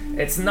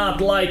 It's not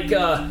like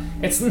a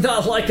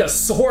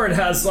sword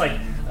has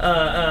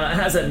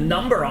has a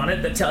number on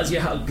it that tells you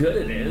how good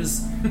it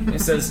is. She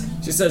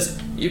says,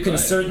 you can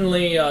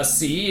certainly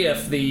see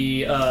if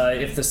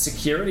the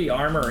security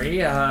armory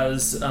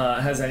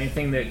has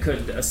anything that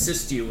could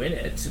assist you in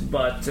it,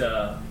 but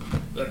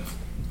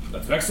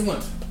That's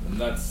excellent, and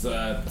that's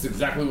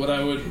exactly what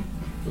I would.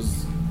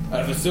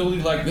 A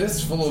facility like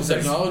this, full of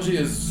technology,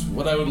 is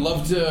what I would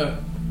love to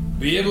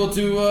be able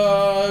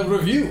to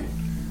review.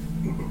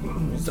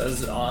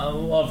 Says,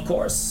 of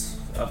course.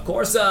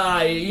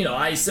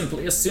 I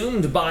simply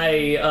assumed by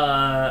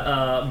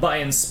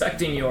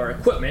inspecting your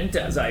equipment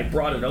as I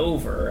brought it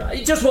over,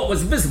 just what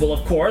was visible.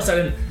 Of course, I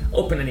didn't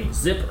open any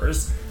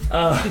zippers.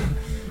 I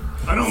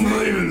don't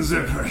believe in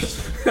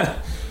zippers.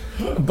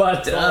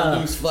 But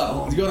loose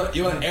flap. You want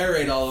to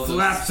aerate all of those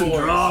flaps and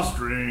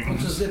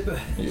drawstrings.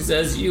 He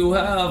says you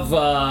have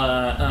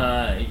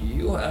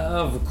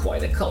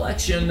quite a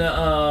collection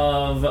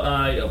of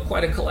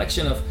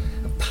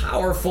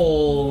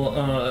powerful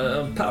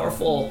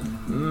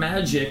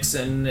magics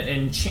and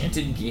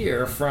enchanted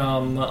gear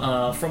from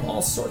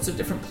all sorts of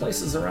different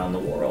places around the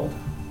world.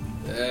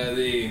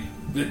 The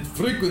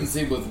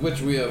frequency with which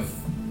we have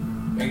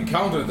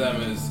encountered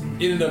them is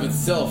in and of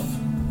itself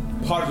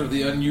part of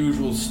the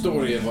unusual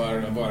story of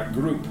our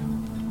group.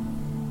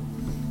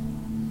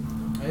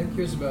 I am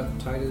curious about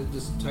Titus.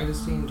 Does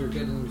Titus seem to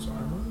get in his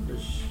armor?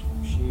 Does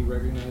she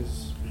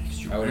recognize?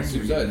 I would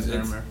assume so.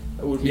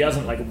 He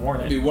hasn't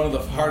worn it. It'd be one of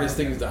the hardest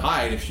things to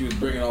hide if she was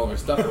bringing all of her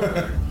stuff over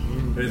there.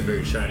 It is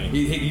very shiny.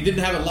 He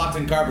didn't have it locked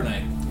in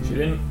carbonite. She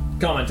didn't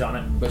comment on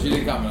it. But she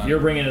didn't comment on it.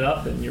 You're bringing it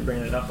up, and you're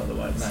bringing it up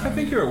otherwise. I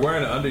think you were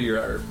wearing it under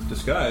your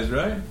disguise,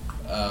 right?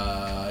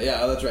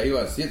 Yeah, that's right. He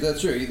was. Yeah,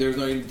 that's true. There was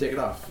no need to take it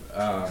off.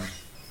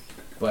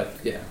 But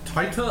yeah.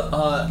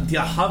 Taita, do you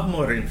have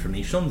more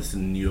information on this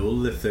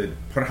Neolithid?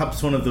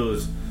 Perhaps one of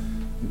those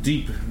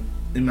deep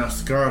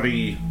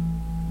Imascari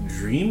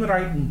dream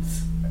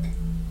writings?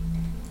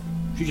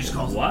 She just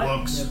calls what? them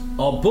books.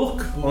 A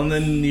book on the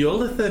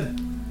Neolithid.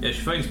 Yeah,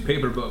 she finds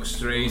paper books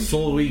strange.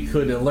 So we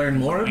could learn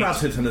more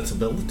about it and its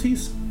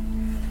abilities.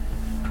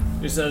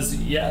 She says,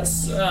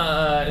 yes.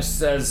 She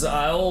says,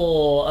 I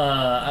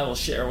will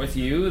share with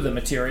you the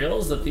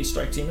materials that the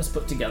strike team has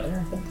put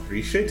together.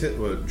 Appreciate it.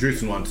 What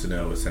Drusen wants to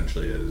know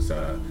essentially is,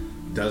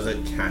 does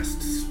it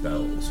cast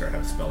spells or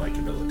have spell-like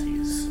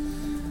abilities?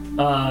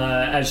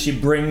 as she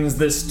brings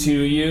this to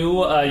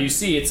you, you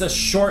see it's a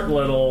short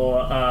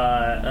little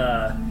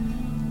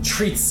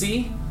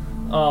treatise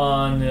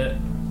on.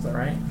 Is that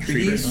right?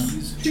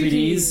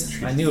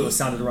 Treatise. I knew it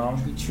sounded wrong.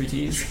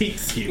 Treatise.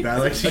 Treatise. I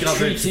like she got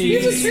treatise.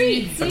 Here's a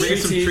treat. Bring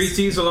some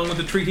treaties along with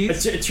the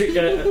treaties. A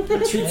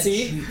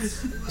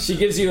treatise. She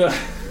gives you a.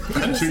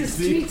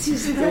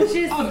 Treaties,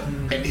 precious.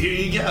 And here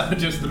you go.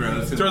 Just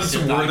Throw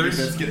some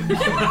Werthers.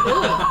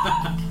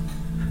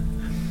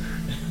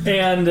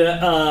 And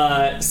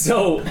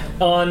so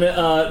on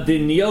the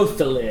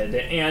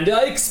Neothalid, and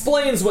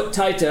explains what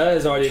Taita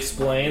has already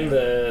explained,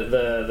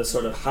 the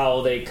sort of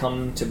how they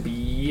come to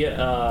be,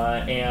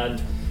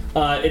 and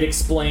it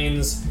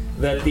explains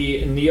that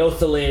the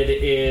Neothalid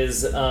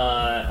is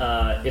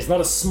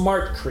not a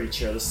smart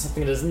creature. This is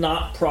something that is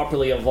not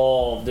properly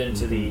evolved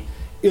into the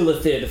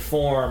illithid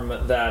form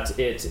that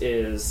it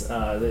is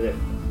that it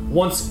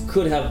once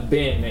could have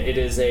been. It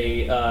is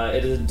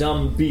a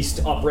dumb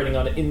beast operating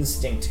on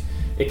instinct.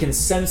 It can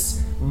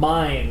sense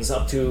minds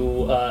up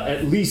to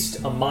at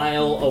least a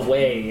mile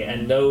away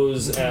and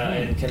knows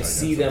and can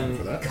see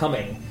them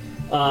coming.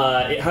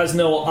 It has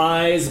no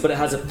eyes, but it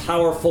has a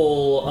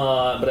powerful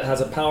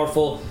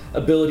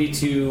ability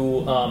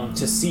to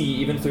see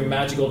even through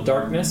magical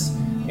darkness.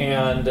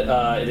 And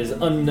it is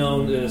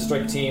unknown. The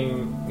strike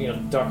team,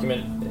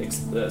 document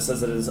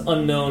says that it is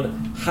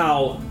unknown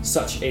how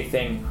such a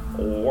thing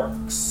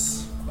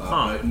works.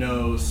 But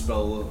no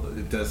spell.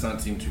 It does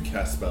not seem to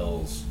cast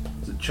spells.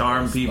 To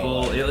charm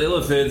people.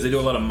 Illithids, they do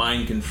a lot of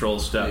mind control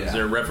stuff. Yeah. Is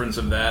there a reference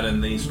of that in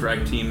the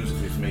strike team's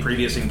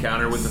previous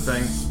encounter with the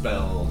thing?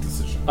 Spell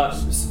decisions.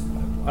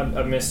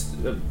 I missed.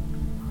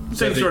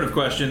 Same sort of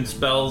question.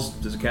 Spells.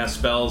 Does it cast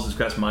spells? Does it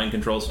cast mind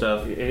control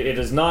stuff? It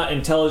is not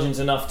intelligent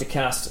enough to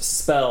cast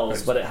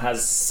spells, but it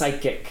has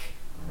psychic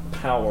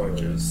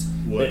powers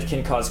that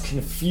can cause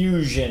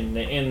confusion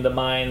in the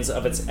minds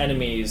of its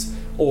enemies,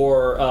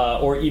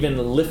 or even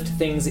lift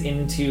things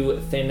into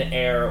thin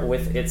air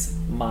with its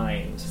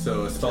mind.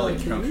 So a spell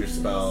like counter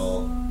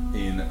spell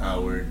in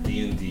our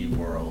D&D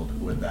world,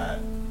 would that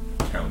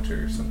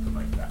counter something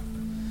like that?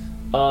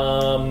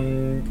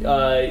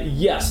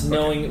 Yes.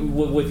 Knowing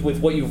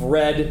with what you've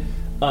read,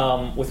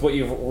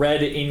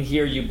 in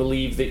here, you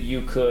believe that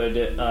you could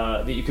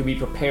be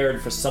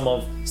prepared for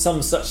some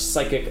such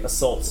psychic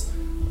assaults.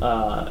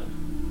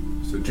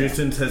 So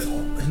Jason says,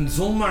 in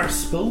Zolmar's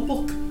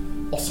spellbook,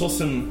 also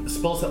some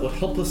spells that would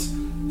help us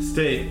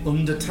stay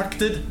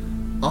undetected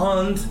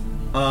and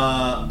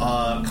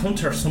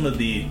counter some of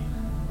the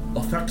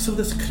effects of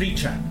this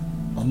creature.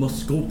 I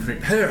must go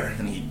prepare.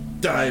 And he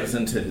dives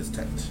into his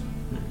tent.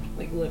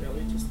 Like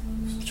literally just.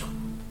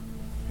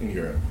 And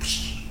you're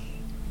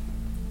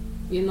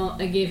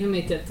I gave him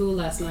a tattoo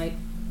last night.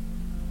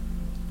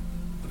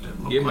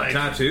 Give him a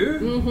tattoo?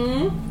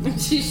 Mm-hmm.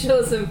 And she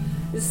shows him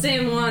the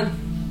same one.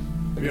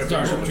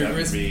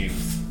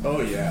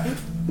 Oh yeah.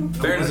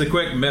 Baron does a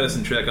quick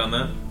medicine check on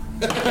that.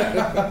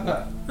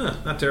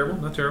 Not terrible.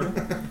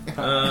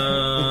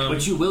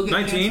 But you will get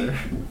 19.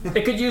 cancer.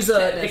 It could use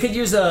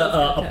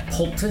a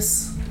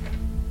poultice.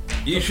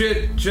 You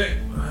should check.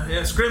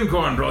 Yeah,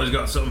 Scrimcorn probably's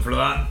got something for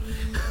that.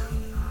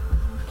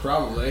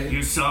 Probably.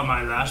 You saw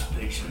my last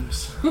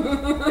patients.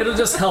 It'll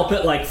just help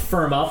it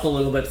firm up a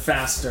little bit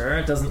faster.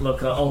 It doesn't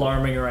look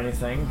alarming or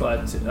anything,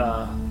 but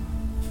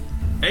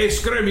Hey,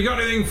 Scrim, you got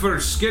anything for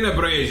skin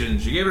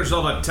abrasions? She gave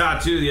herself a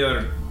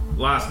tattoo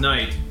last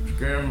night.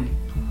 Scrim.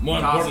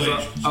 More Tosses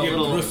importantly, a she gave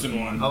little- Kristen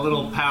one. A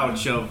little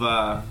pouch of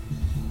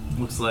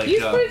looks like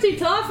He's pretty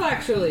tough,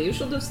 actually. You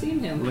should have seen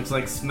him. looks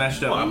like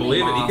smashed up. Well, I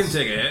believe it. He moss. can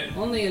take a hit.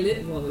 Only a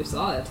little. Well, we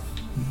saw it.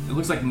 It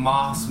looks like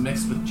moss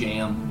mixed with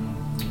jam.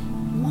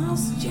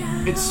 Moss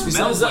jam. It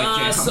smells says, like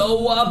jam.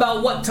 so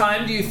about what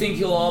time do you think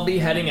you'll all be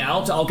heading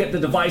out? I'll get the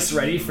device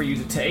ready for you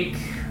to take.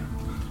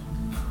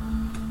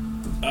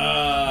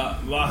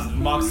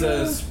 Mox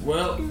says,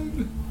 well,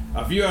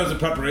 a few hours of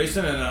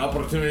preparation and an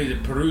opportunity to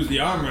peruse the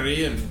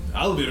armory, and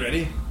I'll be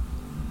ready.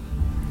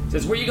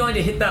 Says, were you going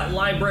to hit that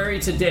library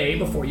today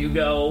before you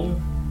go?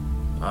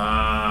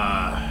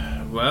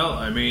 Well,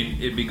 I mean,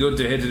 it'd be good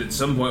to hit it at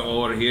some point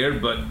while we're here,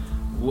 but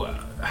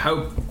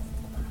how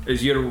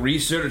is your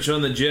research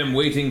on the gem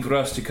waiting for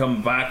us to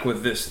come back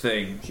with this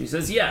thing? She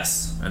says,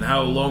 yes. And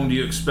how long do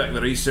you expect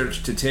the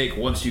research to take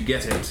once you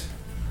get it?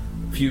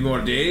 A few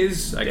more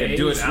days? I can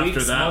do it Days, after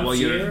weeks, that while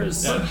months, you're...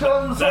 years. That's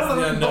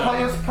the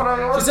unknown.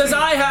 She says,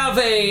 I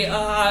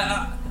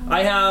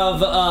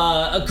have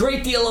a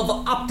great deal of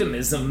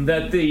optimism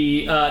that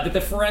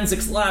the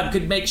forensics lab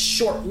could make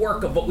short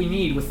work of what we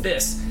need with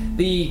this.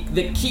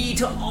 The key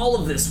to all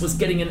of this was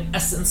getting an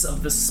essence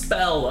of the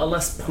spell, a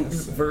less potent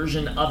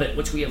version of it,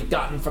 which we have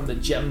gotten from the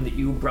gem that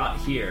you brought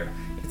here.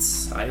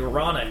 It's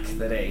ironic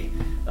that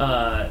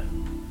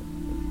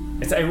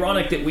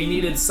we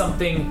needed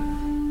something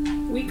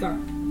Weaker.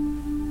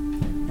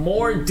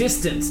 more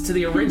distant to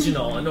the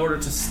original in order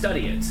to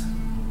study it.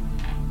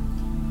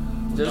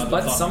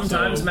 But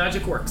sometimes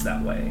magic works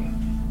that way.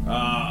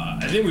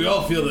 I think we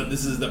all feel that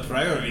this is the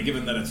priority,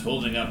 given that it's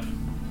holding up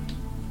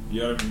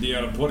your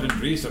important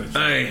research.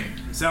 Aye.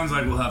 Sounds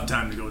like we'll have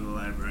time to go to the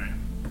library.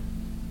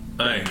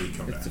 Aye. when we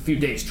come It's back. a few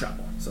days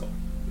travel, so.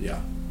 Yeah.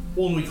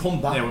 When we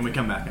come back. Yeah, when we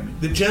come back, I mean.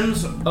 The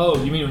gems.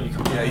 Oh, you mean when you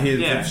come back?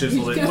 Yeah. It's just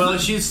like, Well,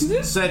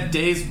 she's said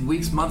days,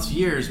 weeks, months,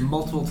 years,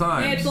 multiple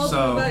times. Hey, I told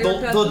so them about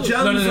your the tattoo.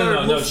 gems No.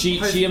 are most She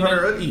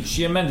priority.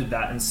 she amended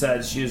that and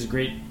said she has a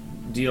great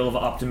deal of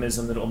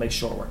optimism that it will make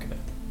short work of it.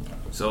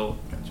 So,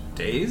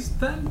 days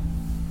then?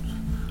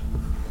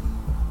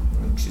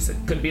 She said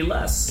could be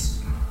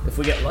less if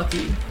we get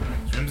lucky.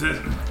 Scrim says,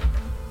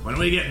 when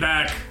we get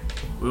back,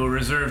 we will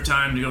reserve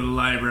time to go to the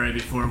library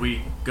before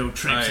we go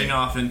traipsing Aye.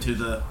 off into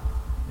the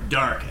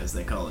dark, as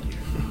they call it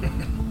here.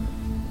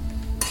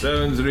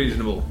 Sounds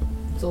reasonable.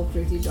 It's all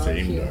pretty dark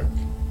Same here. dark.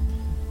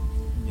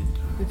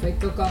 If I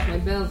took off my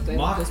belt, I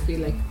Mock? would just be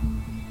like,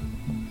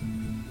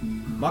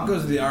 Mock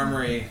goes to the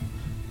armory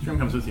Scrim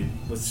comes with you.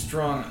 with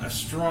a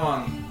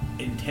strong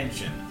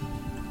intention.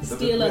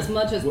 steal as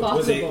much as with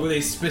possible. a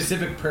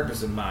specific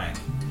purpose in mind.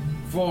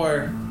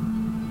 For,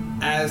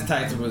 as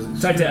Taita was...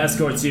 Taita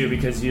escorts you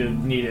because you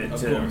need it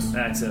Of to course.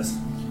 access.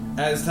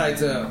 As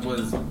Taita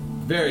was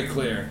very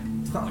clear,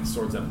 it's not like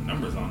swords have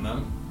numbers on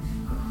them.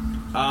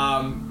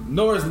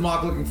 Nor is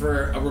Mock looking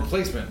for a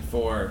replacement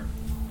for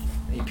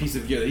a piece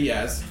of gear that he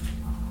has.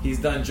 He's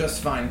done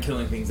just fine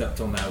killing things up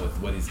till now with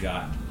what he's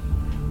got.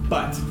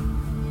 But,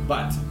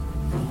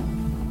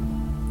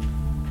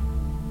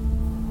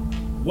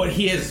 what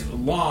he has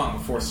long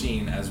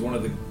foreseen as one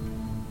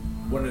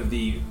of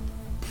the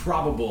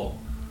probable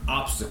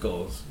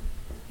obstacles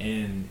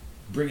in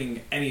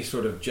bringing any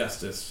sort of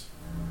justice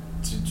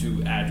to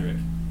Adric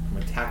from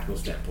a tactical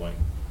standpoint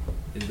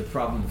is the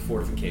problem of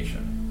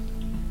fortification.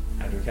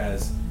 Adric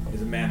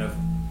is a man of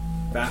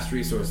vast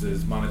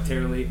resources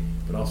monetarily,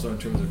 but also in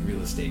terms of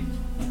real estate.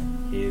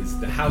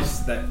 The house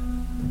that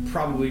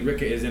probably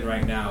Rika is in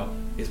right now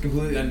is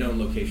completely unknown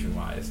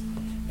location-wise.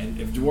 And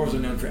if dwarves are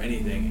known for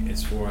anything,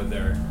 it's for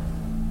their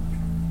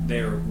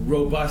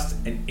robust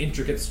and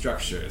intricate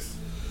structures.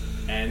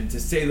 And to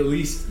say the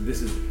least,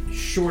 this is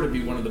sure to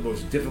be one of the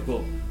most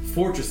difficult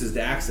fortresses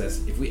to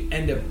access if we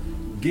end up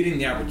getting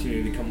the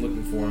opportunity to come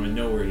looking for him and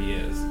know where he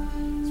is.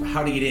 So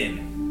how to get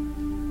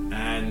in?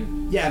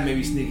 And yeah,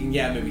 maybe sneaking,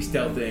 yeah, maybe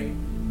stealthing,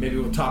 maybe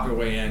we'll talk our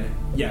way in.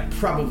 Yeah,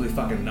 probably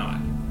fucking not.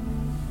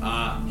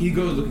 He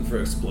goes looking for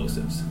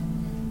explosives.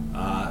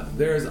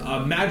 There's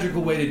a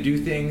magical way to do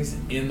things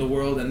in the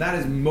world, and that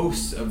is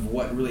most of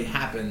what really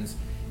happens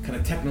kind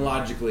of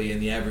technologically in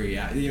the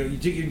you're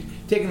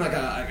taking like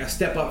a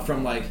step up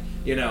from like,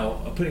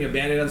 putting a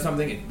band-aid on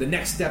something. The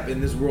next step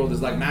in this world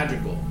is like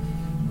magical.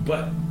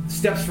 But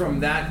steps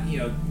from that,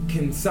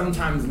 can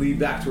sometimes lead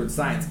back towards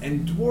science.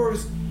 And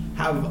dwarves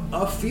have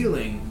a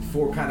feeling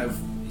for kind of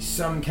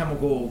some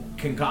chemical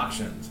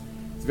concoctions.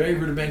 It's very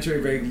rudimentary,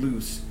 very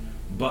loose,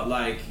 but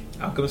like...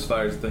 Alchemist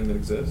fire is a thing that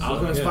exists.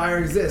 Alchemist fire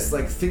exists,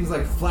 like things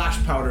like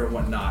flash powder and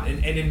whatnot.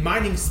 And in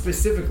mining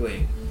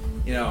specifically,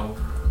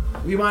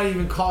 we might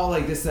even call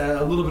like this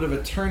a little bit of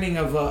a turning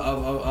of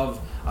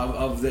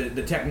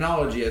the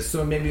technology, as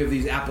so many of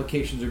these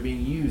applications are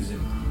being used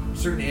in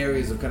certain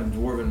areas of kind of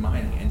dwarven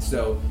mining. And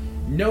so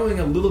knowing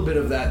a little bit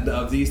of that,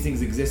 of these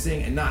things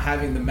existing, and not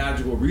having the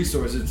magical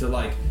resources to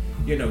like,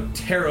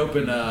 tear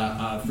open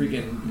a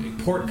freaking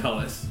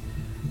portcullis,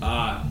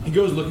 he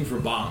goes looking for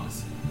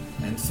bombs.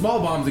 And small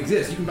bombs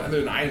exist. You can find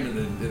an item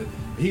in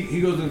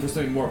he goes looking for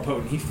something more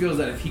potent. He feels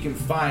that if he can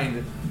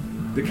find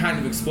the kind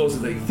of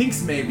explosive that he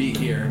thinks may be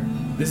here,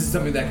 this is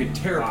something that could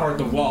tear apart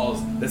the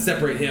walls that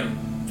separate him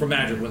from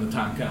magic when the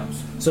time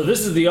comes. So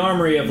this is the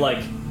armory of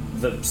like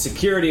the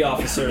security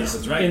officers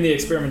That's right. in the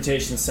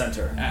experimentation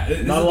center.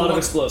 This Not is a lot the of one-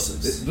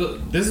 explosives.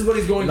 This is what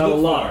he's going to Not look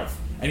a lot. for.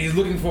 And he's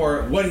looking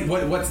for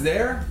what's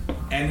there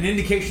and an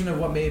indication of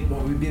what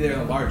would be there in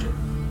the larger.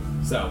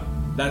 So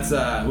that's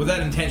with that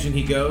intention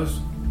he goes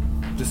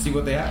to see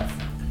what they have.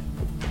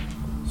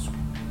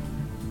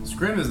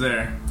 Scrim is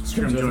there.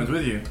 Scrim Scrim's joins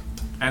with you.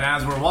 And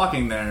as we're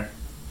walking there,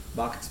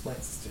 Bach explains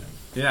this to him.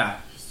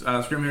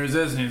 yeah, Scrim hears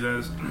this and he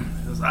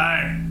says,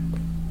 Aye.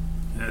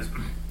 Yes.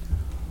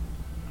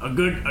 A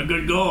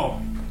good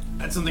goal.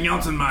 Had something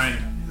else in mind.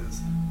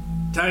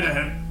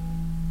 Taita,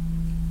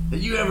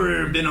 have you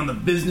ever been on the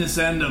business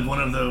end of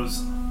one of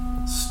those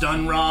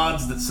stun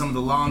rods that some of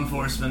the law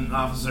enforcement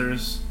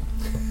officers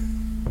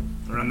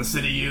around the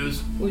city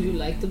use? Would you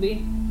like to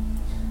be?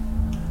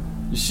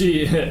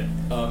 She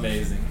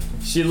Amazing.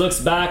 she looks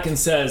back and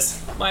says,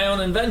 "My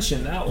own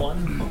invention, that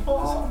one."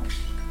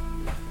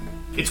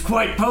 It's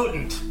quite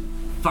potent.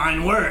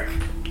 Fine work.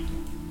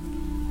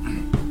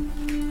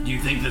 Do you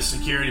think the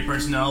security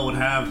personnel would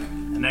have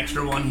an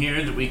extra one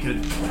here that we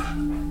could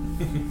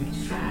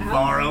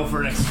borrow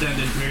for an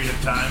extended period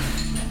of time?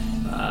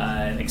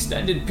 An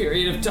extended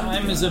period of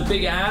time is a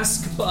big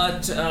ask,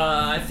 but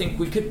I think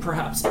we could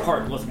perhaps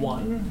part with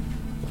one.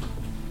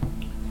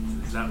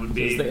 That would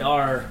Because be... they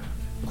are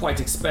quite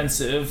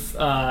expensive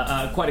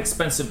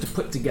to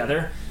put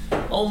together.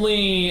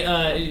 Only,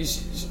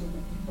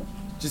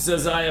 she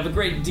says, I have a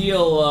great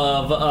deal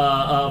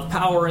of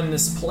power in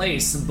this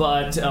place,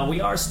 but we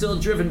are still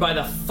driven by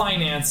the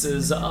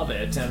finances of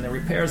it, and the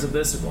repairs of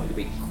this are going to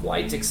be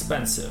quite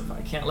expensive.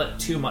 I can't let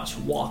too much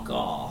walk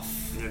off.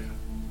 Yeah.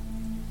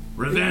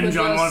 Revenge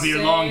on one of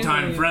your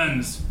longtime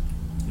friends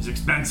is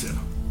expensive.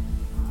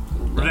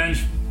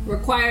 Revenge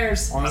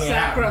requires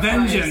sacrifice.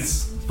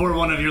 Vengeance for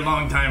one of your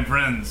longtime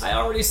friends. I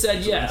already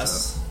said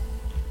yes.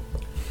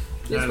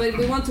 Yes, but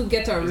we want to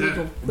get our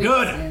little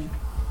good. In.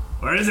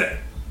 Where is it?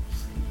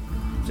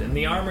 It's in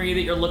the armory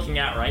that you're looking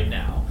at right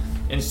now.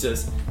 And she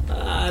says,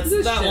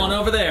 it's that one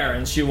over there.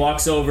 And she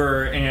walks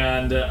over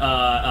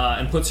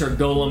and puts her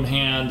golem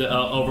hand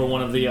over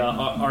one of the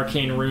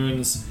arcane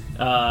runes.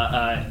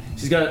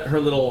 She's got her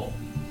little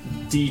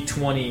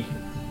D20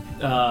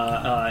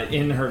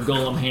 in her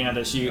golem hand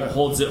as she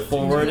holds it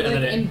forward,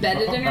 and then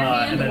embedded in her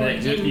hand,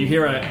 and then you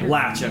hear a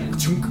latch,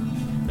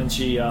 and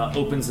she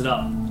opens it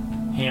up.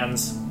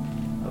 Hands,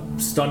 a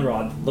stun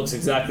rod looks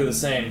exactly the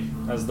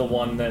same as the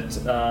one that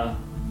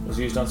was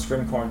used on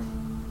Scrimcorn.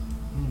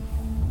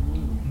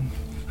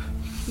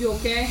 You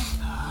okay?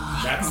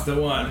 That's the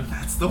one.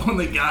 That's the one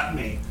that got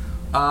me.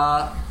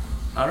 All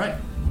right.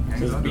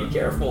 Just be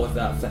careful with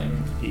that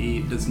thing.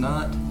 He does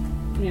not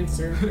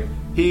answer.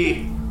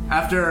 He,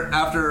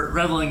 after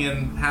reveling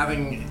in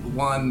having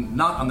one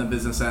not on the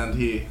business end,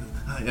 he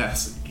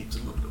yes, keeps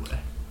it moved away.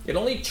 It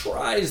only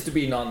tries to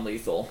be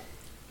non-lethal.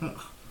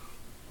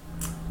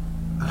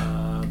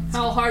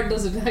 How hard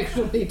does it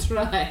actually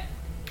try?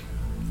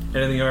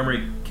 Anything in the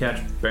armory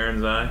catch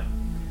Baron's eye?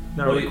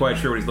 Not really quite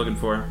sure what he's looking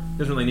for.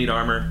 Doesn't really need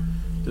armor.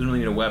 Doesn't really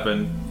need a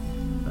weapon.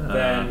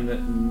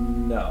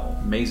 Then no.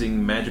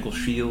 Amazing magical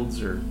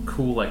shields or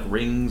cool like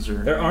rings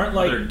or there aren't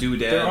like other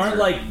doodads. There aren't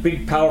like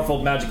big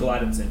powerful magical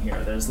items in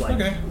here. There's like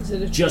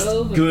just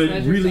trove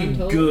good, really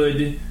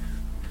good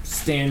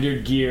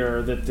standard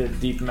gear that the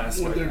Deep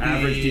Mascari,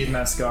 average Deep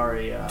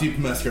Mascari, Deep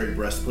Mascari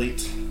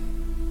breastplate.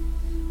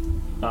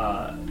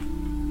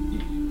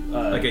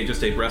 Okay,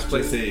 just a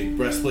breastplate. Just a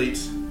breastplate.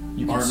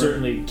 You can armor.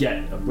 Certainly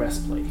get a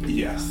breastplate.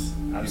 Yes,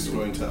 he's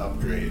going to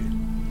upgrade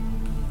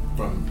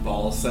from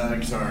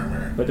Balsag's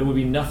armor. But there would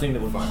be nothing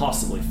that would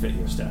possibly fit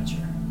your stature.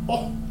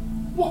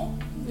 What?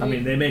 I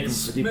mean, they make them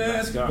for Deep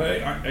Mascari.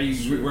 Wait, are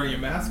you wearing your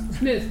mask?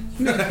 Smith.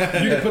 You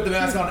can put the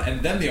mask on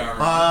and then the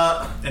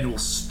armor. And we'll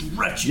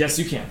stretch. Yes,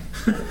 you can.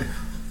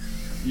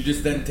 You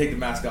just then take the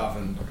mask off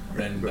and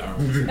then the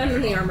armor. And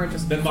then the armor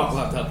just. Then Mock will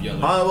have to help you.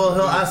 Well,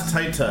 he'll ask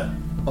Taita.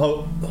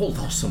 Oh,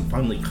 there's some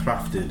finely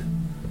crafted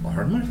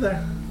armor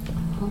there.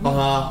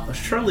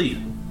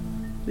 Surely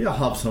you'll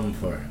have some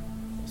for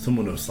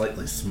someone of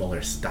slightly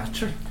smaller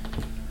stature.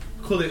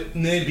 Could it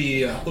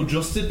maybe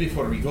adjusted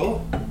before we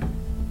go?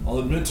 I'll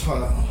admit,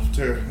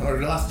 after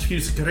our last few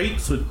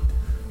scrapes with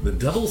the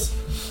devils,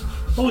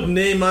 I would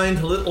nay mind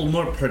a little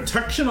more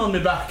protection on my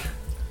back.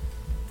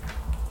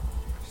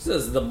 She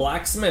says the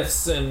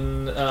blacksmiths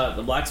in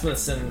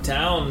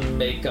town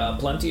make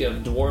plenty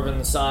of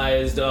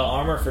dwarven-sized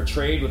armor for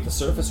trade with the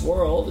surface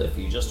world. If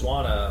you just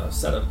want a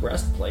set of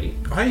breastplate,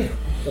 I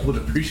would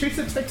appreciate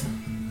it. Taita.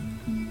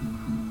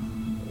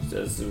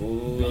 Says,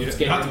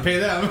 You have to pay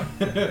them.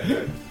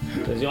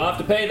 Says you'll have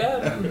to pay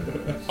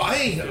them.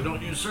 I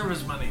don't use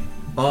service money.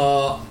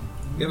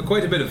 You have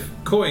quite a bit of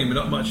coin, but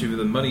not much of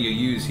the money you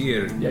use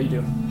here. Yeah, you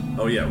do.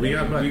 Oh yeah, we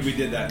got much. We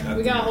did that.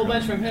 We got a whole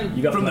bunch from him.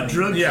 You got From the plenty.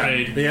 drug Yeah,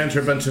 trade. he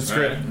entered a bunch of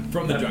script,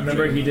 From the drug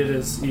Remember, trade. he did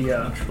his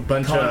a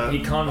bunch of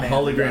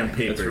hologram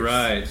papers. That's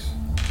right.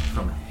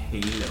 From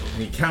Halo.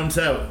 He counts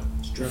out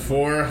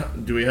 4.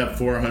 Do we have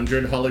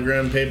 400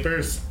 hologram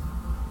papers?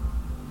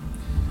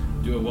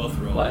 Do a wealth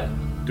roll. What?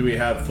 Do we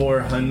have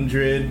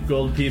 400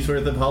 gold piece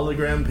worth of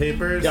hologram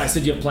papers? Yeah, I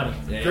said you have plenty.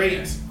 Yeah,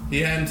 Great. He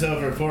hands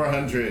over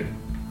 400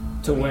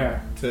 To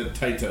where? to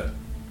Taita.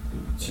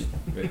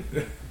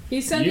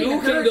 He's sending You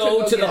her can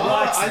go to the get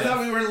black- I thought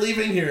we weren't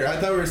leaving here. I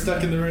thought we were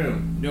stuck in the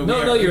room.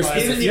 No, you're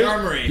in the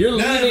armory. You're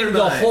Never leaving the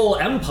mind. whole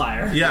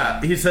empire. Yeah,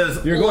 he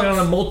says You're going on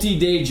a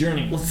multi-day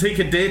journey. Let's take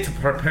a day to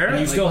prepare. And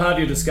you still have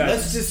your disguise.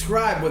 Let's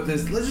describe what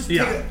this. Let's just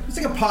Yeah. let's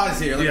take a pause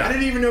here. Like, Yeah. I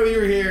didn't even know you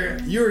were here.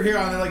 You were here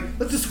on there. Like,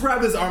 let's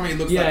describe this army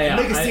looks like. Yeah,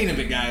 Make a I- scene of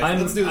it, guys.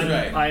 Let's do this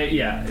right.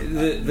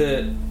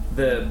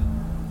 The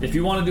if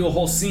you want to do a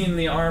whole scene in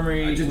the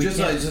armory,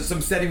 Just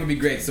some setting would be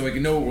great, so we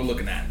can know what we're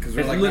looking at. Because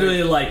we're it's like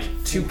literally like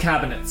 2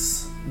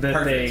 cabinets that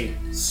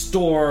Perfect. they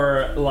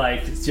store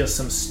like just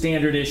some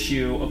standard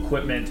issue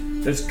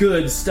equipment. That's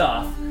good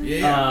stuff.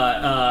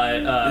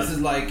 Yeah. This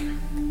is like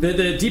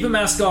The Deepa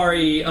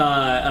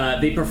Mascari,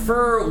 they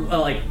prefer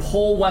like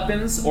pole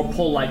weapons or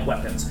pole-like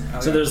weapons.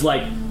 So yeah. there's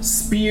like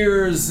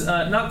spears,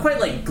 not quite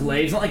like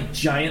glaives, not like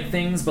giant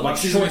things, but like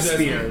short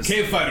spears.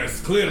 Cave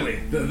fighters, clearly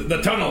the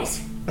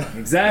tunnels.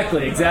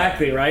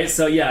 Exactly, right?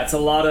 So yeah, it's a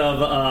lot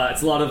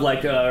of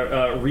like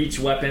reach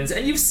weapons,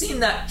 and you've seen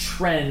that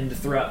trend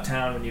throughout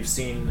town when you've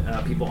seen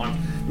people armed.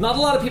 Not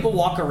a lot of people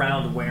walk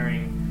around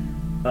wearing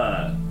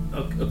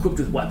equipped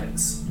with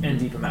weapons in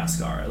Deepa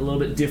Mascara. A little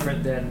bit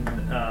different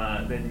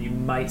than you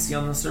might see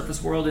on the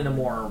surface world in a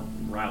more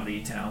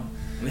rowdy town.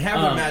 And they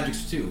have their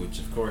magics too, which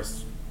of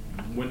course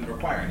wouldn't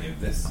require any of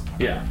this.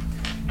 Yeah.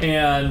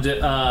 and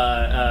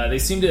they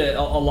seem to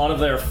a lot of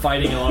their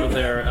fighting, a lot of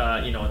their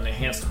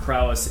enhanced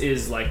prowess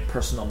is like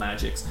personal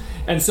magics.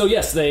 And so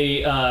yes,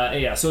 they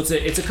so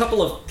it's a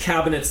couple of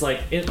cabinets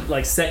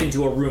like set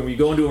into a room. You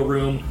go into a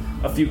room,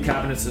 a few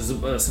cabinets.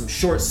 There's some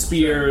short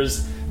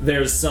spears.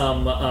 There's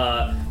some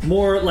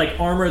more like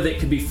armor that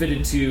could be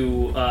fitted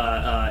to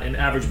an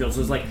average build.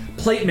 So it's like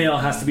plate mail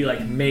has to be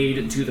like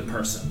made to the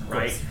person,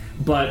 right?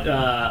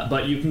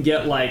 But you can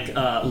get like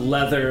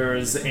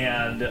leathers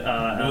and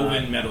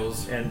woven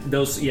metals and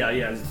those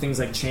things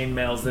like chain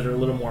mails that are a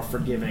little more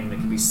forgiving that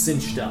can be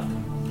cinched up.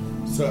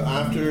 So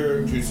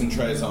after Drewson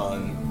tries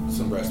on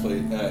some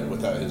breastplate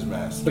without his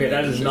mask. Okay,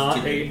 that is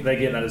not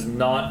that is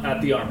not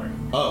at the armory.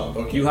 Oh,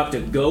 okay. You have to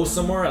go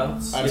somewhere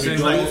else. After he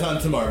tries on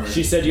some armor.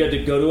 She said you had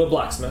to go to a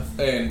blacksmith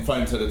and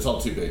finds that it's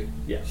all too big.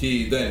 Yeah.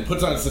 He then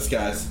puts on his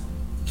disguise,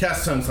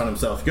 casts tongues on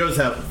himself, goes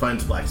out and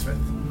finds a blacksmith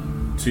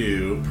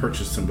to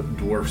purchase some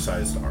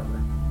dwarf-sized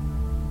armor.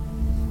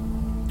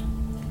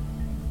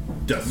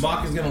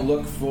 Mock is going to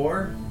look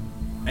for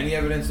any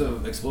evidence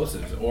of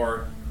explosives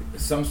or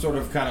some sort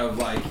of kind of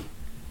like,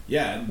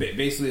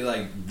 basically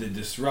like the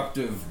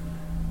disruptive.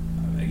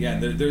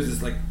 Again, there's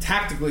this like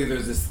tactically,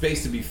 there's this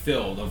space to be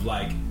filled of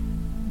like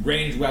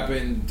ranged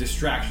weapon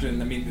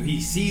distraction. I mean, he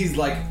sees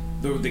like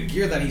the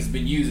gear that he's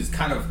been used is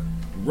kind of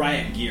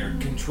riot gear,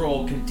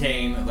 control,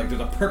 contain. Like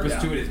there's a purpose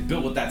to it. It's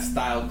built with that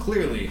style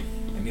clearly,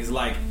 and he's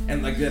like,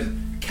 and like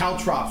then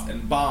caltrops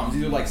and bombs.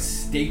 These are like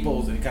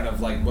staples and kind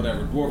of like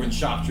whatever dwarven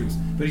shock troops.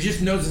 But he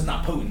just knows it's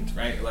not potent,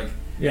 right? Like,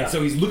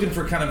 so he's looking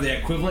for kind of the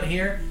equivalent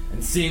here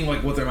and seeing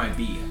like what there might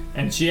be.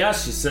 And she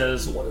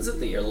says, "What is it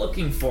that you're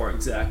looking for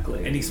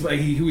exactly?" And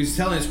he was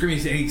telling us, screaming,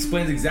 and he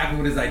explains exactly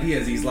what his idea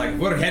is. He's like,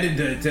 "We're headed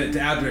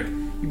to Aldrich.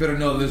 You better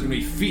know there's going to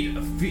be feet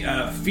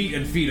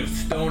and feet of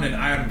stone and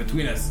iron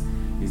between us."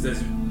 He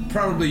says,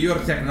 "Probably your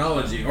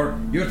technology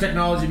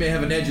may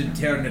have an edge in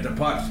tearing it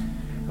apart,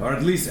 or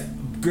at least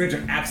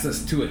greater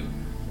access to it."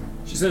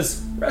 She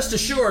says, "Rest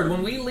assured,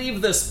 when we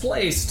leave this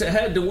place to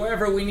head to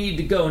wherever we need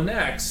to go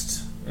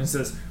next," and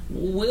says,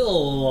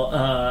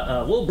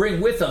 "We'll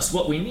bring with us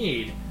what we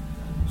need."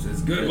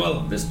 Says, "Good.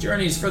 Well, this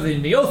journey's for the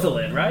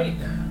Neothalid, right?"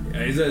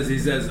 Yeah, he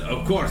says,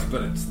 "Of course,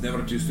 but it's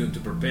never too soon to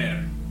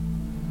prepare."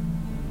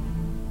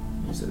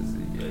 He says,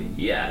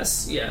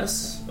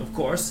 "Yes, of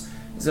course."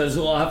 He says,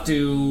 "Well, I'll have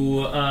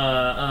to."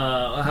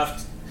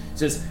 He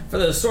says, "For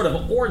the sort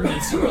of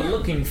ordnance you are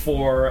looking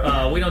for,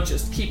 we don't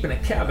just keep in a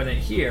cabinet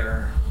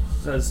here."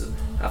 He says,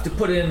 "I have to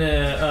put in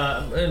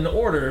an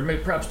order,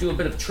 maybe perhaps do a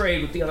bit of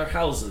trade with the other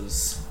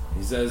houses."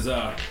 He says,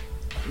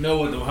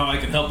 "Know how I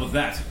can help with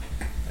that.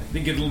 I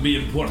think it'll be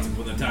important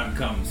when the time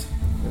comes."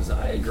 Because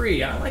I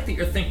agree. I like that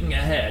you're thinking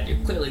ahead. You're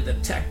clearly the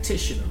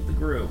tactician of the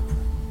group.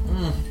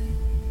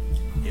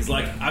 He's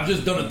like, "I've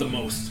just done it the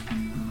most."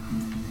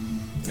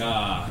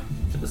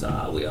 Because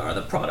we are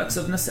the products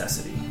of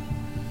necessity.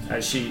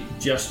 As she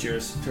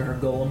gestures to her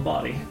golem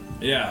body.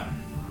 Yeah.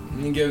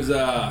 And he gives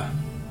a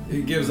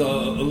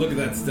look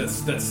at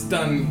that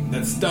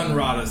stun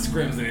rod as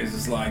scrims, and he's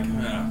just like,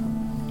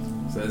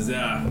 says,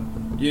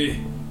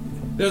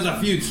 "There's a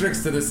few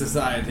tricks to this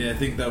society I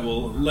think that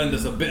will lend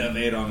us a bit of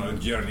aid on our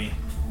journey."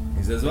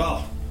 He says,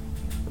 "Well,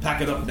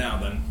 pack it up now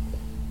then."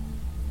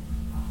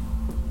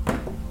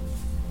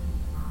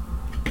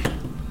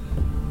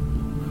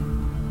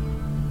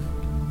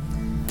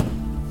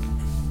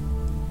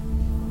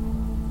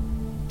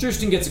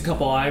 Tristan gets a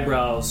couple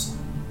eyebrows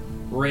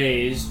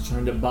raised,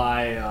 trying to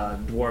buy a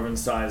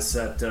dwarven-sized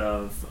set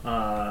of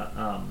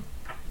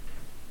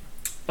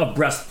a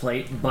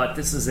breastplate, but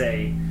this is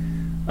a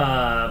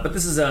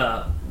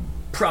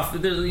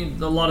profit.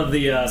 A lot of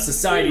the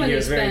society here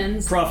is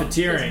very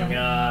profiteering,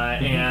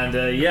 and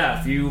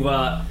if you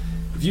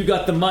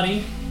got the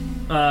money,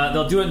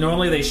 they'll do it.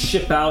 Normally, they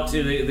ship out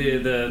to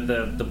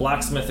the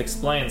blacksmith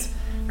explains.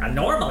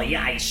 Normally,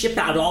 I ship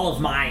out all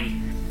of my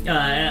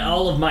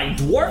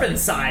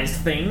dwarven-sized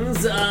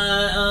things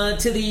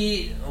to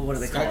the what do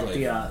they call it?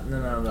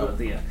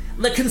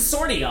 The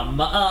consortium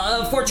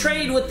for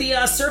trade with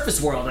the surface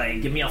world. They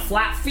give me a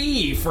flat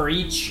fee for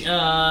each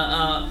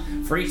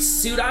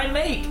suit I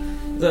make.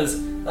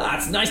 Says,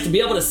 it's nice to be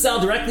able to sell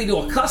directly to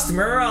a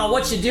customer.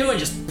 What you do and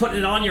just put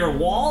it on your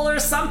wall or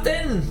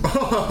something?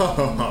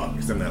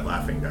 Because I'm that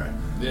laughing guy.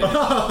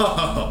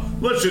 Yeah.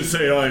 Let's just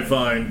say I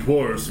find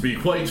dwarves to be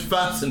quite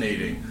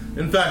fascinating.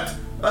 In fact,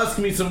 ask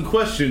me some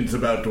questions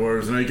about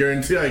dwarves and I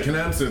guarantee I can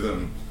answer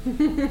them.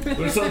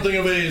 They're something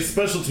of a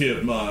specialty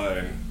of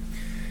mine.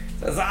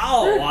 Says,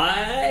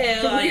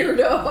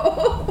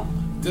 weirdo.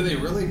 Do they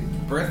really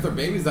birth their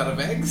babies out of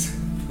eggs?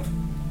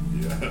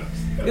 Yeah.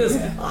 Because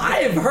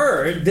I've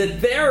heard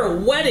that their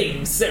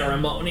wedding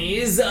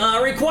ceremonies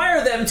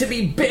require them to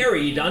be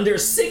buried under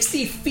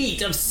 60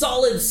 feet of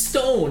solid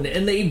stone,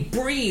 and they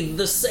breathe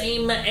the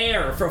same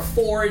air for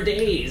 4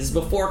 days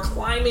before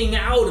climbing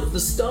out of the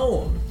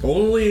stone.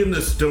 Only in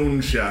the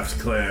Stone Shaft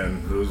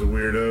clan, those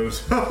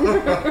weirdos.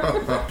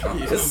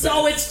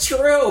 So it's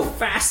true.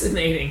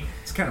 Fascinating.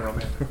 It's kind of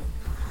romantic.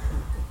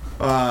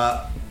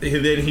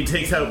 then he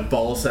takes out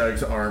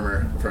Balsag's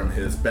armor from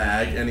his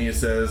bag, and he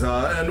says,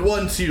 and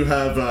once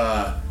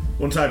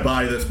I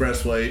buy this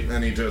breastplate,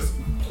 and he just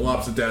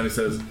plops it down, he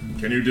says,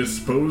 can you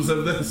dispose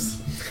of this?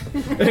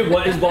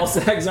 What is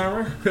Balsag's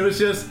armor? It was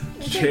just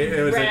a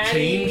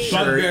chain shirt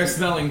Bugbear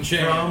smelling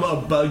chain. from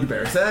a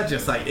bugbear. So that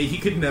just like he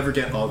could never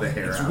get all the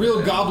hair out.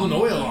 Real goblin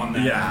oil on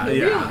that. Yeah,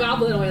 Real yeah.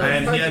 goblin oil.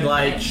 And he had Fucking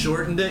like right.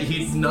 shortened it.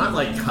 He'd not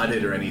like cut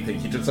it or anything.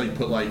 He just like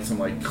put like some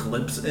like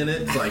clips in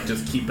it to like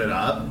just keep it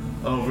up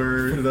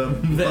over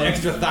the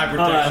extra thigh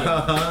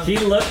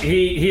protection.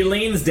 He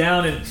leans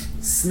down and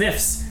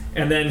sniffs,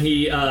 and then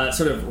he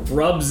sort of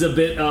rubs a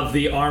bit of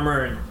the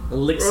armor and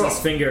licks his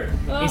finger.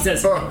 He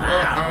says,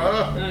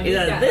 "Wow, He's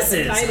got this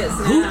is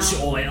hepatitis hooch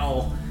now.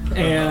 oil,"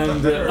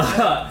 and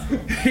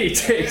he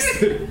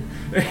takes it,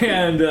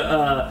 and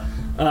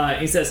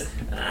he says,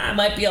 "I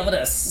might be able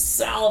to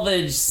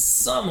salvage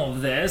some of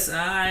this.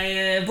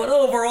 But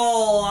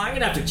overall, I'm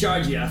gonna have to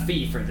charge you a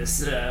fee for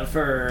this,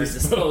 for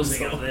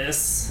disposing of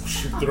this."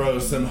 Throw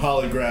some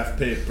holograph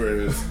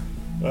papers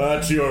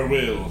at your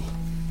will.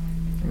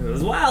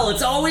 Well,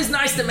 it's always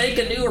nice to make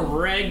a new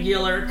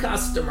regular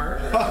customer.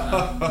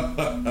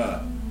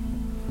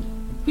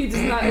 He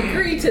does not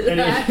agree to And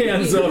that. he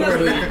hands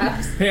over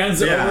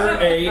Yeah.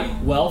 a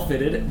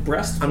well-fitted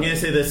breastplate. I'm gonna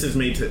say this is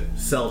made to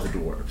sell to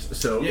dwarves,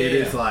 so it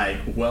is like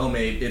well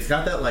made. It's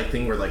got that like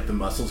thing where like the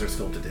muscles are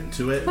sculpted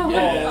into it.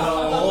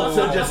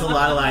 Also, just a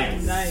lot of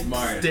like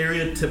Smart.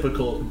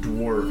 stereotypical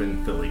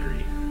dwarven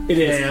filigree. It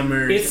is.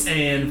 Hammers, It's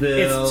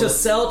anvils. to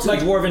sell to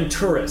dwarven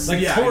tourists. Like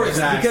Yeah, tourist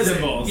exactly. because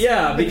symbols.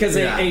 because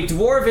Yeah. a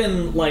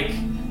dwarven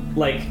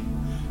like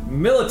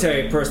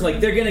military person, like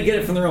they're gonna get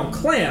it from their own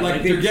clan.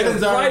 Like they're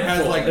Gettysburg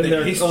has prideful like in the their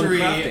own history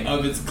crafting.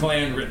 of its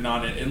clan written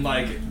on it in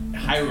like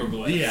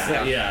hieroglyphs.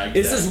 yeah.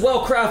 This is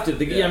well crafted.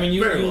 I mean,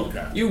 very you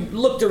well-crafted. you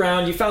looked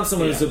around, you found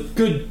someone who's a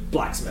good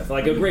blacksmith,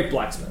 like a great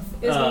blacksmith.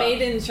 Is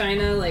made in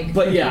China, like,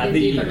 but yeah,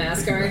 made in Deepa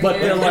Mascar. but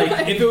they're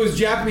like, If it was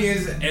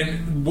Japanese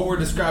and what we're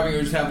describing, it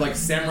would just have like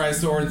samurai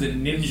swords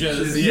and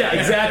ninjas. yeah,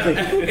 exactly.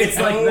 It's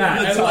like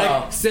that. And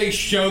like say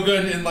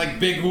shogun in like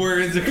big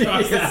words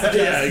across the chest.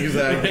 Yeah,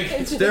 exactly.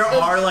 It's There just-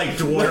 are like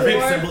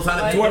dwarven Dwarf, symbols on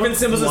it. like- Dwarven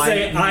symbols that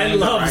say, "I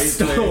love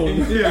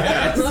stone."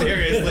 Yeah,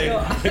 seriously.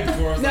 No,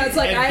 it's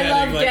like, I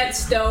love get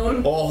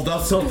stone. Oh,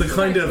 that's not the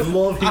kind of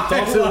love he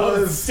thought it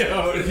was.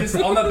 stone. Just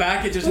on the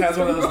back, it just has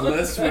one of those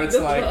lists where it's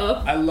like,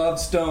 Up. I love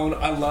stone,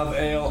 I love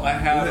ale, I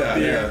have Yeah, a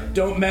beer. yeah.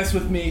 Don't mess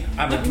with me,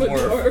 I'm a I'm a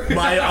dwarf. dwarf.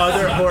 My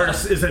other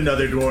horse is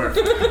another dwarf.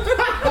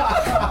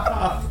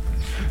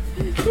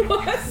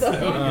 What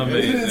the-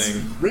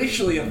 Amazing.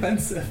 Racially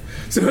offensive.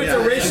 So it's a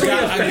racially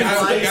A offensive.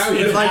 guy with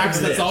It's an like axe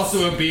that's this.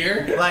 also a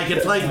beer. Like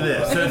it's like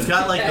this. So it's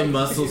got like the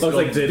muscles Oh, it's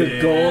like sculpted the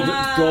in.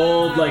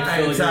 gold, like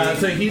And, filigree.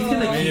 so he's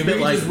gonna keep we it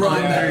can like just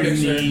run that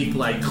underneath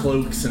like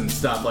cloaks and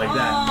stuff like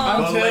that.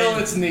 But Until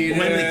it's needed.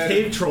 When the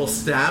cave troll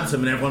stabs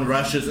him and everyone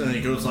rushes and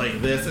he goes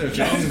like this and it's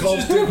just His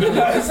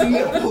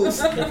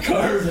nipples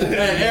carved in.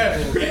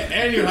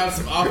 And you have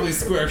some awfully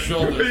square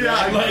shoulders.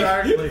 yeah, right? Like,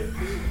 exactly.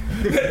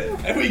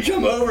 And we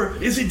come over,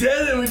 is he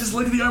dead? And we just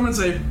look at the armor and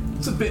say,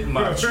 it's a bit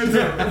much. However,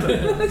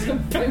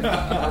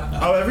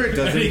 it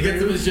does and he gets him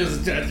improve. his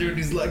chest tattooed and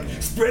he's like,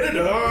 spread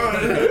it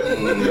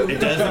on. It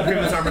does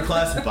improve his armor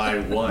class by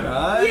 1.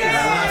 Last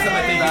time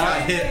I think he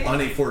got hit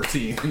on a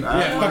 14. Yeah,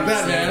 fuck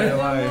that, man.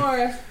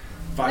 More.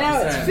 5%.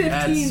 Now it's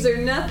 15s or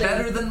nothing.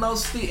 Better than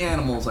most of the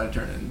animals I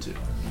turn into.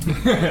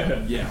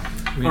 Yeah.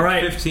 I mean, All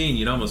right. 15,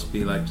 you'd almost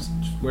be like, just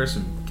wear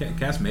some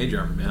cast mage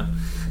armor, man.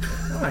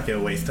 I'm not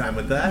gonna waste time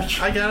with that.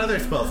 I got other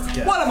spells to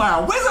get. What am I,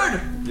 a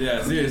wizard?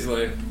 Yeah,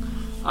 seriously.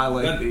 I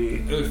like That- the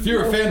If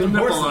you're a fan of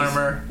nipple horses.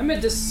 armor. I'm a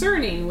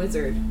discerning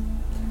wizard.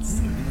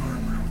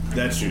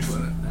 That's true.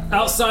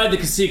 Outside the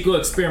Casequa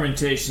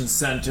Experimentation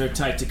Center,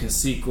 Taita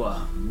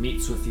Casequa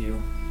meets with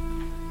you.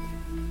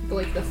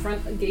 Like the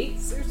front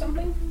gates or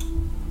something?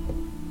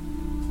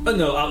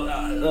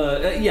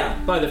 Yeah,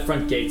 by the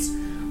front gates.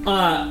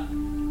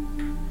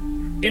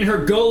 In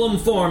her golem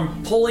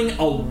form, pulling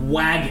a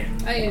wagon.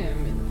 I am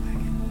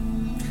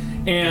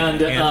in And,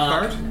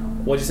 Handcart?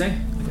 what'd you say?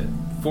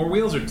 4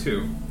 wheels or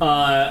 2?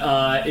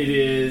 It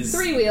is... the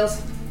 3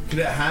 wheels. Could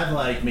it have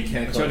like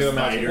mechanical Trying to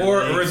imagine. spider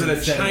Or legs is it a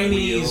instead of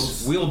Chinese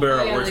wheels?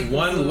 wheelbarrow Yeah, where it's like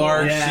one this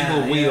large Yeah,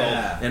 single wheel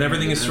yeah. and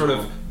everything is sort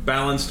of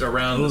balanced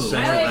around the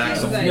center I like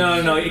axle? this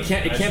No, it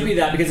can't be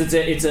that because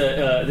it's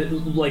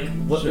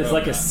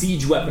like a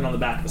siege weapon on the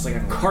back. It's like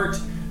a cart,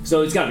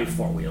 so it's got to be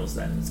 4 wheels.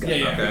 Then it's got to be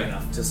Yeah, big okay.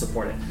 enough to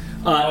support it.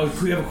 Oh,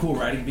 we have a cool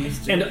riding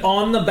beast. And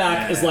on the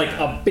back is like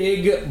a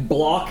big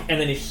block and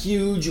then a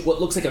huge, what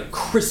looks like a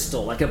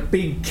crystal, like a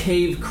big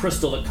cave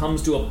crystal that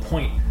comes to a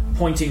point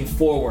pointing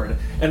forward.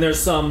 And there's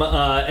some,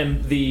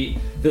 and the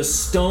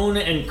stone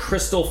and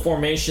crystal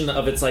formation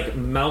of its like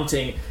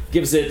mounting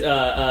gives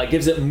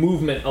it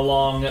movement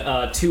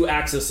along 2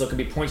 axes, so it can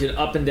be pointed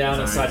up and down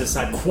and side to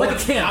side, like a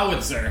camp.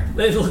 howitzer.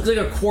 It looks like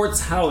a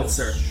quartz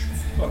howitzer.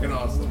 Fucking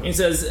awesome. He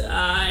says,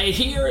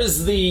 here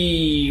is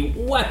the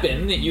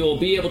weapon that you'll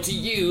be able to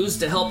use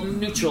to help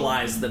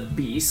neutralize the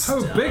beast.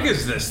 How big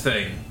is this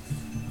thing?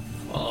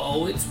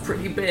 Oh, it's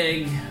pretty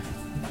big.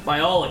 by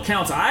all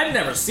accounts, I've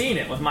never seen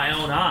it with my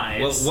own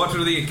eyes. Well, what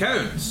are the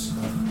accounts?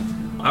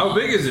 How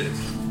big is it?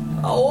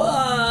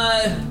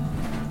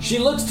 She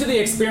looks to the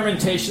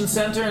experimentation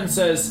center and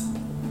says,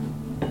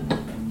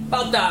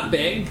 about that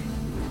big.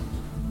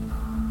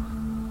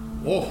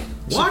 Oh,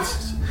 what?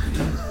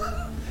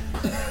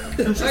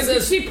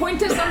 Did she point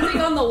to something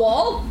on the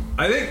wall?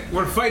 I think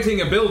we're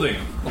fighting a building.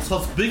 What's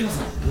as big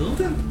as a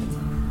building?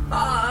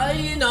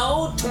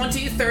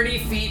 20, 30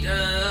 feet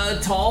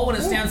tall when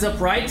it stands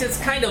upright. It's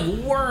kind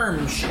of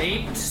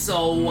worm-shaped,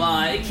 so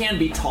it can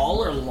be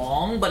tall or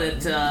long, but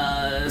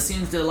it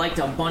seems to like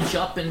to bunch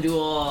up into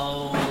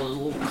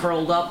a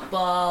curled-up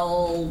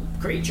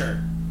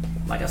creature.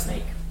 Like a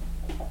snake.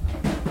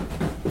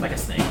 Like a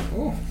snake.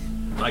 Ooh.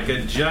 Like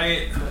a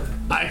giant...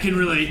 I can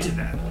relate to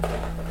that.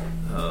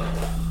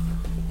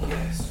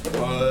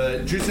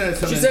 Yes. She says,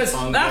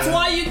 that's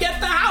why you get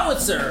the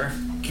howitzer.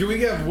 Can we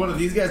get one of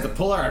these guys to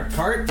pull our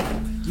cart?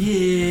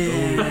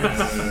 Yeah.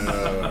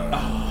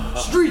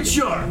 Street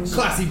sharks.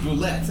 Classy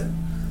boulette.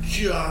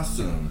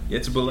 Awesome.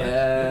 It's a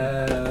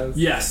bullet.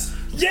 Yes.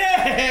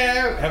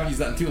 Yeah! Haven't used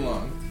that in too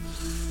long.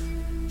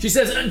 She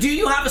says, do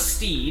you have a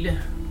steed?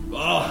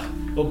 Oh,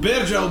 well,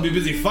 Bearjaw will be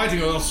busy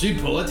fighting or else she'd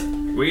pull it.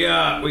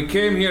 We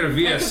came here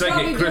via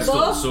psychic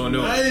crystal, so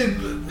no.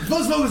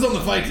 Let's focus on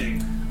the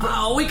fighting.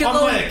 Oh, we can on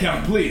my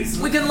account, please.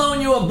 We can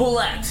loan you a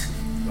bullet.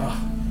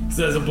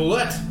 Says a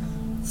bullet.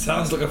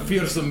 Sounds like a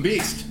fearsome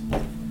beast.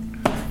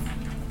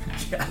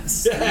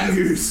 Yes.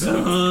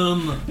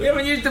 Fearsome. We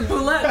haven't used the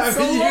bullet in so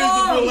long. Used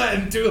the bullet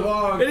in too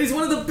long. And he's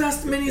one of the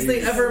best minis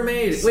they ever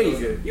made. So Wait,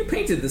 good. you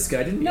painted this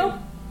guy, didn't you? Nope.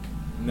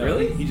 No,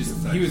 Really? He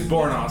was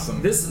born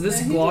awesome. This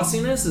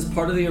glossiness is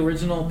part of the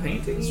original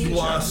painting.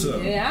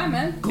 Awesome. Yeah,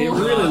 man. It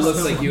really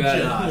looks like you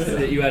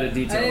added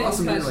detail. I didn't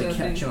Awesome touch didn't really that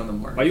catch thing. on the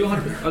mark. Are you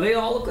 100? Are they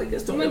all look like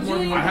this? Don't we have more?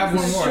 I have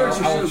one more.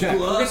 I'll check.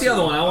 We'll get the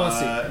other one. I want to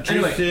see.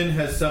 Anyway, Tristan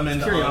has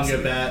summoned Curiosity.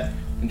 Anga Bat,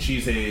 and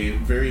she's a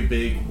very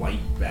big white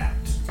bat.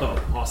 oh,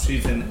 awesome.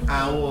 She's an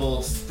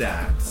owl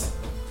stats.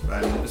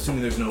 I'm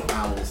assuming there's no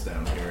owls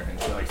down here, and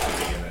she likes to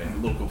be in a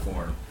local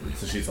form.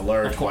 So she's a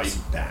large white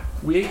bat.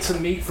 We ate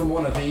some meat from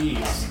one of these.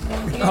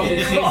 Oh, It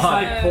tastes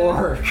God. like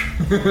pork.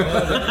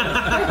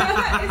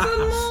 It's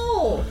a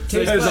mole. It's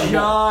a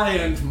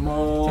giant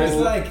mole. It's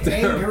like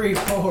angry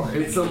pork.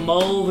 It's a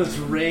mole that's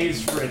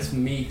raised for its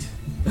meat.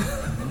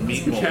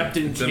 Meat It's kept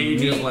in It's a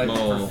cages meat like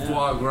mole. for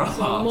foie gras.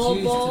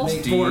 Mole ball.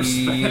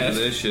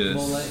 Delicious.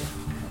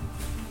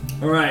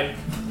 All right.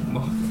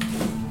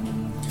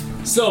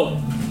 So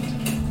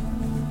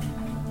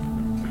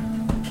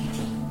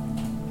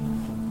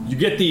you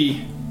get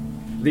the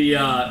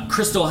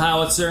crystal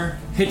howitzer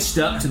hitched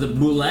up to the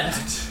boulette.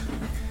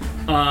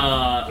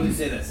 You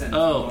say that sentence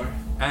before.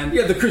 And You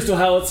have the crystal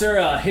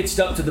howitzer hitched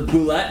up to the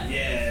boulette.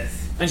 Yes.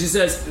 And she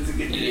says, That's a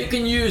good you idea.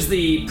 can use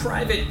the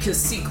private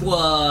private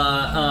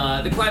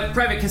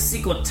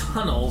Casequa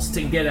tunnels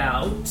to get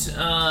out.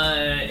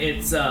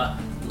 It's a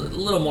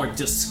little more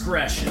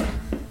discretion.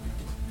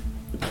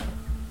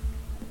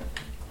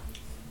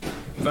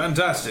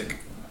 Fantastic.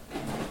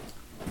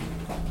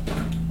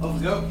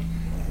 Let's go.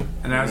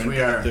 and as we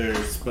are their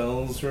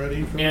spells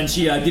ready. For And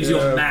she gives you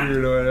a map. I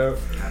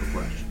have a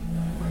question.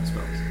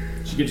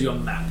 She gives you a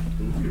map.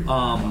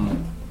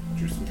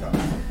 Tristan Cox.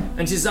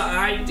 And she says,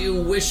 I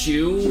do wish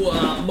you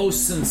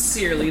most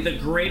sincerely the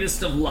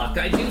greatest of luck.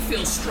 I do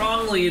feel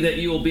strongly that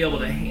you will be able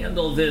to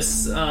handle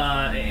this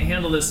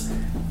handily,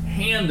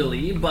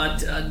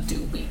 but do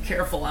be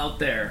careful out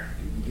there.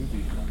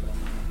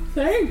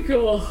 Thank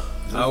you.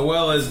 How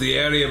well is the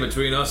area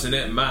between us and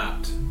it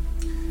mapped?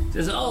 She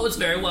says, oh, it's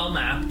very well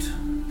mapped.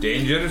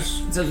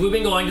 Dangerous? It says, we've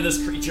been going to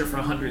this creature for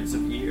hundreds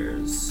of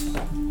years.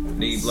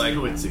 Need like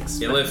So it's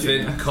expected.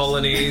 elephant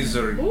colonies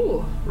or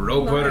Ooh.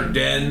 roper Nice.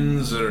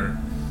 dens or...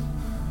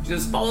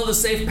 Just follow the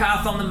safe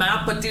path on the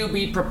map, but do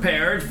be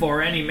prepared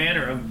for any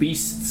manner of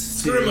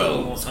beasts.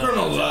 Scrimmel,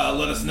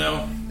 let us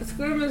know.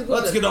 Scrim is good.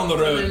 Let's get on the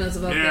road. Telling us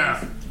about Yeah.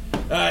 things.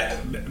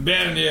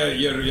 Ben,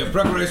 your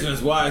preparation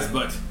is wise,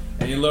 but...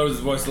 And he lowers his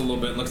voice a little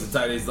bit and looks at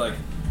Tidy. He's like,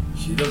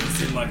 she doesn't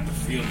seem like the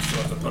field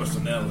short of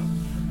personnel.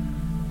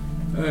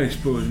 I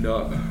suppose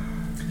not.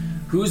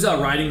 Who's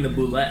riding the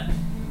boulette?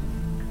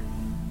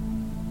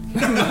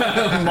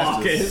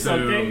 Marcus,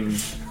 okay.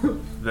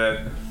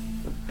 that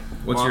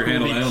What's Mark your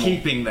will handle be animal?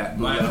 keeping that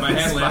My bullet.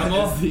 handle That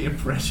animal? is the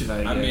impression I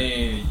get. I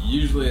mean,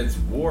 usually it's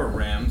war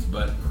rams,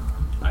 but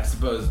I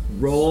suppose...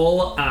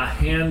 Roll a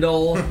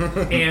handle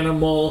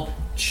animal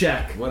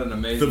check. What an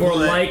amazing... For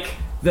like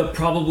the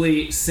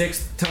probably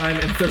 6th time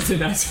in Thursday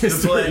Night's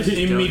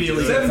history.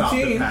 Immediately gets off the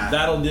 17. path.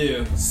 That'll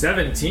do.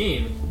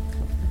 17.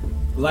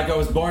 Like I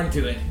was born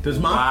to it. Does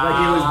Mock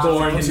Like he was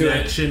born to it.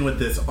 connection with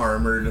this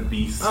armored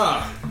beast?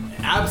 Ah,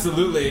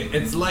 absolutely.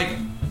 It's like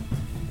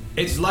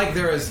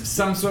there is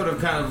some sort of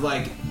kind of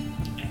like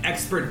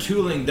expert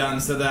tooling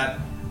done so that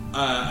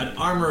an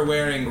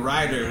armor-wearing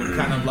rider would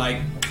kind of like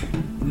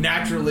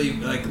naturally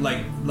like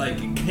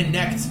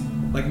connect,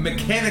 like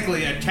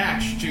mechanically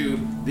attach to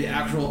the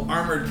actual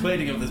armored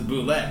plating of this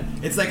boulette.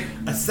 It's like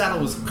a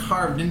saddle was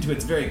carved into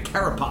its very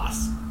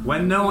carapace.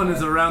 When no one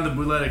is around the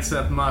boulette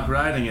except Mock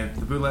riding it,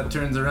 the boulette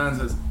turns around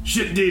and says,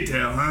 "Shit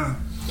detail, huh?"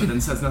 And then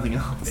says nothing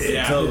else.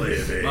 Yeah,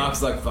 totally.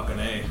 Mock's like fucking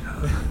A.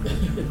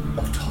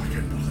 I'm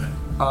talking boulette.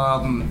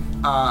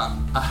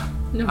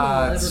 No one will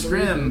ever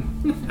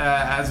Scrim,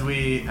 as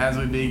we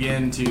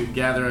begin to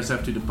gather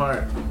ourselves to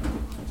depart,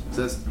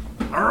 says,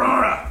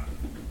 "Aurora!"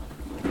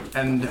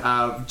 And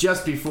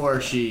just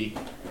before she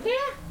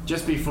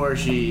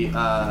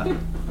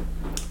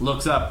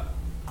looks up,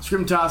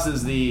 Scrim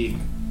tosses the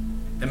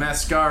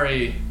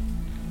Mascari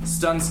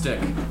stun stick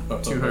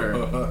to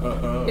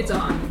her It's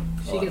on.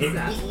 She gets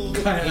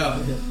that. Kind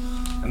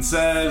of. and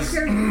says,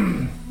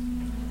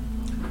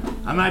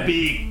 "I might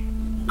be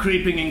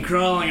creeping and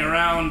crawling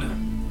around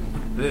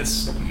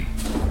this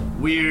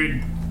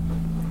weird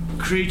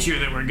creature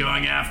that we're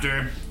going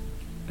after,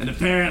 and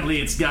apparently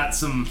it's got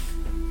some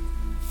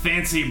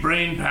fancy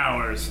brain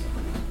powers.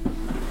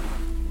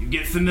 You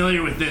get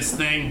familiar with this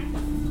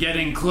thing, get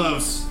in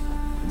close,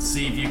 and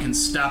see if you can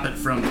stop it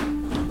from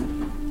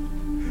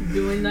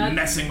Doing that.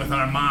 messing with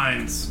our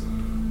minds."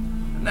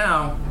 And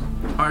now,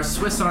 our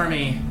Swiss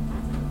Army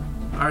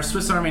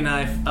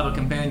knife of a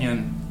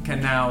companion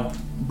can now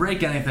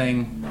break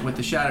anything with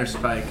the Shatter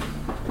Spike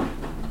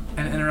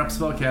and interrupt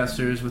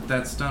spellcasters with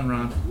that stun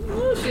rod.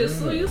 Ooh, she is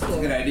so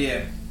useful. Good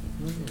idea.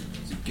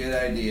 It's a good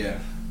idea.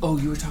 Oh,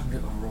 you were talking to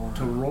Aurora.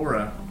 To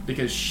Aurora,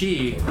 because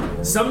she.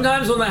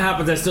 Sometimes when that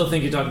happens, I still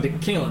think you're talking to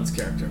Kaelin's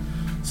character.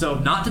 So,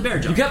 not to Bear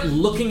You Jump. kept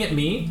looking at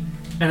me,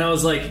 and I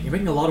was like, "You're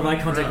making a lot of eye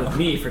contact with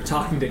me for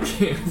talking to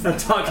for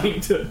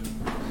talking to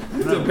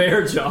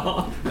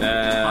Bearjaw."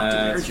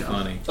 That's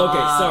funny. Okay,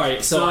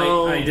 sorry.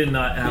 so- I did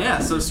not have. Yeah,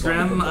 so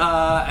Scrim,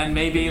 and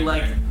maybe,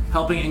 like,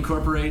 helping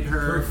incorporate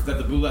her. Proof that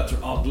the boulettes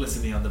are all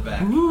glistening on the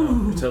back.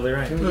 You're totally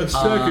right.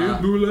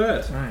 Second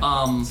boulette.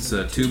 It's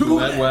a two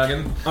boulette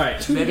wagon. All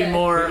right. Maybe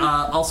more,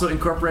 also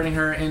incorporating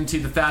her into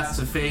the Facets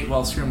of Fate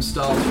while Scrim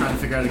stalls, trying to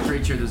figure out a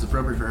creature that's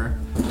appropriate for her.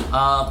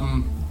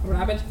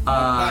 Rabbit.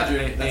 Badger,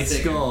 A that's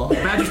taken. skull.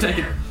 Badger's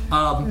taken.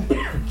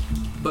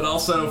 But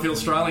also feel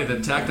strongly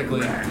that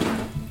tactically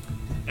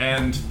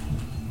and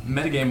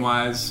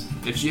metagame-wise,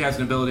 if she has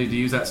an ability to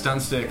use that stun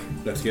stick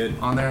That's good.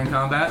 on there in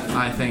combat,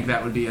 I think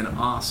that would be an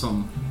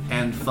awesome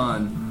and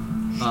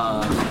fun.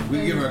 We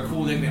can give her a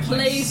cool nickname like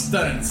Place.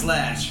 Stun and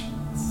Slash.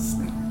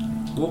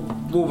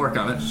 We'll work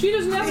on it. She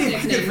doesn't have a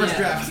nickname First yet.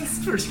 draft.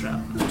 First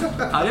round.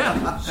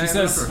 Yeah. She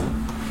says,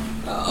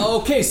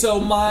 "Okay, so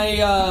my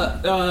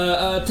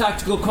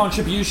tactical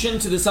contribution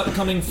to this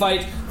upcoming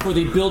fight for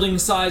the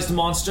building-sized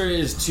monster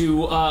is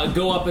to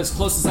go up as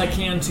close as I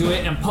can to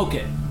it and poke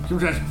it."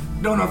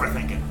 Don't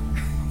overthink it.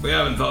 We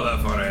haven't thought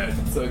that far ahead.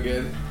 So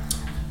good.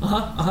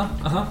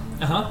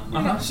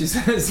 She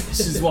says,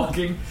 she's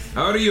walking.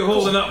 How are you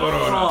holding up,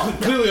 Aurora?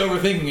 Clearly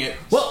overthinking it.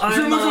 Well, I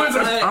didn't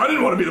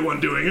want to be the one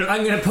doing it.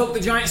 I'm gonna poke the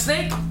giant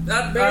snake.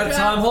 That's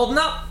how I'm holding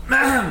up.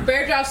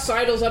 Bearjaw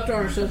sidles up to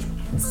her and says,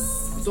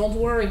 "Don't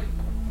worry.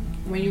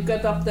 When you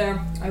get up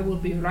there, I will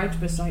be right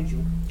beside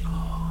you."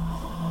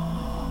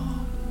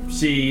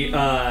 She,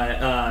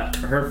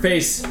 her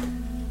face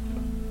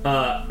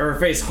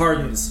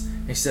hardens,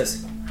 and she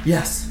says,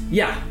 "Yes,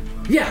 yeah."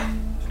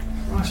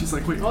 She's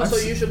like, wait. Also,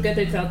 you should get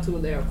a tattoo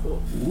there,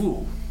 cool.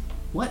 Ooh.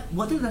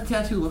 What did that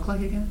tattoo look like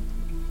again?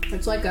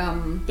 It's like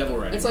Devil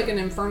Riding. it's like an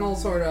infernal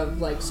sort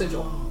of like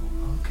sigil.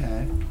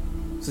 Okay.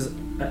 She says,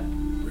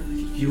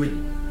 "You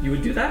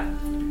would do that?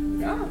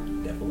 Yeah.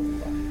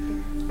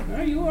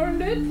 Yeah, you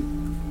earned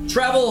it.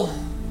 Travel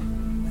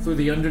through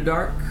the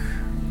Underdark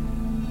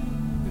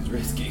It's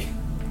risky.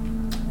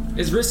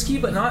 is risky,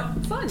 but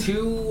not Fun.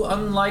 too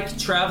unlike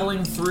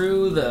traveling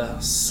through the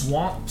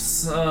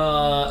swamps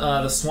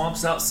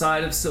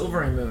outside of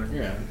Silvery Moon.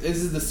 Yeah. This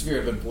is the sphere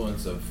of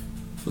influence of.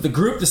 With a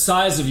group the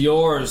size of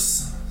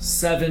yours,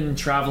 7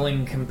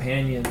 traveling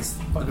companions,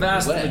 the Fucking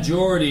vast boulette.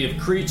 majority of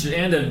creatures,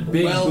 and a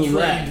big boulette,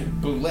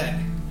 Well-trained boulette.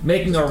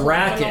 making a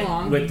racket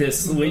along. with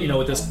this,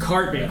 with this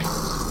cart being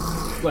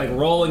like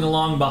rolling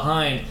along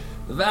behind.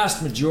 The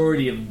vast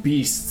majority of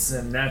beasts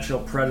and natural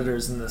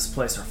predators in this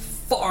place are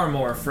far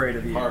more afraid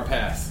of you Hard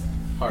pass.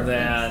 Hard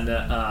pass.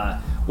 than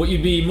what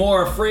you'd be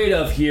more afraid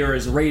of here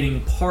is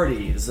raiding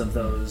parties of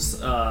those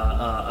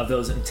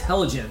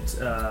intelligent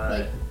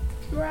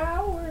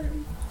Drow or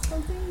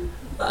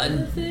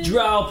something.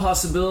 drow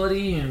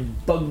possibility and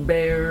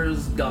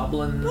bugbears,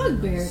 goblins,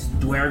 Bugbears.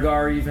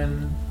 dwergar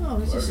even. Oh,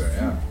 it's just Okay,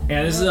 yeah.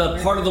 And this is a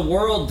part of the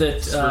world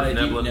that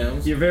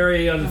Neblin. you're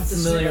very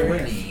unfamiliar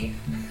with.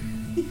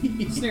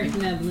 Snark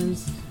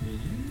Neblins.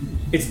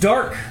 It's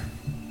dark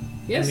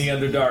Yes. in the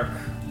Underdark.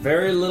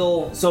 Very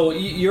little. So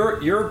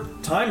your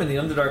time in the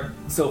Underdark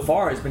so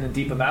far has been in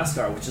Deep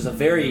Amaskar, which is a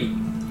very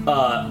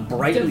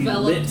brightly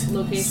Developed lit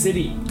location.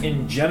 city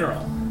in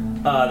general.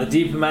 The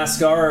Deep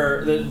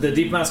Amaskar, the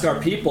Deep Amaskar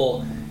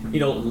people,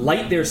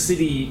 light their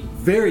city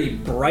very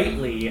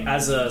brightly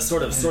as a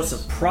sort of source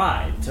of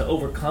pride to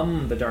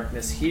overcome the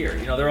darkness here.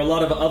 There are a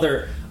lot of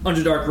other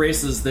Underdark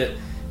races that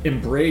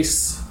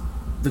embrace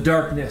the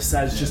darkness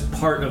as just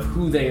part of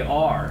who they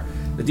are.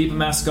 The Deep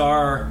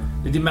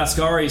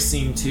Amaskari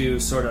seem to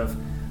sort of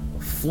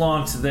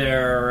flaunt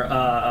their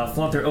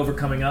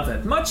overcoming of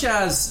it, much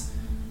as,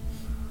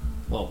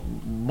 well,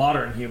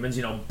 modern humans,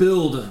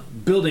 build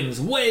buildings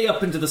way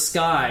up into the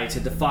sky to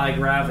defy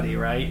gravity,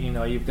 right?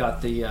 You've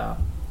got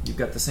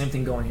the same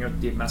thing going here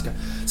with the Massacre.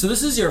 So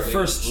this is your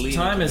first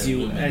time as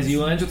you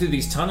enter through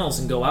these tunnels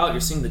and go out.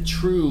 You're seeing the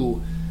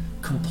true,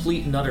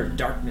 complete and utter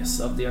darkness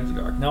of the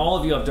Underdark. Now, all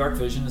of you have dark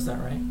vision, is that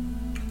right?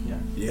 Yeah.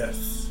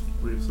 Yes.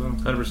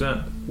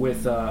 100%.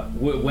 With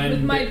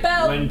With my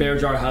belt. when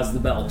Bearjar has the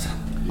belt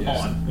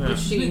on. Yeah.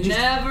 She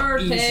never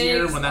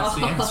Easier takes when that's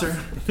the off. answer.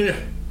 Yeah.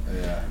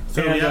 Yeah.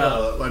 So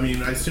And, I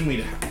mean, I assume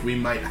we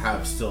might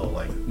have still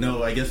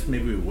no. I guess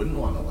maybe we wouldn't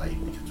want to light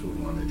because we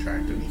wouldn't want to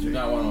attract Do anything.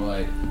 not want to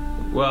like.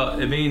 Well,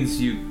 it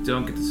means you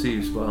don't get to see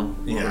as well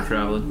while Yeah. we're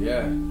traveling.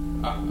 Yeah.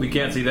 We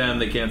can't see them,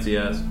 they can't see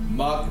us.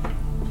 Mark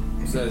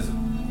says,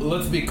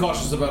 "Let's be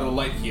cautious about a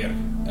light here.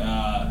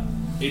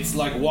 It's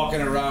like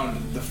walking around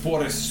the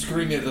forest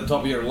screaming at the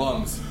top of your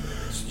lungs.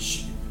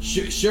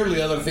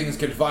 Surely other things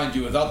can find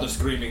you without the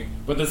screaming,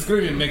 but the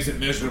screaming makes it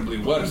measurably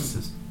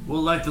worse."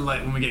 We'll light the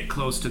light when we get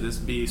close to this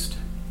beast.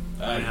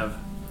 Our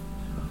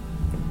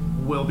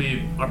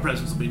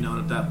presence will be known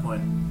at that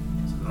point.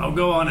 So I'll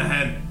go on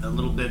ahead a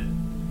little bit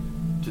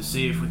to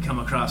see if we come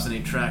across any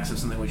tracks of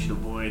something we should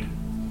avoid.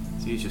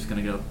 So he's just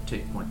gonna go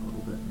take point a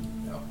little bit.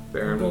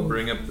 Baron will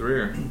bring up the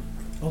rear.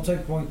 I'll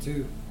take point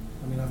too.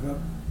 I mean, I've got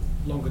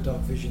longer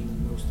dark vision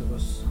than most of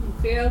us.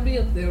 Okay, I'll be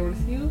up there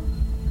with you.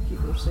 Keep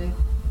her safe.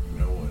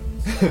 No one.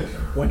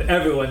 When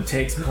everyone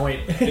takes point,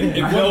 If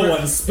no one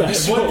one's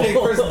special. If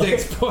one person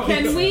takes point,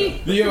 Can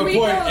we? you have can a we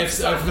point. go If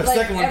the like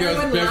second one goes,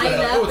 everyone there's line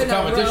like, up oh, it's a in a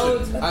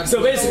competition. row? I'm So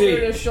Shoulder basically,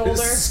 to shoulder.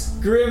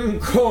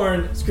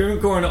 Scrimcorn,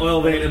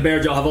 Oilvein, and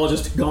Bearjaw have all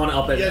just gone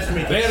up at Yes,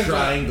 make They a had a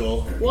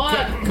triangle.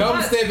 What? Come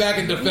What? stay back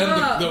and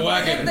defend the If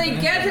wagon. they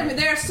get him,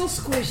 they're so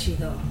squishy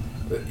though.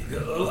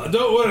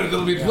 Don't worry,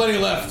 there'll be plenty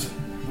left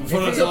for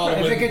us all.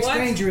 If it gets What?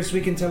 dangerous,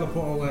 we can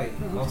teleport away.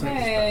 I'll take this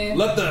back. Okay.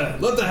 Let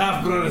the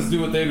half brothers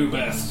do what they do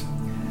best.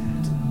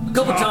 a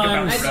couple I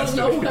times. don't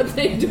know what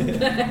they do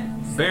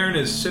best. Baron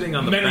is sitting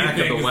on the Many back of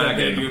the things that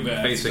they do wagon,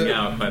 best. facing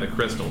out by the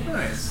crystal.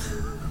 Nice.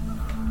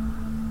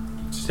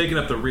 Just taking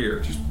up the rear.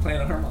 Just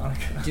playing a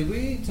harmonica. Did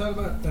we talk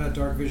about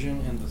dark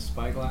vision and the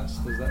spyglass?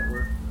 Does that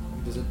work?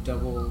 Does it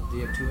double? Do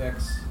you have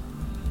 2x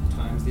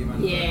times the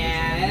amount of dark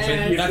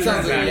Yeah. That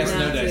sounds like a yes no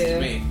Not dice to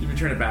me. You can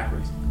turn it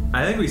backwards.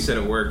 I think we said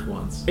it worked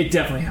once. It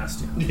definitely has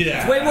to.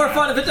 Yeah. It's way more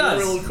fun if it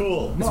does. Really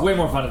cool. It's way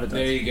more fun if it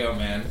There does. you go,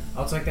 man. vision?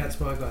 I'll take that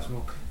spyglass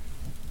milk.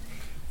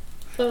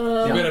 You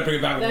better bring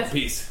it back with That's- a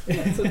piece.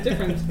 That's so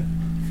different.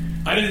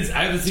 I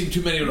haven't seen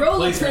too many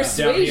Roll a replacements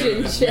down here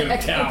in persuasion this bit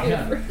of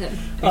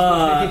check.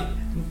 town.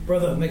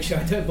 Brother, make sure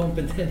I don't bump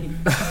into any.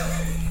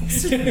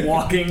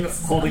 Walking,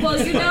 holding. Well,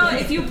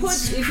 if you put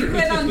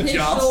it on his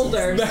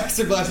shoulders,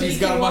 Master Blaster, he's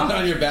Take got him him off.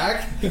 on your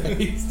back.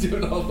 He's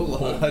doing all the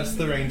love. What's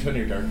the range on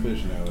your dark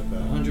vision now with that?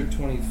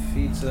 120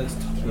 feet, so that's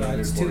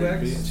 240 2x.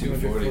 feet?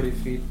 240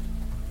 feet.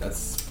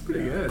 That's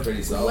Pretty good.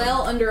 pretty solid.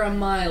 well under a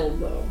mile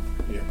though.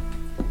 Yeah.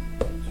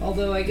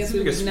 Although I guess It's we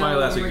like a would know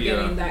spyglass when we're if you,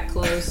 getting that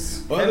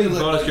close. Well, Having I mean,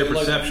 bonus your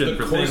perception the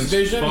for course things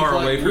vision, far it's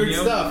like away from weird you,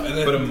 stuff, and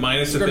then but a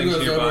minus to Scrub things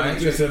goes over nearby. and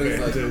just things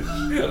like,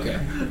 okay,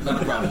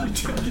 not a problem.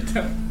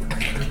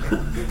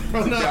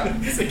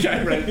 It's a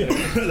guy right there.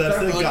 That's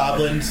the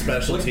goblin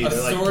specialty. A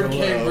They're like, sword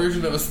cane "Hello."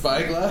 version of a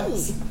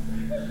spyglass.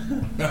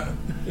 God,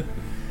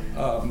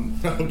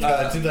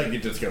 it seems like you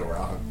just go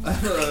wrong.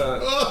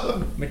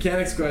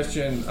 Mechanics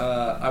question.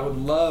 I would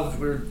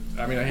love.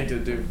 I hate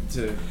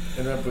to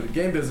interrupt with the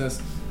game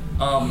business.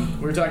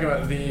 We were talking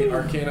about the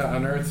Arcana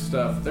Unearth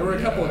stuff. There were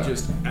a couple of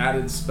just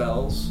added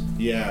spells.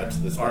 Yeah, to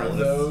this Are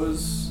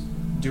those?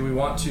 Do we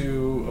want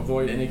to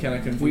avoid any kind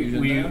of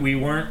confusion? there? We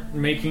weren't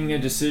making a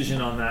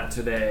decision on that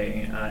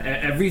today.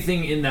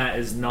 Everything in that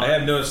is not. I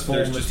have noticed full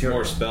there's just material.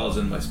 more spells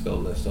in my spell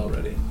list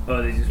already.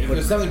 Oh, they just If put-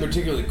 there's something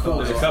particularly cool,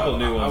 There's a couple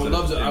new I ones would that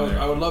love to. are in there.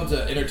 I would love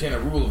to entertain a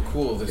rule of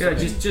cool. If there's yeah,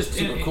 something just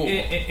super cool.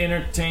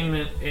 entertain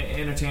it.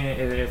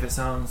 If it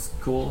sounds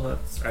cool,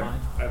 that's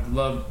fine. I'd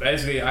love.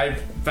 Basically, I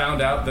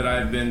found out that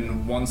I've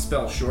been one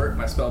spell short.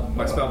 My spell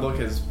book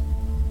has.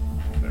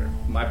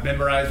 I've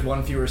memorized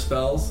one fewer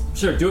spells.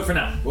 Sure, do it for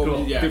now. Well,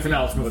 cool. yeah. Do it for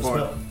now. Let's move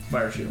forward.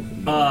 Fire shield.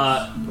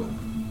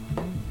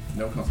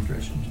 No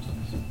concentration.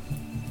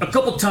 A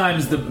couple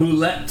times the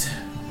boulette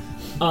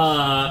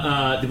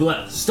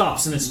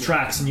stops in its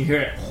tracks, and you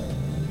hear it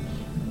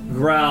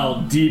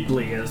growl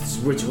deeply,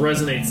 which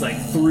resonates like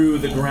through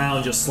the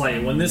ground just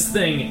slightly. When this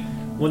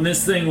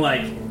thing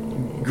like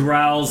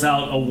growls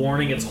out a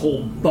warning, its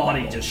whole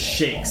body just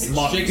shakes.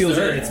 Mock shakes feels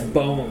the it in earth. its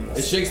bones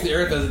It shakes the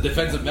earth as a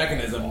defensive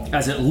mechanism.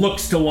 as it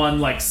looks to one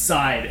like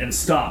side and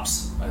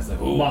stops. I was like,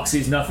 Mock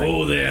sees nothing,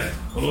 oh there,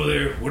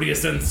 what do you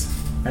sense?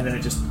 and then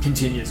it just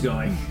continues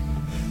going.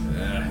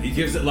 He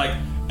gives it like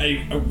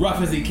a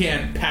rough as he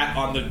can pat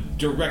on the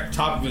direct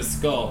top of his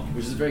skull,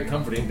 which is very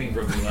comforting being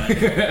from the line.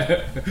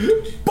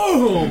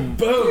 Boom!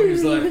 Boom!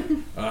 He's like,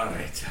 all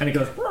right. And it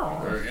goes.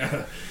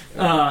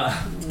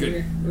 It's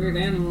good. Weird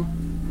animal.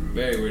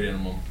 Very weird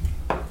animal.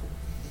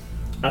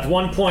 At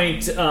one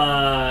point,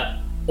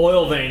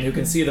 Oilvein, who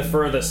can see the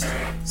furthest,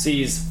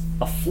 sees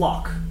a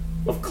flock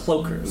of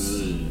cloakers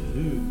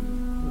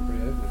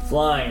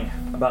flying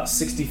about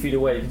 60 feet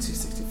away. You can see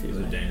 60 feet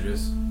away. Is it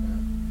dangerous?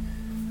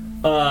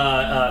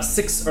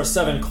 6 or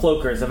 7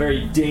 cloakers, a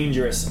very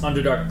dangerous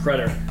Underdark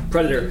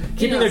predator,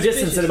 keeping their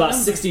distance at about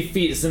 60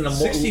 feet. It's in the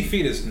 60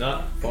 feet is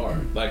not far.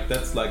 Like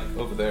that's like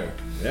over there.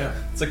 Yeah.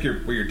 It's like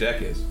where your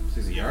deck is.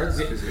 60 yards?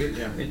 60 feet?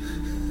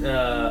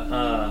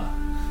 Yeah.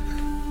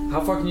 How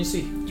far can you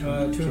see?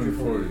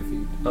 240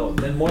 feet. Oh,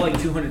 then more like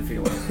 200 feet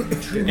away.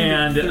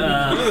 And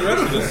None of the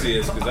rest of us see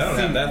us because I don't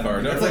have that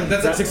far. That's like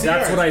 60 that's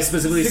yards. what I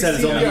specifically said.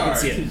 Is only you can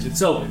see it.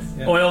 So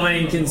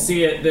Oilvein can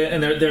see it,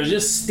 and they're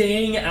just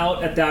staying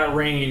out at that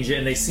range,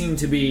 and they seem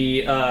to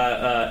be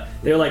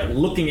they're like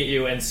looking at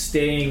you and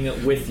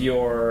staying with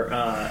your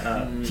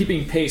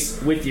keeping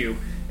pace with you,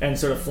 and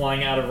sort of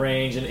flying out of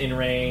range and in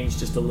range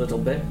just a little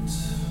bit.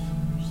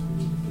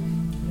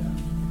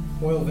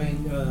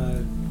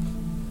 Oilvein,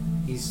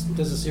 he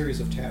does a series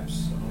of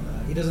taps.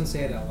 He doesn't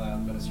say it out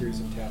loud, but a series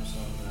of taps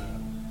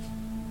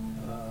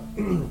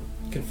on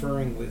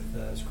conferring with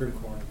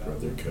Scrimcorn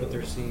about what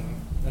they're seeing.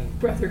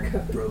 Brother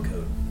code. Bro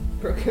code.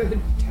 Bro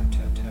code. Tap,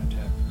 tap, tap,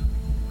 tap.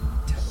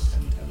 Tap,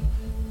 tap, tap.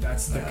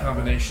 That's the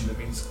combination that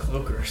means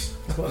cloakers.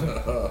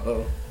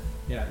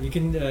 Yeah, you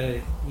can.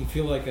 You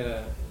feel like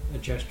a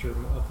gesture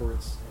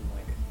upwards and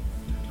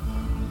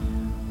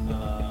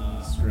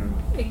like. Scrim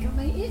It got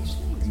my itch.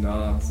 Thanks.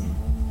 nods and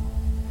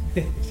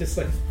It's just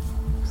like.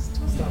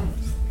 Stop.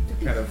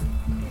 kind of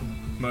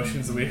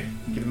motions that we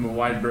give them a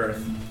wide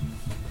berth.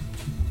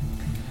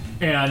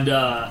 And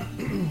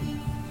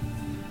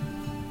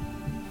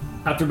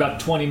after about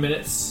 20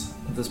 minutes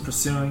of this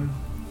pursuing,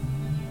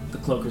 the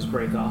cloakers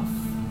break off,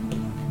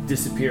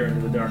 disappear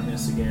into the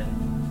darkness again.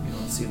 You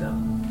don't see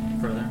them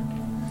further.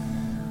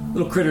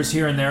 Little critters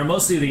here and there,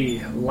 mostly the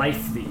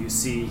life that you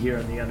see here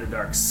in the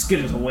Underdark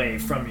skitters away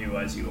from you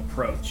as you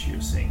approach.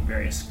 You're seeing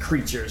various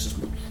creatures, just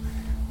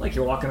like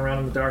you're walking around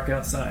in the dark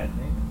outside.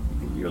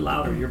 You're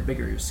louder, you're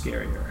bigger, you're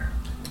scarier.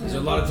 Is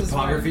there a lot of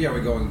topography? Are we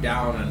going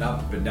down and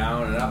up and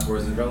down and up, or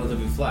is it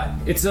relatively flat?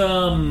 It's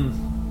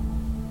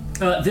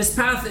this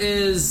path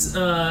is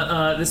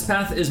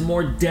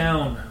more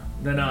down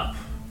than up,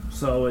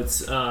 so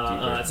it's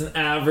an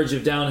average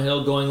of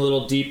downhill going a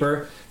little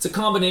deeper. It's a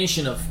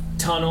combination of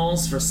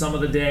tunnels for some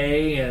of the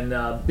day and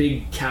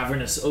big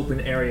cavernous open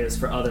areas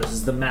for others.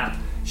 As the map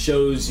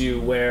shows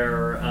you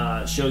where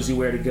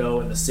to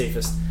go and the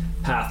safest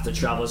path to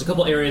travel. There's a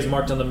couple areas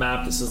marked on the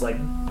map. This is like,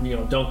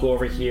 don't go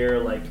over here,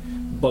 like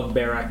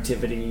bugbear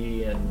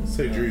activity and.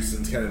 So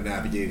Drewson's kind of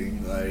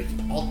navigating like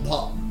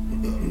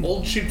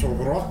old sheep to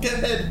rock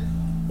ahead.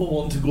 We'll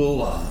want to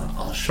go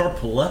a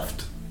sharp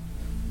left.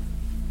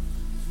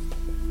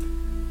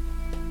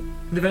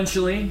 And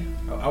eventually,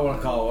 I want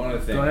to call one other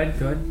thing. go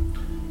ahead.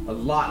 A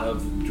lot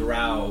of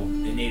drow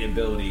innate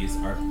abilities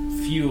are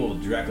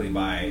fueled directly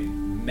by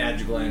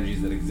magical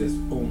energies that exist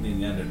only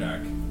in the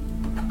Underdark.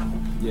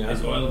 Yeah.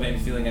 Is Oilvein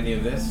feeling any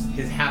of this?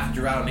 His half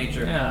drow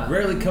nature Yeah.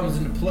 rarely comes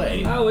into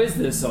play. How is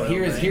this? So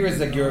here is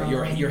like your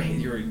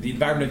the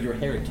environment of your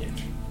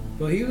heritage.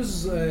 Well, he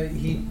was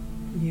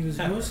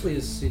mostly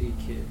a city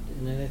kid,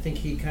 and then I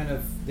think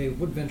they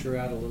would venture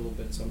out a little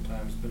bit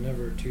sometimes, but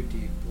never too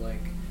deep.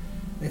 Like,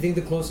 I think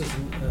the closest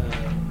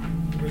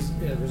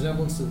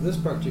resemblance to this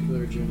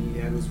particular journey he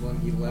had was when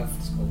he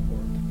left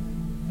Skullport,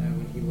 and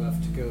when he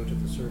left to go to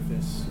the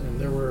surface. And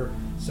there were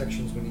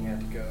sections when he had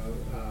to go.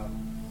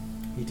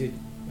 He did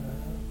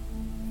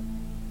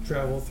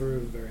travel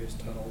through various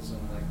tunnels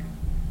and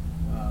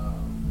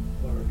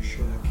large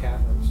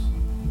caverns,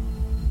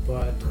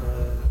 but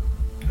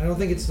I don't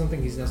think it's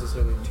something he's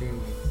necessarily tuned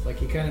with. Like,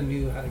 he kind of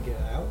knew how to get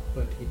out,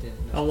 but he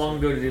didn't. How long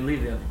ago did he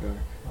leave the Underdark?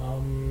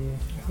 I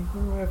think we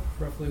arrived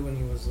roughly when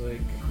he was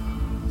like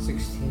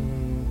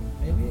 16,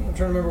 maybe. I'm trying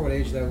to remember what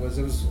age that was.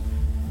 It was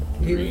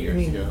 3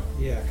 years ago.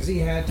 Yeah, because he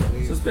had to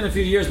leave. So it's been a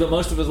few years, but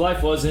most of his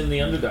life was in the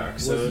Underdark.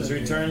 So Was it's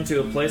in- returned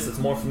to a place that's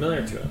more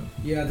familiar to him.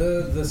 Yeah,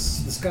 the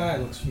sky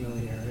looks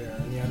familiar here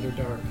in the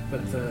Underdark,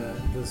 but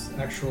this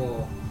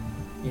actual,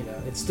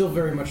 it's still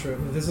very much.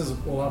 This is a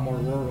lot more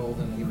rural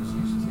than he was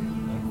used to.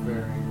 Like,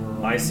 very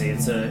rural. I see.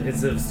 It's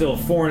still a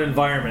foreign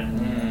environment.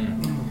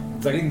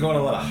 It's like he can go on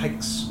a lot of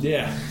hikes.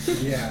 Yeah.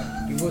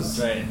 Yeah, he was.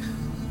 Right.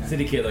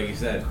 City kid, like you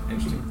said.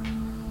 Interesting.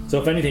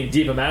 So if anything,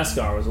 Deepa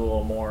Maskar was a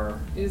little more.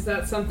 Is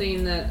that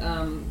something that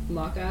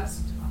Locke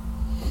asked?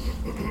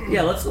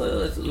 Yeah, let's.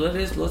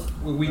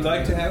 We'd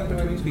like to have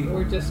between people.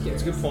 Or just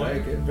curious? That's a good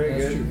point. Very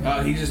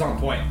good. He's just on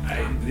point.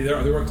 They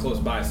weren't close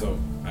by, so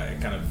I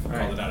kind of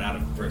called it out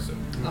of person.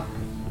 Oh.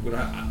 We don't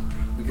have.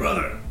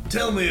 Brother,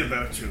 tell me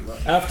about your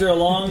life. After a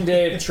long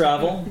day of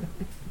travel,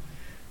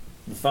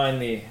 you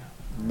find the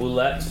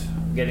Boulette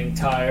getting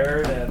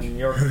tired and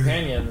your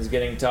companions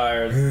getting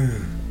tired.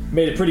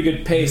 Made a pretty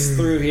good pace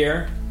through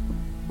here.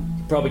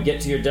 You probably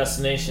get to your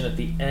destination at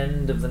the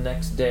end of the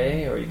next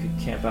day, or you could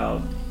camp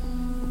out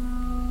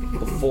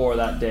before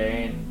that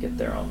day and get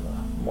there on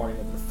the morning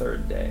of the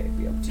third day. It'd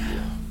be up to you.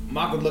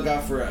 Mock would look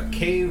out for a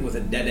cave with a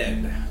dead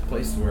end, a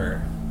place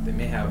where they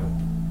may have,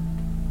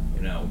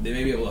 they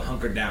may be able to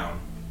hunker down.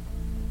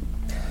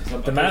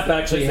 The map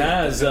actually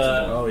has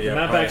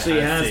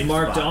safe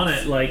marked spots. on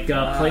it like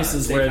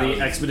places safe where houses.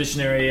 the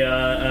expeditionary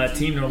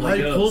team normally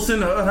Right, goes.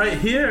 Coulson, right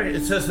here,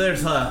 it says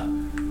there's a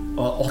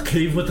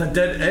cave with a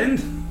dead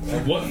end.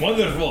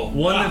 Wonderful.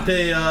 One that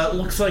they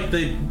looks like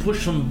they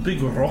push some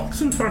big rocks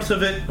in front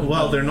of it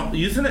while they're not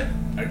using it.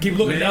 I keep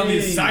looking down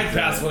these Maybe. side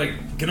paths, but I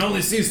can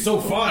only see so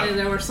far. And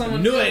there were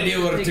someone No idea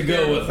where to take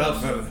go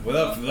care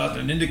without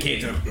an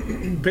indicator.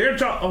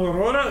 Bearjaw,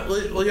 Aurora,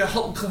 will you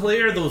help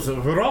clear those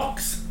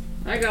rocks?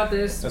 I got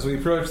this. As we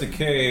approach the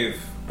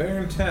cave,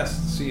 Baron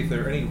tests to see if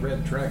there are any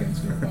red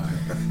dragons nearby.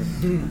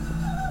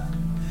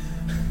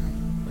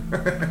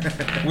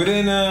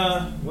 Within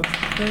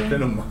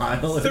Within a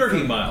mile.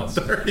 30 miles.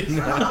 30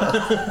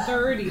 miles.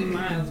 30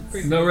 miles.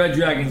 Pretty No red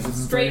dragons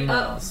within Straight 30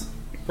 up. miles.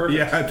 Perfect.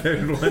 Yeah,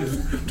 there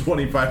one's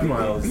 25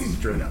 miles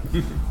straight up.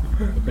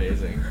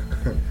 Amazing.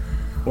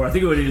 Or I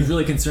think what he was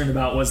really concerned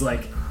about was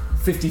like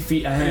 50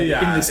 feet ahead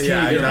in this cave.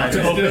 they're about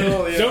to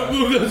open. Don't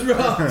move those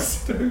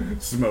rocks.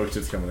 Smoke's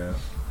just coming out.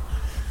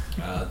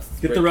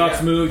 Get the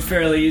rocks moved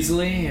fairly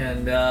easily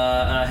and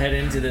head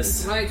into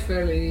this, right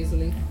fairly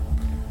easily.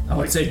 I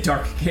would say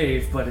dark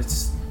cave, but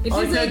it's... It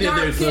I is a think dark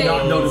there's cave.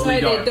 not noticeably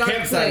It's dark. a dark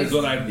Campsite place. is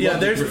what I Yeah,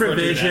 there's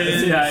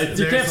provisions. Yeah, it's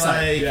a there's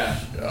campsite.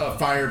 like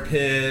fire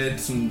pit,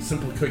 some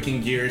simple cooking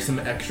gear, some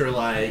extra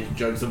like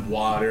jugs of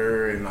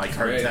water and like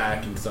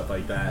hardtack and stuff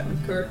like that.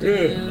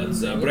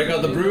 Curtains. Let's break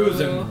out the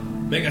brews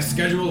and make a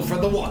schedule for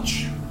the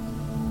watch.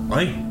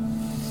 Aye.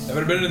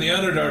 Ever been in the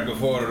Underdark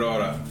before,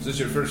 Aurora? Is this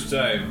your first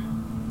time?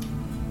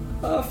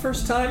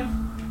 First time?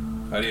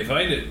 How do you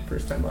find it?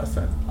 First time, last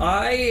time.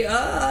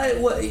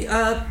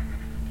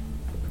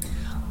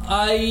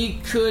 I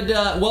could,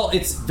 well,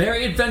 it's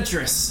very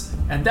adventurous,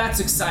 and that's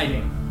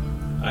exciting.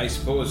 I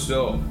suppose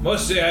so.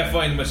 Must say I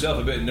find myself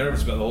a bit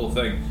nervous about the whole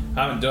thing.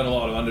 Haven't done a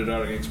lot of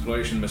Underdark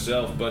exploration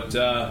myself, but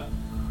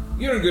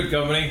you're in good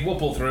company. We'll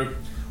pull through.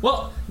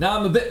 Well, now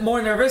I'm a bit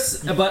more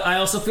nervous, but I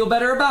also feel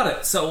better about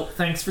it, so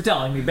thanks for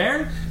telling me,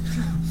 Baron.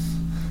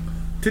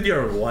 Did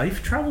your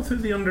wife travel through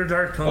the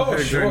Underdark on Oh,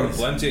 her sure, journeys?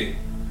 plenty.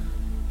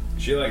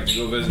 She liked to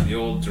go visit the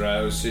old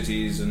Drow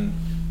cities and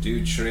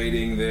do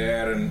trading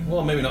there, and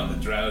well, maybe not the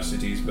Drow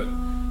cities, but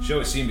she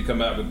always seemed to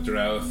come out with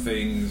Drow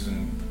things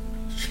and.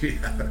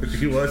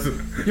 She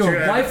wasn't.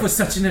 Your wife was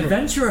such an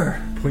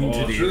adventurer.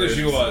 Pointed Oh, truly ears.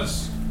 she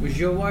was. Was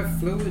your wife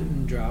fluent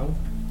in Drow?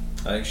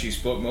 I think she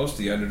spoke most of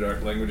the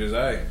Underdark languages.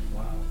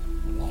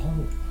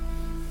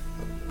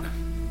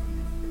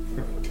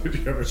 Did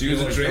you ever She was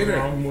feel a like traitor. The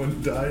wrong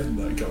one died in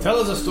that company? Tell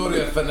us a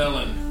story of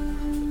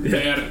Fenelon.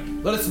 There.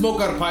 Let us smoke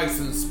our pipes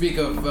and speak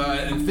of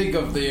and think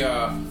of the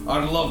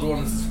our loved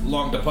ones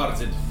long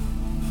departed.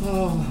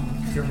 Oh,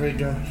 very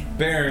good.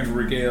 Baron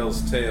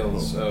regales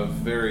tales of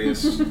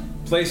various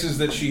places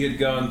that she had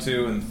gone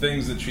to and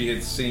things that she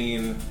had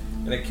seen,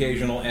 and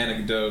occasional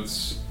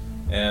anecdotes,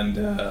 and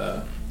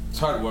It's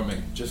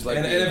heartwarming, just like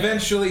and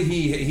eventually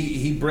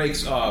he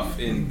breaks off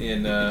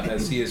in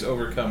as he is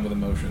overcome with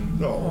emotion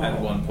at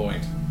one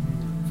point,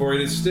 for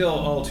it is still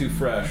all too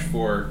fresh.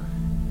 For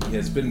he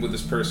has been with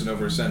this person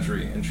over a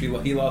century, and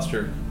he lost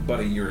her but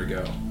a year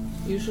ago.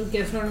 You should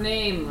get her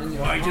name on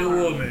your Like a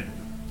arm. woman.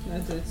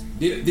 That's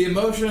it. the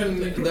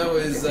emotion though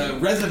is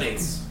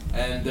resonates,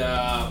 and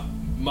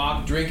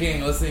mock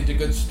drinking, listening to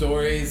good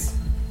stories,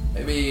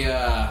 maybe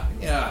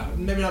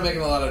maybe not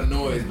making a lot of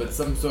noise, but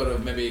some sort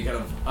of maybe kind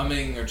of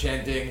humming or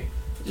chanting.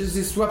 Just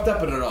he's swept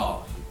up in it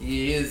all.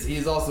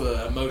 He's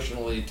also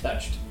emotionally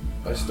touched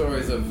by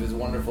stories of his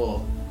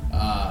wonderful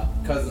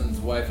cousin's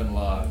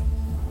wife-in-law,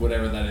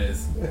 whatever that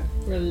is.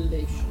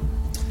 Relation.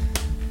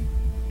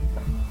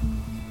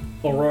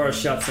 Aurora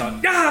shouts out,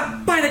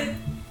 "Ah, by the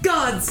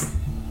gods!"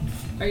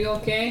 Are you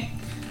okay?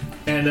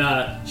 And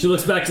she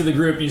looks back to the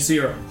group, and you see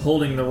her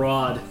holding the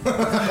rod,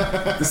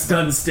 the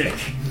stun stick.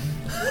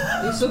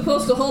 You're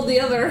supposed to hold the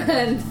other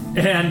end.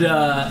 And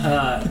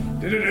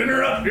Did it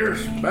interrupt your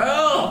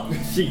spell?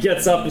 she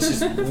gets up and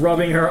she's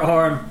rubbing her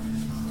arm,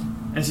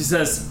 and she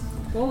says,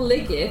 Don't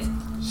lick it.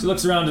 she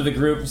looks around to the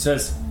group and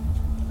says,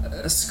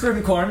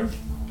 Scrimcorn,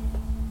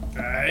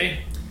 Aye.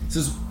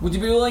 says, would you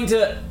be willing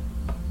to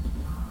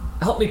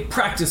help me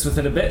practice with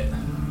it a bit?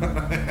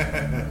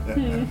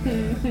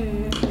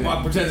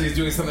 Mock pretends he's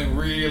doing something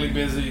really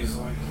busy. He's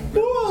like,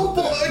 Oh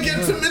boy,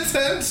 get some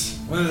intent.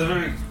 well, it's a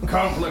very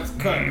complex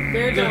cut.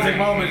 Fair It's gonna take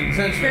enough. all my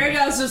attention.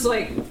 Fairdown's just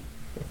like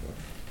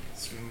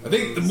I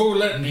think the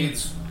bullet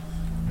needs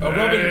a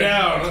rubbing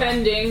down.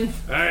 tending.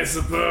 I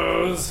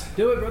suppose.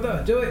 Do it,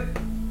 brother. Do it.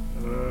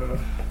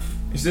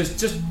 She says,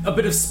 just a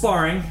bit of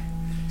sparring.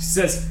 She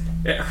says,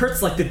 it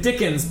hurts like the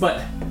Dickens,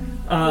 but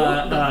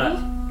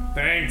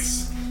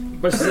Thanks.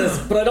 she says,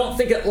 but I don't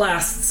think it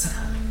lasts.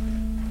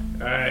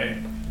 Aye.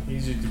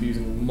 He's used to be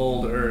using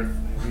mold earth.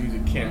 He's a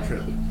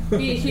cantrip.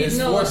 He His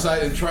knows.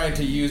 foresight in trying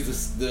to use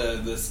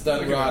the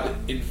stun rod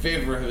in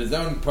favor of his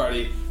own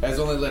party has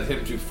only led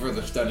him to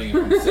further stunning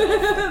of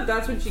himself.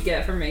 That's what you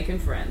get for making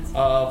friends.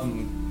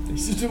 He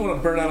just didn't want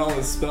to burn out all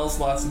his spell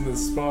slots in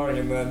this sparring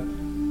and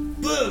then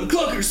boom,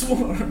 clunker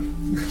swarm.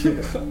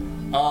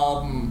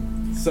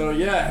 So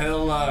yeah,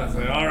 he'll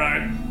say, all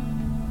right.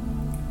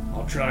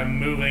 I'll try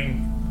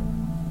moving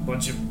a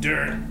bunch of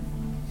dirt,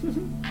 You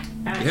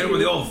hit it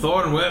with the old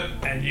thorn whip.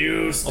 and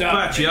you I'll stop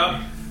patch me. you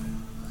up.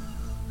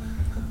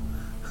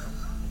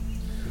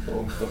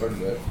 Old thorn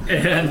whip.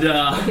 And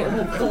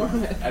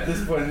At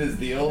this point, it is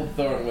the old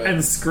thorn whip.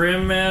 and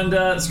Scrim and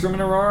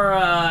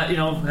Aurora,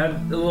 had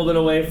a little bit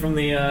away from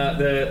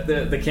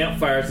the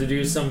campfire to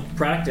do some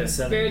practice.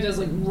 And Bear just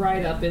like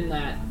right up in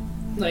that.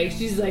 Like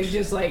she's like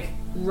just like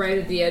right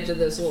at the edge of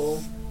this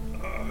little.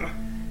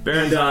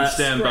 Baron's on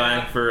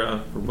standby scrap.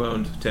 for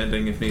wound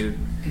tending if needed.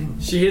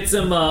 she hits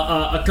him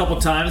a couple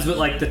times, but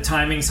like the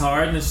timing's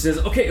hard. And then she says,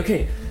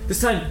 "Okay, this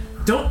time,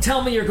 don't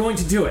tell me you're going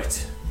to do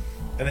it."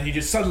 And then he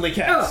just suddenly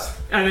casts.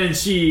 And then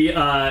she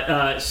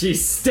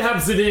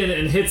stabs it in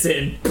and hits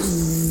it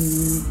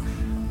and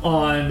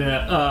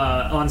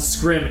on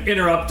Scrim,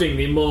 interrupting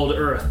the mold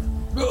earth.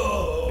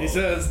 He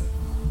says,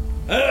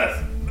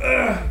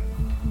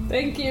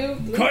 Thank you.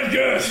 quite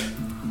good.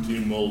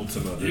 Demold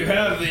some other. You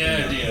have the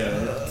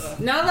idea.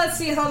 Now let's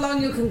see how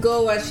long you can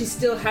go while she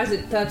still has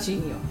it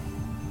touching you.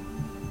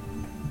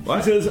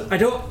 She says, "I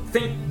don't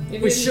think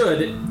It we didn't-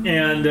 should,"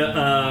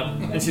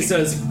 and she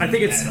says, "I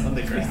think it's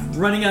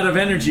running out of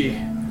energy,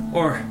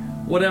 or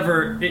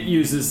whatever it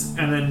uses."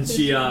 And then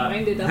she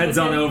wind it up heads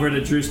on again? over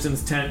to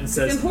Drewston's tent and It's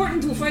says,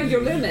 important to find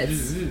your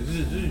limits.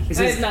 he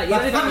says, not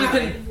 "But yet. I think you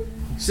can."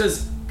 She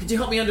says, "Could you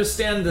help me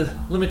understand the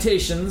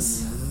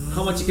limitations?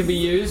 How much it can be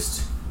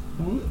used?"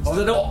 Because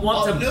I don't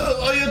want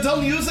to. Are you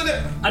done using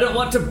it? I don't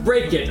want to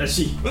break it. As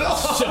she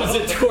shoves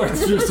it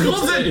towards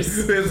Drewston's face.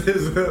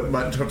 His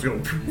mind touch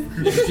go.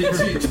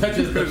 She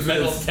touches the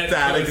metal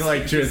Static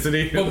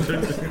electricity. I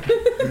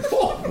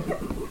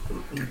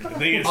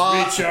think it's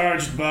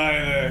recharged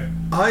by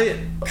the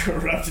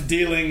corrupt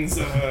dealings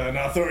of an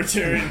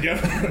authoritarian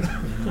government.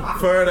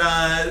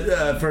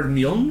 for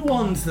young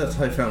ones that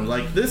I found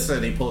like this,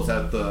 and he pulls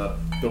out the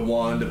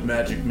wand of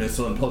magic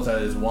missile and pulls out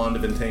his wand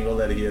of entangle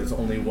that he has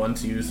only one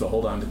to use to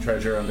hold on to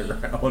treasure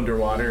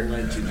underwater.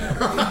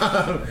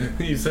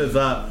 He says,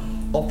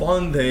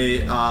 upon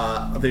they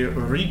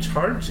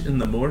recharge in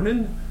the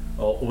morning,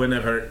 or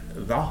whenever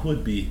that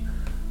would be,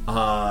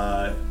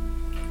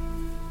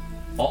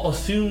 I'll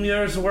assume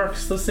yours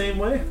works the same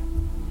way.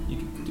 You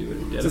can do it.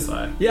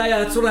 Identify. Yeah,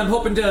 that's what I'm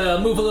hoping to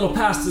move a little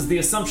past is the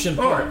assumption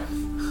part.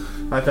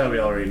 I thought we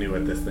already knew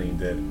what this thing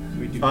did.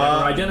 We never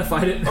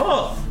identified it.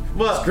 Oh,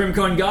 well,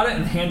 Grimcorn got it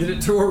and handed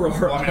it to Aurora.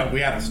 Well, I mean,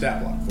 we have a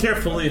stat block.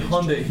 carefully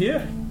hunt it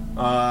here.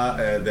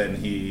 And then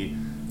he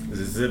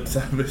zips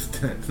out of his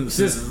tent. She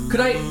says, could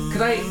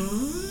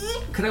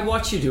I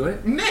watch you do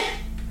it?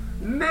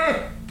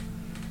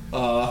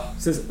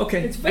 Says,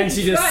 okay. fine, And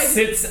she it's just fine.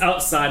 sits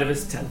outside of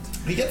his tent.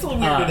 He gets a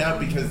little weirded out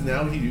because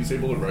now he's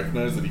able to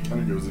recognize that he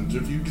kind of goes into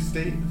a fugue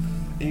state,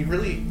 and he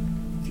really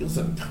feels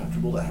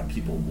uncomfortable to have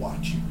people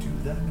watch you do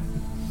that.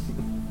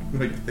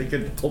 Like, they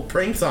could pull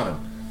pranks on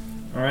him.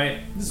 Alright.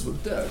 This is what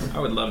it does. I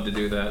would love to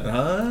do that.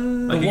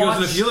 Like Like he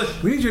goes, if you look,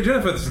 we need your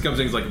identify. This comes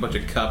in like a bunch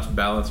of cups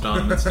balanced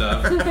on him and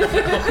stuff.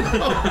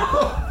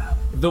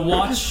 The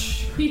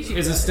watch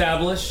is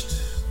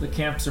established. The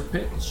camps are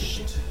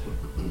pitched.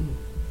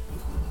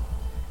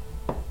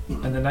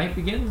 And the night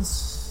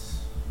begins.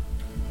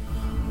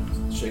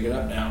 Shake it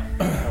up now.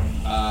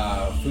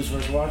 Who's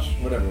first watch?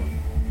 Whatever.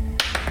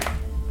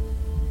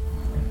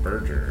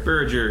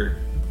 Berger.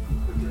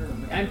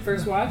 I'm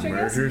first watch, I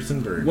guess. Burgers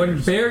and burgers. When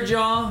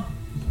Bearjaw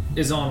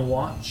is on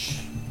watch,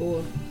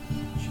 Or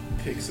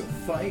Picks a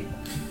fight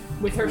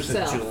with with a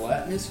herself.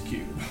 gelatinous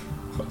cube.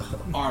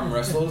 Arm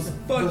wrestles.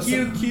 Fuck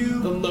you,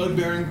 Cube. The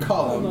load-bearing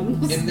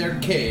column in their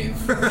cave.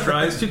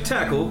 Tries to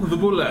tackle the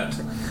bullet.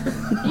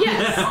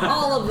 Yes,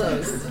 all of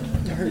those.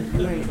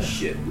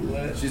 Shit,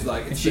 what? She's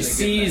like, and it's she gonna get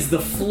sees the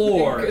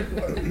floor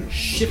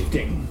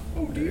shifting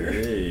Oh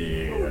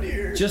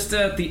dear. just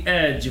at the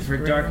edge of her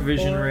dark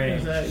vision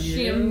range.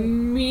 She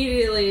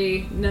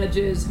immediately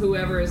nudges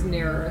whoever is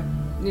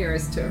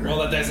nearest to her. Roll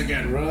that dice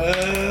again.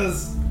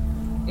 Ruz.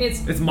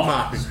 It's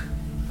Mock.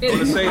 I want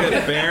to say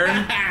that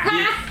Baron,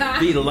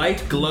 the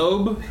light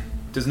globe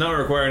does not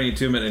require any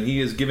attunement, and he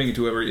is giving it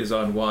to whoever is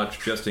on watch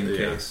just in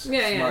case.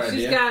 Yeah, Smart she's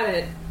idea. got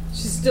it.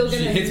 She's still gonna.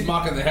 She hits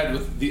Mock in the head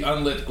with the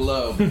unlit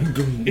globe.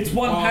 It's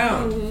 1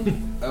 pound.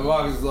 And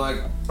Mock is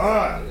like,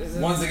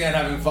 once again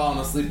having fallen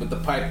asleep with the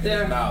pipe in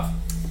There. his mouth.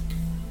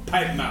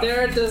 Pipe mouth.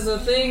 There it is a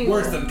thing.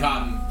 Worse than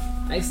cotton.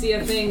 I see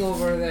a thing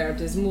over there.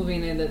 It is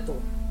moving a little.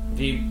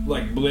 He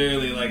like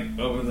blearily like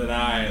opens an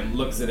eye and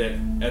looks at it,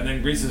 and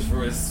then reaches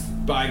for his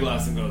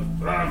spyglass and goes,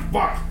 "Ah,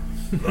 fuck,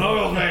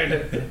 oil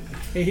vein."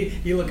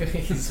 You look at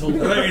his whole.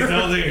 He's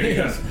holding it. He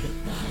goes,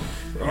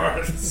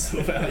 "Alright."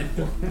 So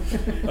valuable.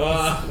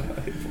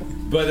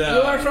 But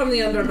You are from the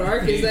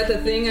Underdark. Is that the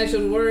thing I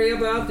should worry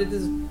about? It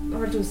is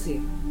hard to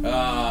see.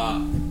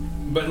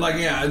 but like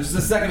yeah, it's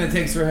just a second it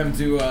takes for him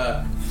to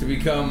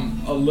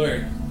become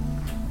alert,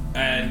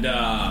 and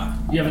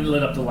You haven't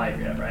lit up the light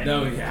yet, right?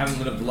 no, he haven't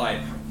lit up the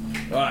light.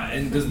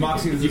 And does Mock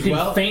see this You as can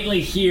well?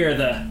 faintly hear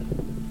the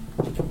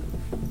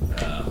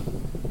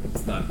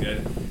It's not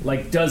good.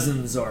 like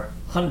dozens or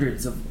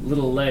hundreds of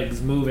little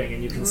legs moving,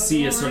 and you can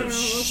see a sort of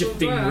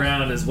shifting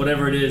ground as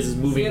whatever it is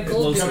moving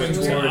closer Coming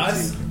towards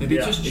us? you. Maybe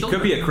it's just It children.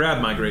 could be a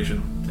crab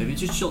migration. Maybe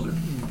it's just children.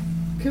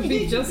 Could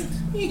be just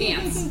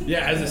ants.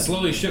 Yeah, as it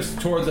slowly shifts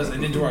towards us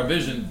and into our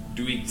vision,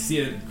 do we see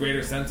a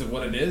greater sense of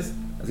what it is?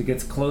 As it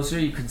gets closer,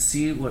 you can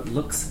see what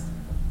looks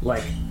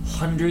like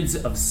hundreds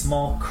of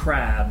small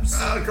crabs.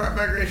 Crab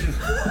migration.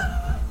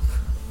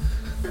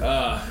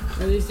 Are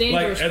these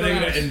dangerous Like, are they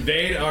going crabs? to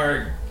invade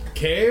our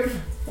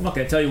cave? I'm not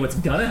going to tell you what's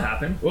gonna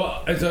happen.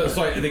 Well,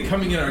 sorry, are they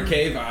coming in our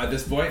cave at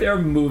this point? They're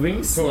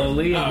moving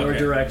slowly in your okay.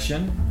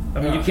 direction.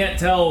 I mean, you can't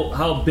tell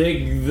how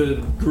big the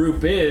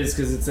group is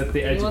because it's at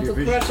the edge You of want your to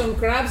vision. crush some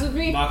crabs with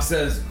me? Mox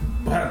says,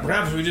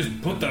 perhaps we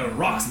just put the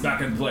rocks back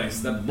in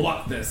place that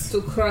block this.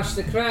 To crush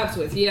the crabs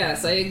with.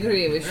 Yes, I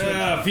agree. We should.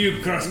 A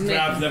few crushed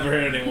crabs never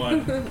hurt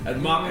anyone.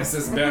 And Mock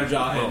assists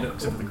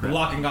Bearjaw in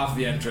blocking off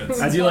the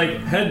entrance. As you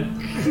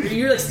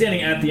you're like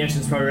standing at the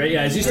entrance probably, right?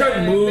 Yeah, as you start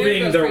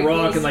moving Bearjaw's the pretty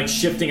rock close. and like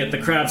shifting it, the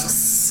crabs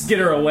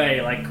skitter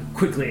away like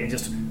quickly and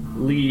just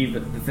leave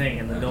the thing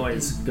and the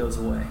noise goes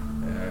away.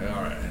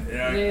 Alright.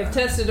 They Yeah. have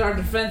tested our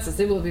defenses.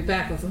 They will be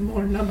back with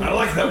more numbers. I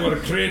like that we're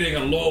creating a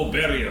low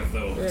barrier,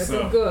 though. Yeah,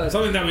 so good.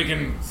 something that we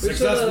can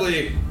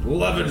successfully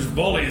leverage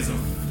volleys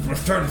of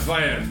return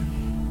fire.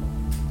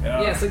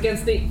 Yeah. Yes,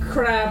 against the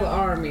crab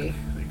army.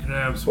 The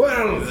crabs.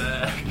 Well,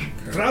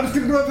 crabs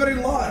can grow very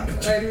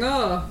large, I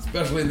know.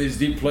 especially in these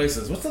deep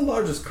places. What's the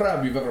largest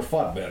crab you've ever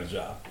fought,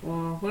 Bearjaw?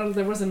 Well,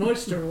 there was an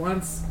oyster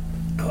once.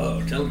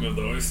 Oh, tell me of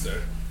the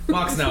oyster.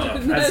 Mock's now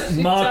up. As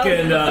She Mock tells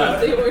and them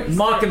about the oyster.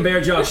 Mock and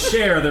Bearjaw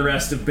share the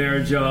rest of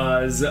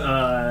Bearjaw's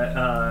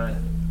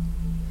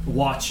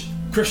watch,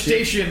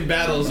 Crustacean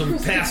battles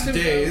of past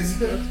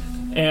days.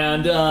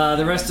 and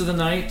the rest of the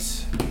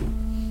night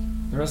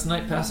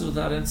passes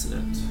without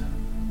incident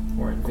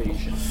or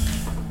invasion.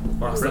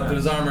 Mock's up in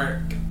his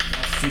armor.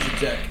 Constitution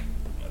check.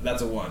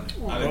 That's a 1.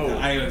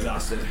 I am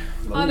exhausted.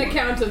 On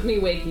account of me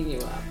waking you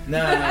up. No,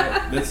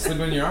 let's sleep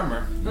in your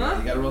armor. Huh?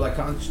 You gotta roll that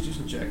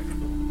Constitution check.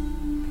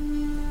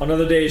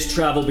 Another day's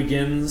travel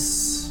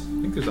begins.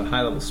 I think there's a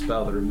high level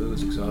spell that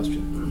removes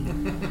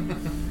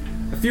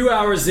exhaustion. A few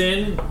hours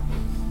in,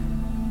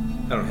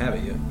 I don't have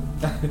it yet.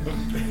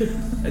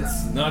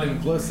 It's not even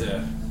close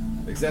to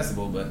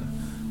accessible, but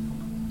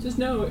Just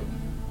know it.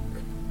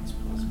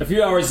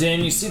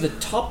 you see the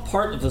top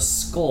part of the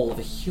skull of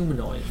a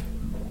humanoid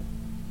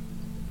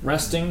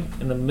resting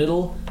in the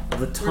middle of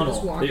the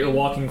tunnel that you're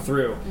walking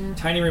through.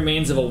 Tiny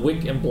remains of a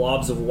wick and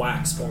blobs of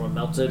wax form a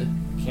melted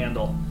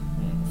candle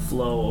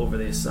flow over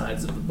the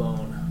sides of the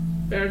bone.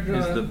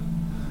 Bearjaw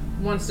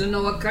wants to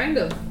know what kind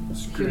of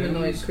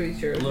humanoid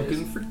creature it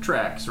Looking is. for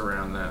tracks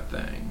around that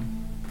thing.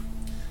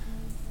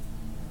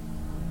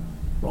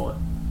 Roll it.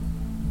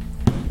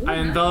 I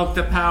invoke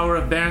the power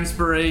of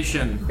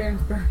Baronspiration.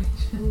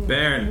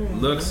 Baron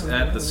looks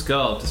at the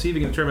skull to see if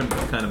he can determine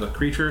what kind of a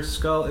creature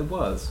skull it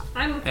was.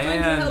 I'm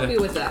trying to And- help you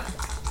with that.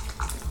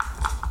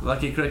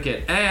 Lucky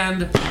cricket.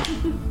 And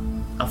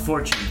a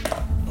fortune.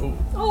 Oh!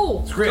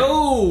 Oh!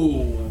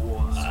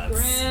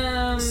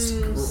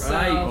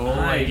 Right. Oh,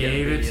 I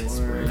gave it.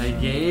 I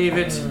gave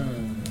it.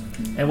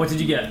 And what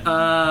did you get?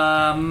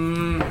 Quite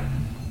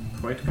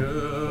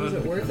good. Was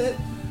it worth it?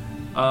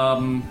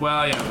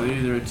 Well, yeah, but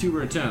either a 2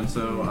 or a 10,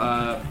 so,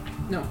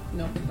 No.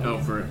 oh,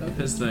 for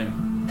his thing.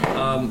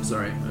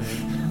 Sorry, I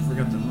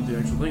forgot what the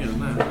actual thing is.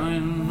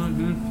 I'm not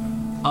good.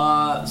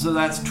 So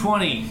that's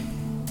 20.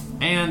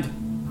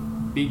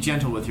 And be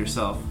gentle with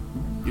yourself.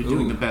 You're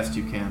doing the best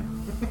you can.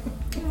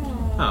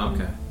 Oh,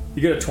 okay.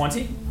 You get a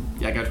 20?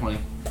 Yeah, I got 20.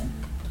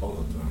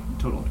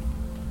 Total.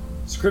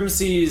 Scrim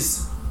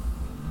sees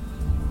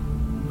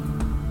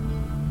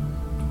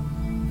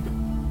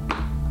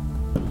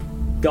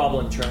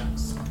goblin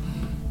tracks.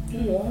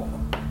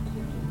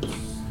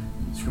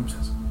 Scrum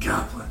says,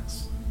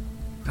 goblins.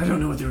 I don't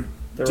know what they're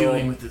They're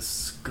doing all- with this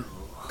skull.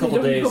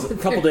 Couple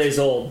days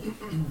old.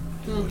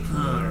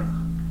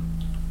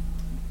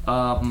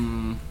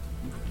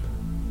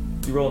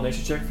 You roll a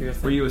nature check for your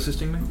thing. Were you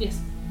assisting me? Yes.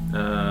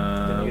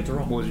 Then you get to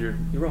roll. What was your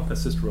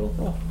assist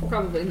roll?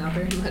 Probably not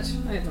very much.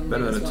 I have a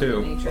Better than a minus 2.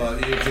 one in nature. Well,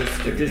 you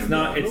just It's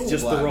not. It's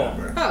just the roll.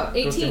 Oh,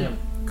 Goes to 18. him.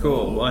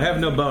 Cool. Well, I have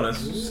no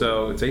bonus,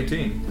 so it's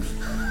 18.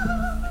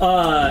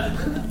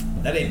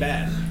 that ain't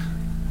bad.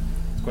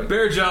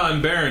 Bearjaw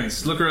and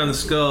Barons look around the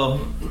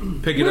skull,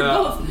 pick it We're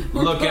up, both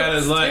look at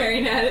it like,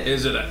 staring at it.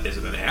 is it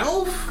an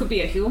elf? Could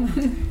be a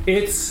human.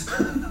 It's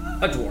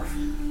a dwarf.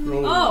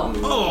 Oh.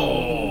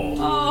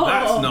 Oh,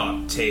 that's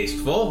not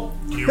tasteful.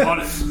 Do you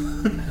want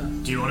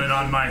it? Do you want it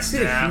on my Is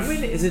it a staff?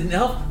 human? Is it an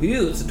elf?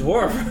 Ew, it's a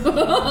dwarf.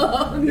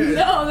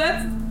 No,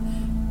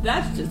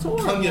 that's just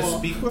horrible. Can you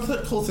speak with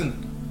it, Coulson?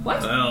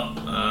 What? Well,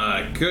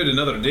 I could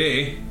another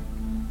day.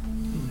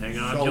 Hang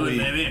on Shall to it, we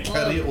baby.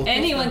 carry it with us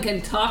Anyone then?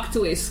 can talk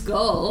to a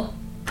skull.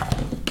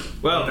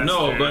 Well, That's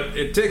no, fair. but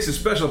it takes a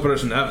special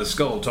person to have the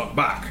skull talk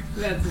back.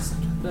 That is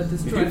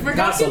true. You I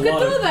forgot pass you a could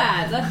lot of do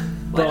that.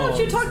 Why don't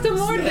you talk to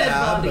more dead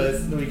Yeah,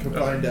 bodies? but we can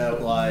find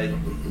out, like,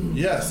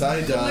 yes, I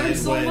died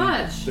so when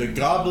much. the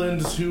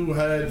goblins who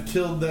had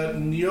killed that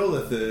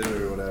Neolithid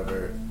or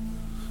whatever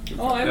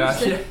Oh, I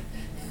understand.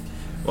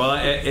 Well,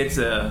 it's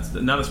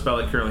not a spell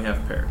I currently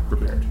have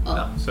prepared.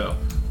 Oh. So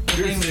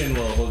Kirsten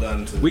will hold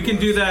on to. we can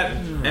do that,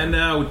 and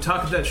we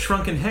talk to that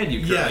shrunken head you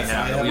currently Yes, I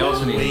have. have We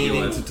also need to deal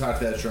waiting with. to talk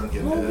to that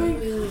shrunken Oh my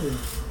head.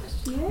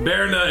 god.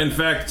 Berna, in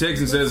fact, takes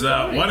and says,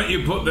 "Why don't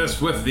you put this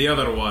with the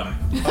other one?"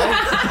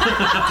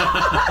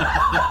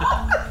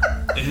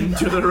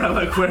 Into the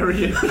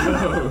reliquary it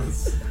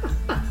goes.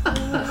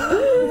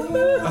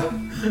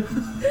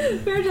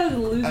 Bear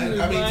doesn't lose his I mean,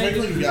 mind.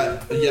 technically, we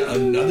got yet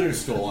another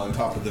skull on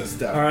top of this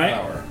staff All right.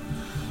 tower.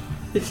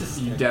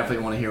 You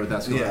definitely want to hear what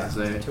that's going Yeah. to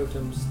say.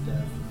 Totem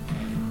staff.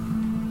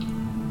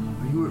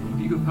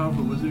 Are you a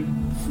powerful wizard?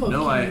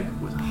 No, I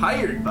was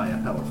hired by a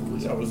powerful I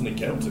wizard. was an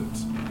accountant.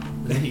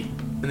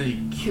 And then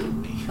he killed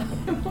me.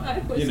 I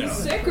was You know, a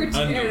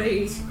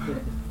secretary.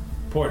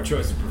 Poor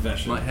choice of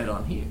profession. My head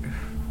on here.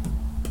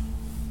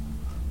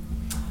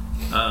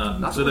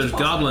 So there's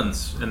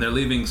goblins, and they're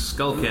leaving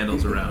skull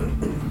candles around.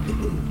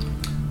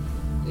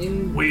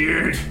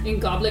 Weird. In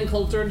goblin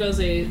culture, does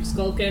a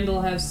skull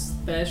candle have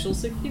special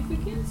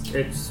significance?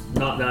 It's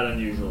not that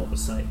unusual of a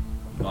sight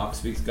Mock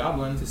speaks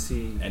goblin. to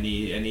see.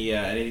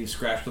 Anything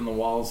scratched on the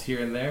walls here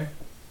and there?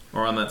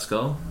 Or on that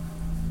skull?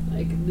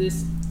 Like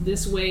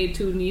this way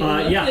to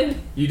kneel. Yeah,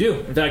 you do.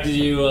 In fact,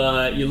 you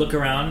look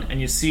around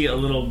and you see a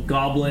little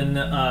goblin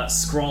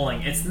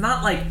scrawling. It's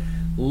not like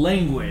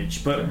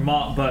language, but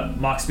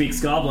Mock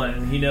speaks goblin,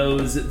 and he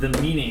knows the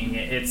meaning.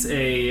 It's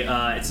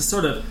a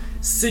sort of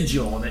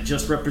sigil, and it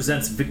just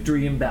represents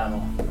victory in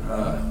battle.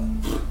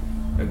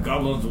 The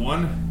goblins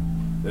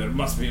won. There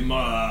must be a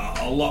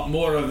lot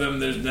more of them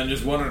than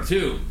just one or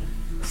two.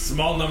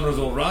 Small numbers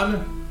will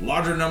run,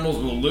 larger numbers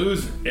will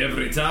lose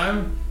every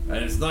time.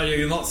 And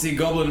you'll not see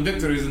goblin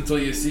victories until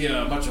you see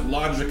a much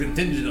larger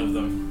contingent of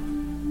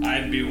them.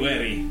 I'd be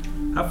wary.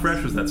 How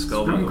fresh was that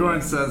skull? by the way?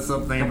 Scrumcorn says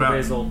something Couple about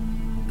days old.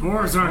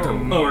 dwarves aren't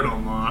immortal,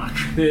 Mock.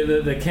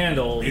 The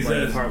candle He right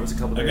says, part was a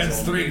couple days Against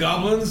old. 3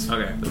 goblins?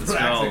 Okay, the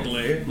skull,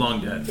 Practically. long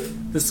dead,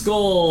 The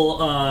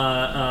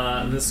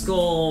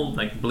skull,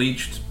 like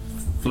bleached,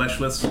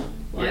 fleshless.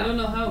 Well, I don't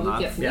know how it would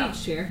get Yeah.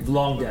 bleached here.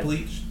 long dead.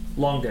 Bleached.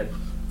 Long dead.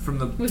 From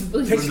the With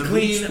bleach. Takes the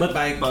clean bleach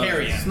by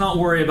carrion. Let's not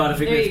worry about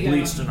if it There gets you go.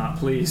 bleached or not,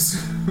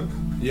 please.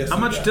 Yes. How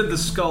much did the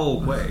skull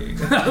weigh?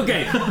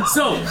 Okay,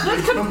 so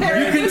Let's compare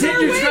you it to continue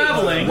their weight.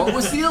 traveling what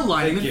was the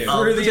alignment you. of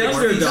through the dwarf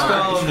Underdark.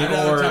 skull? I'd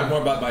rather talk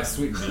more about my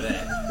sweet bullet.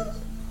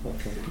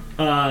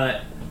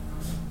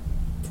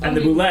 And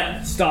the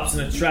boulette stops in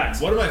its tracks.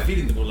 What am I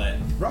feeding the bullet?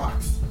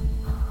 Rocks.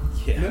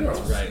 Yeah, Minerals.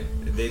 that's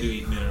right. They do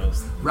eat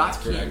minerals. Rock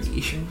That's correct.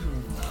 candy.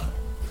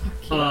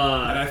 And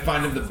Uh, I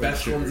find them the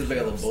best ones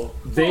available.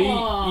 they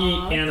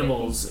Aw, eat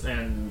animals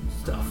and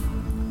stuff.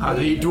 How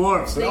do you eat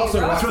dwarfs? But also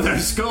That's rocks, what their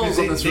skulls 'cause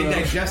on this they road.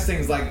 digest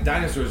things like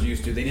dinosaurs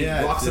used to. They need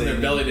Yeah, rocks in their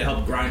they- belly to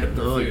help grind up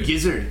their Oh, food.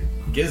 gizzard.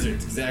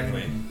 Gizzards,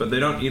 exactly. But they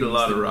don't eat a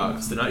lot of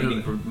rocks. They're not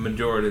eating the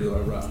majority of the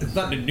rocks. It's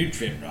not a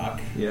nutrient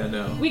rock. Yeah,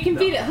 no. We can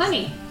feed it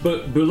honey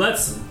But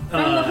boulettes,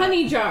 from the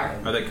honey jar.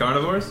 Are they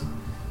carnivores?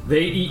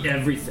 they eat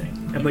everything.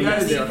 But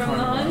yes, they are From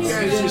the honey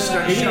carnivores. You guys just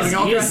start He is- shoving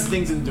all he kinds is- of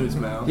things into his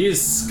mouth. He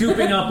is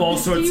scooping up all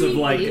sorts Do of you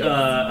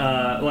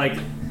like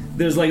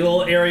there's like a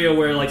little area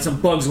where like some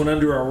bugs went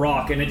under a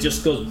rock and it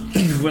just goes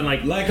when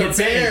like Like a hits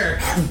it bear.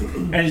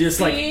 and just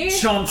like See?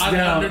 chomps An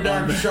down.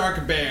 underdark on the-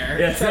 shark bear.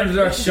 Yeah, it's an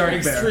underdark shark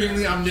bear.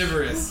 Extremely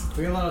omnivorous.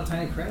 We got a lot of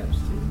tiny crabs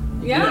too.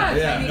 Yeah.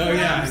 Yeah, tiny oh yeah.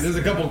 crabs. There's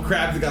a couple of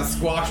crabs that got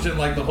squashed in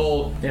like the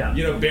whole, Yeah.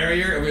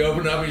 barrier, and we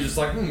open it up and you're just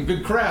like,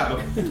 good crab.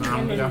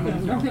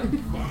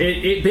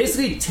 It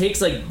basically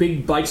takes like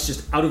big bites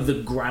just out of the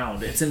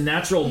ground. It's a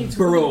natural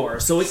burrower,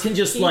 so it can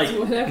just Eats like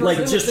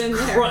whatever's just in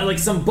there. like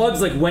some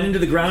bugs like went into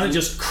the ground and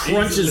just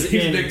crunches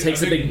He's in, big- and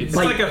takes a big It's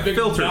bite. like a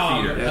filter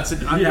dog. feeder. It's an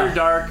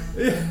underdark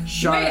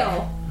shark.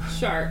 Whale.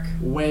 Shark.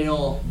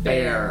 Whale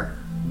bear.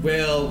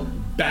 Whale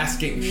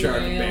basking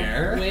shark Whale.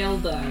 bear. Well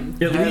done.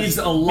 It has leaves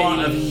a lot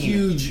of been-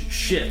 huge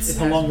shits has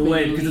along the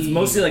way been because it's leaved.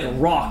 mostly like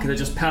rock that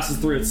just passes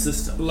through its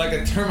system, Like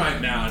a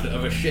termite mound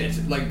of a shit,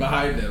 like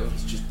behind him.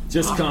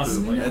 just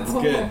constantly. That's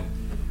good.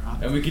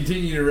 And we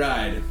continue to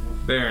ride.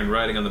 Baron,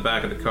 riding on the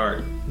back of the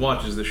cart,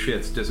 watches the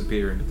shits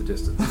disappear into the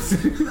distance.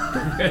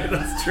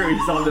 That's true.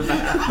 He's on the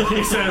back.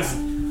 He says,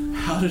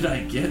 "How did I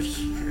get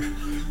here?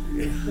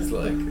 It's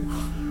like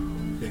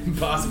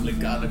impossibly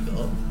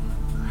comical.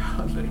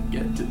 How did I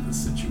get to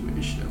this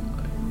situation?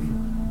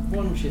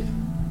 One shit.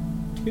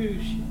 Two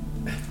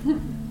shit.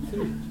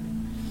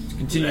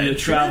 Continue to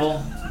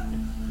travel.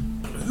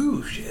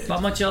 Ooh, shit.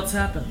 Not much else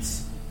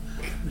happens.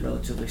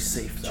 Relatively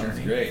safe Sounds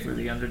journey great. through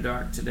the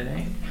Underdark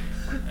today.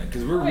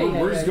 Because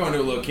we're just going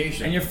to a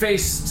location. And you're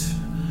faced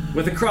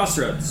with a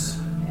crossroads.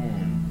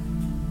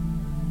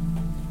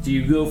 Do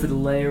you go for the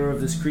lair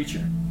of this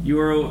creature? You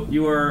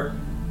are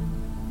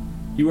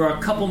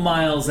a couple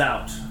miles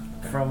out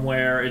from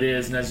where it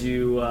is, and as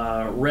you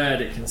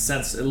read, it can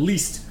sense at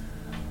least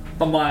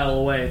a mile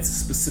away. It's a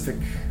specific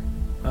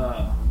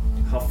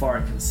how far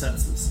it can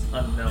sense is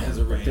unknown. Has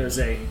a range. But there's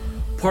a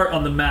part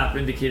on the map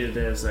indicated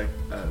as a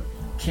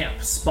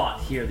camp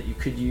spot here that you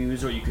could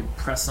use, or you could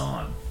press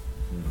on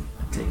and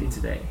take it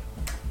today.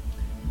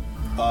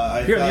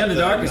 Here in the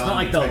Underdark, it's not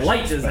like the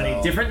light is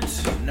any different.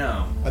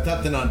 No. I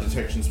thought the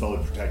non-detection spell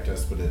would protect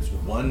us, but it's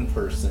one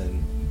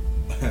person,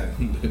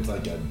 and it's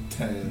like a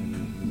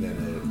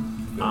 10-minute.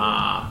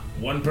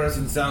 One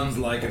person sounds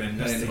like an And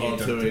investigator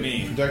also to it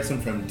me. protects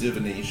them from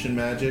divination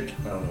magic.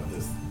 I don't know if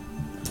this.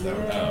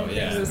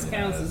 This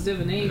counts as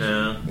divination.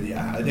 No.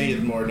 Yeah, I think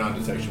it's more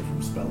non-detection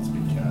from spells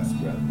being cast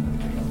rather than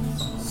anything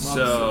else.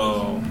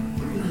 So,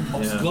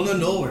 It's yeah. gonna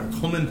know we're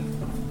coming.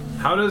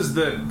 How does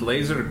the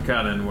laser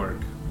cannon work?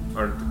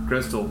 Or the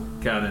crystal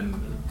cannon?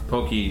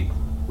 Pokey.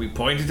 We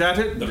pointed at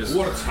it? The Just-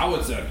 quartz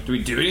howitzer. do we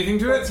do anything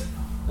to it?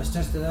 Let's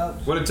test it out.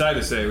 What did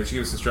Titus say? Would she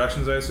give us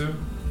instructions, I assume?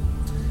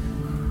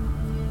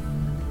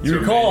 You So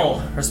recall manual?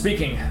 her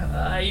speaking.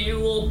 You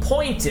will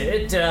point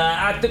it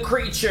at the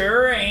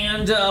creature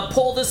and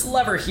pull this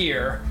lever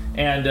here.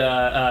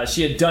 And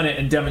she had done it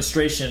in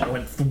demonstration. It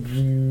went.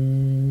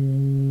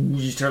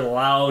 You just heard a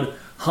loud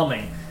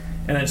humming,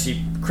 and then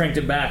she cranked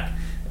it back.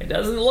 It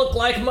doesn't look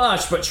like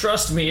much, but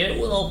trust me, it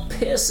will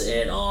piss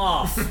it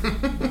off.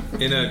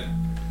 In a...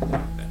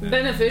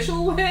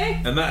 Beneficial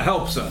way? And that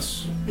helps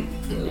us.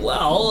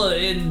 Well,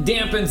 it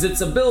dampens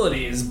its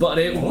abilities, but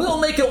it will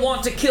make it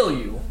want to kill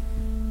you.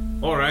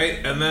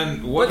 Alright, and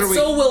then what But are we...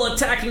 so will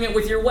attacking it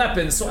with your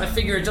weapon, so I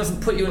figure it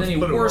doesn't put you in any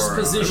worse I'm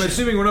position.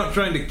 assuming we're not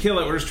trying to kill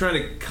it, we're just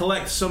trying to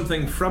collect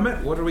something from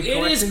it? What are we It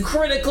collecting? is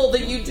critical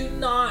that you do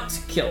not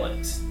kill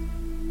it.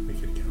 We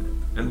could count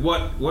it. And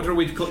what are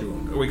we...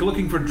 Are we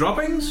looking for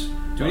droppings?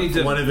 Do we need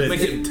to One of its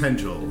make it...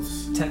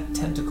 tendrils.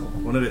 Tentacle.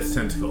 One of its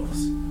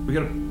tentacles. We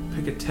gotta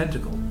pick a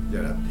tentacle.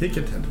 Yeah, pick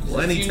a tentacle.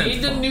 If Any you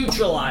need tentacle. to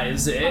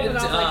neutralize it, Hold it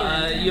off like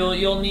an antenna.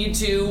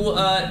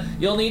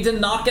 you'll need to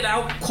knock it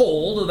out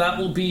cold. That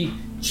will be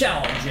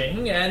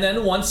challenging. And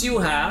then once you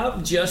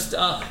have, just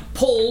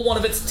pull one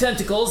of its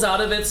tentacles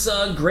out of its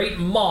great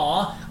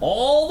maw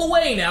all the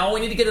way. Now we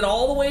need to get it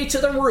all the way to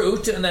the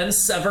root, and then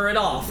sever it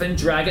off and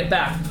drag it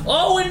back.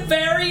 Oh, and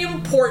very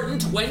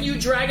important, when you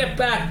drag it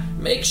back,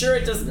 make sure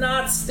it does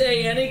not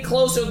stay any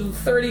closer than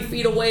 30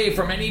 feet away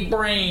from any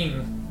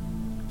brain.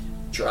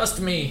 Trust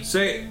me.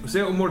 Say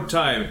it one more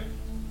time.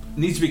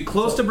 Needs to be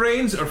close to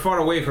brains or far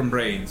away from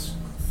brains?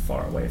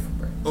 Far away from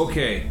brain.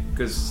 Okay,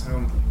 because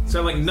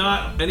sound like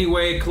not any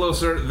way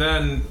closer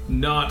than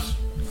not.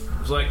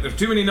 It's like there's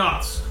too many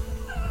knots.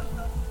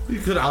 You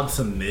could add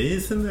some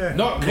maze in there.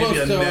 Not Maybe close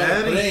a to our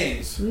nary.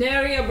 brains.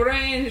 Nary a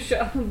brain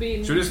shall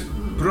be. Should we just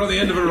put it on the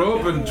end of a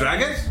rope and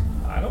drag it?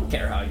 I don't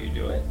care how you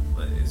do it.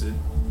 Is it?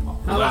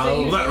 How is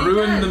it Will that usually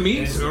ruin done? the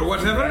meat or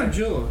whatever?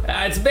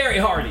 It's very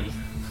hardy.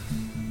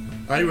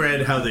 I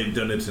read how they've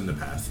done it in the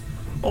past.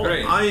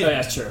 Great. Oh,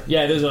 yeah, sure.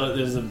 Yeah, there's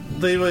a.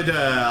 They would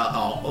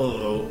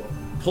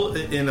put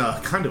it in a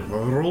kind of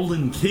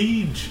rolling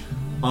cage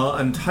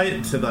and tie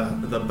it to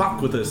the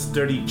back with a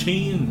sturdy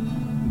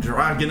chain,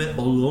 dragging it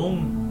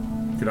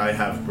along. Could I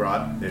have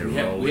brought a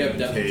rolling we have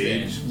devil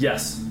cage? chains.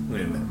 Yes.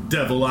 And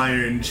devil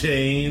iron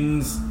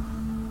chains.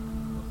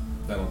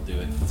 That'll do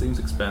it. Seems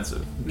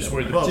expensive.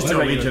 Well, Just a no,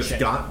 we regular just chain.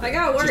 got. I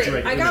got Just a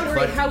worried. regular I got worried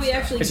collector's how we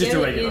actually It's get just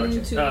a it regular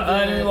into chain. the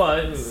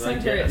I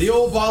center. guess. The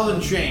old ball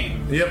and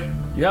chain. Yep.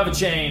 You have a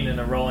chain and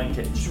a rolling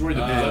cage. Worried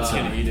the bullets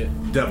gonna eat it.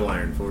 Devil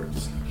iron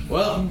forts.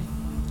 Well,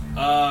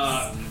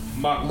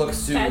 Mark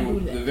looks to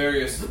the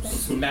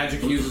various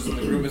magic users in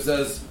the group and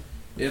says,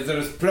 if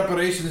there's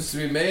preparations to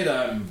be made,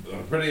 I'm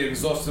pretty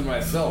exhausted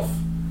myself.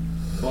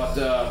 But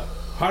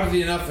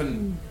hardy enough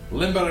and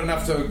limber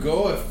enough to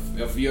go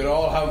if you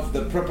all have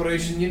the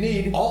preparation you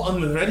need. Oh,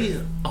 I'm ready.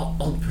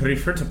 I'll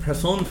prefer to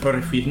press on for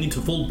if we need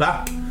to fall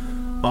back.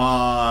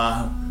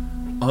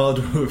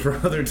 I'd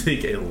rather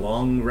take a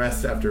long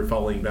rest after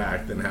falling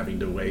back than having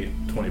to wait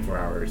 24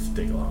 hours to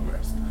take a long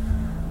rest.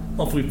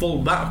 Well, if we fall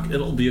back,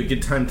 it'll be a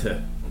good time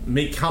to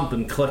make camp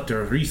and collect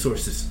our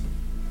resources.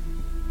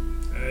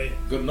 Hey,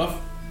 good enough?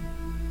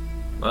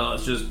 Well,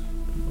 let's just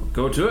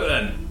go to it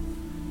then.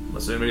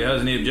 Unless anybody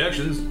has any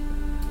objections.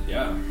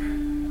 Yeah.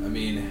 I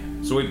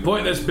mean, So we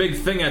point this big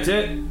thing at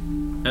it,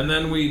 and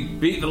then we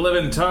beat the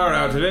living tar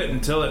out of it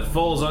until it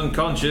falls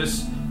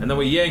unconscious, and then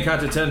we yank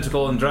out a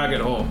tentacle and drag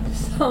it home.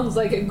 Sounds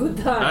like a good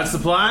time. That's the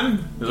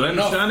plan? Do I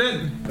understand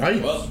it?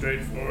 Right? well,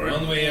 Straightforward.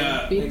 when we,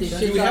 Beat the do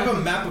shit we have out. a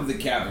map of the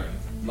cavern?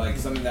 Like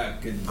something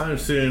that could I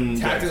assume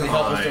tactically that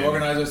help us to time-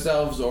 organize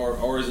ourselves,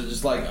 or is it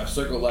just like a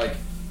circle like,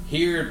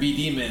 here be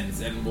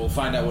demons, and we'll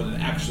find out what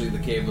actually the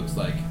cave looks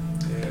like?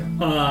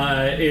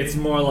 It's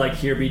more like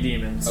here be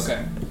demons.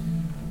 Okay.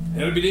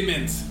 Here be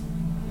demons.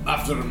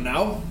 After them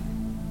now?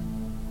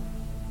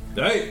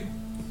 Right.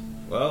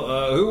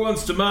 Well, who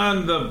wants to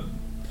man the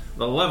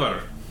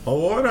lever?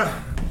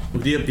 Aurora,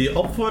 would you be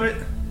up for it?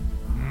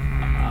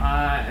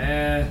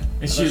 And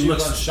she she was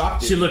looks. on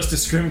shock She duty. looks to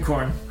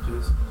Scrimcorn.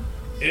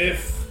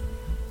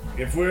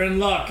 If we're in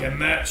luck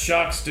and that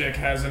shock stick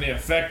has any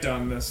effect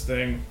on this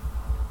thing,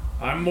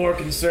 I'm more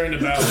concerned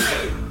about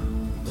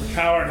the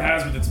power it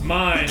has with its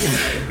mind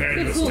compared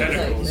to Pretty its cool,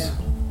 tentacles. yeah.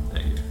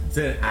 It's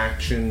an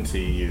action to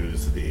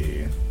use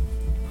the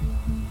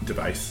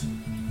device.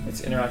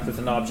 It's interact with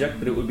an object,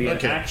 but it would be an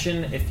Okay.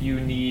 action if you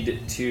need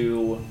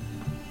to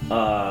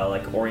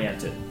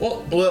oriented.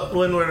 Well,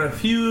 when we're a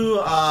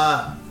few,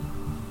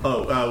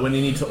 when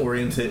you need to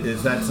orient it,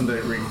 is that something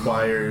that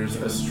requires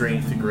a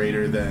strength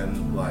greater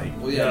than like?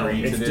 Well, yeah,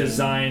 it's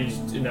designed.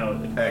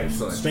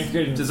 Excellent. Strength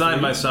greater than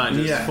designed 3. by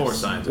scientists, Yes. for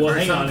scientists. Well,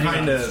 hang on.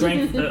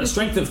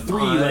 Strength of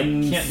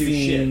 3, can't do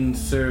shit.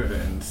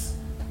 Servants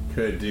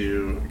could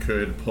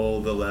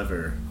pull the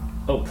lever.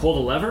 Oh, pull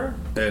the lever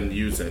and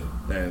use it,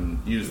 and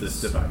use this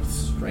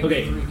device.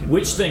 Okay,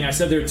 which thing? I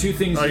said there are 2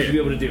 things you should be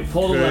able to do.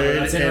 Pull the lever.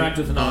 That's interact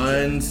with an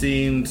object.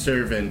 Unseen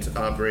servant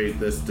operate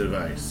this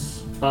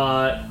device.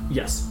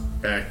 Yes.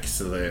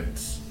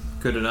 Excellent.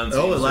 Could an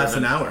unseen it lasts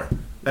an servant hour.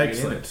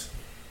 Excellent.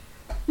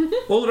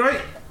 All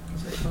right.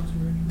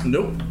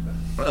 Nope.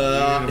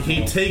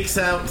 He takes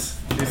out.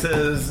 He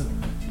says,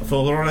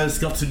 "Falora's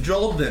got a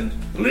job then."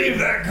 Leave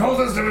that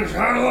cultist of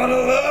Charlotte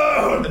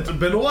alone! It's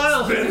been a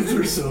while. Been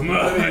through so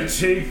much. And he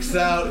takes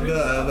out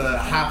the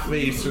half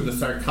face or the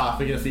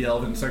sarcophagus, the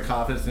elven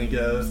sarcophagus, and he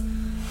goes,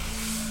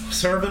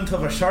 "Servant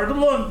of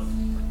Ashardalon,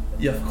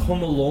 you've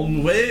come a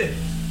long way.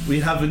 We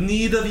have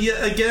need of you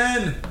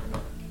again."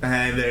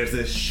 And there's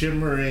a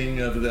shimmering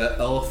of the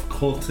elf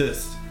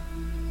cultist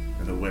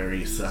and a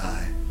weary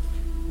sigh.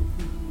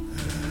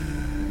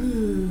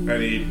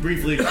 And he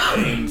briefly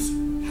explains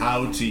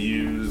how to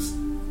use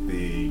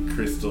the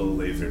crystal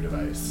laser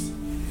device.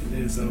 It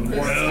is a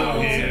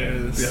well,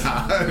 yes.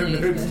 Yeah, and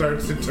it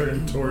starts to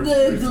turn towards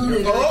Nick.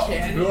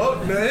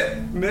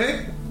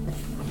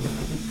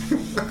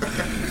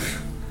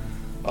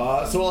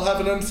 So we'll have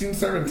an unseen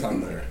servant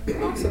on there.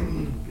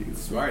 Awesome. He's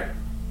smart.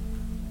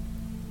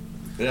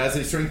 It has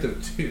a strength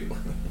of 2.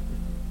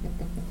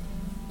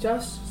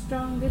 Just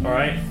strong enough. All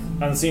right.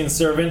 Unseen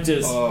servant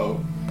is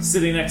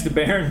sitting next to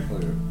Baron.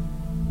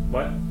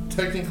 What?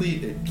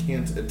 Technically, it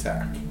can't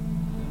attack.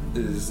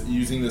 It is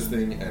using this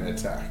thing and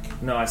attack.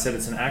 No, I said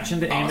it's an action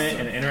to aim it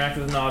and interact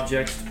with an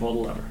object to pull the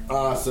lever.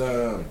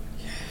 Awesome.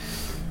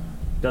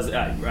 Does it?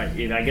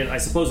 Right. I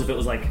suppose if it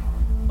was like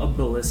a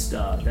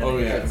ballista. Then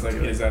It's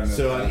like,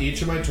 so on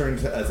each of my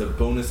turns, as a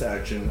bonus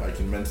action, I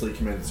can mentally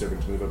command the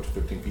servant to move up to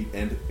 15 feet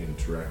and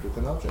interact with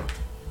an object.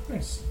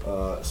 Nice.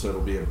 So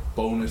it'll be a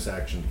bonus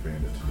action to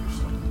command it to do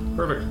so.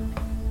 Perfect.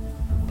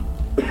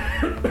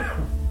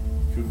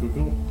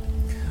 Cool.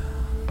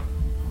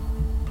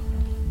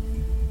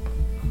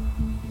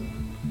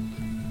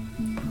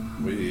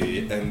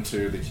 We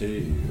enter the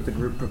cave. The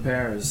group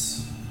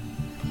prepares.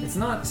 It's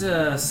not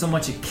so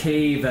much a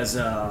cave as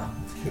a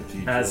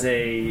because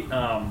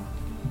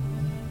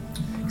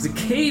a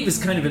cave is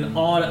kind of an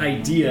odd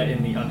idea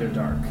in the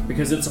Underdark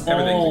because it's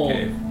all a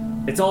cave.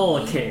 It's all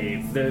a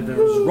cave.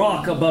 There's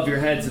rock above your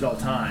heads at all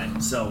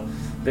times. So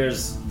there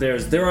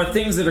are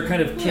things that are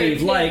kind of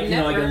cave-like,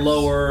 like a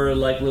lower,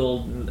 like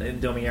little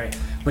doming area.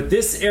 But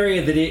this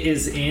area that it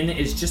is in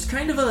is just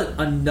kind of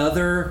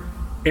another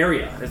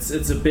area.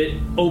 It's a bit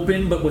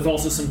open, but with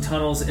also some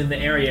tunnels in the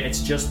area.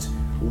 It's just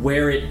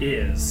where it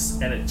is,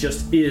 and it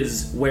just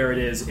is where it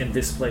is in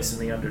this place in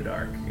the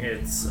Underdark.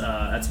 It's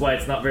that's why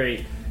it's not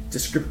very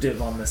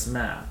descriptive on this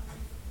map.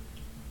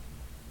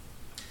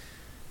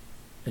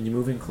 And you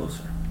move in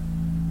closer.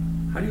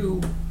 How do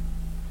you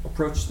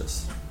approach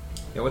this?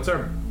 Yeah, what's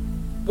our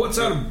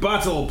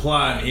battle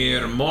plan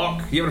here,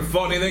 Mock? You ever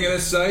fought anything of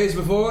this size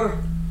before?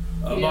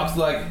 Mock's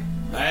like,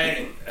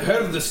 I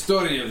heard the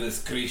story of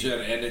this creature,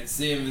 and it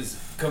seems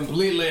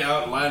completely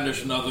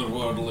outlandish and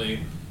otherworldly,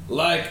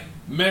 like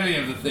many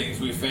of the things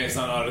we face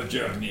on our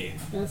journey.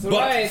 That's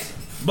right.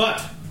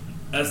 But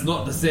that's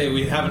not to say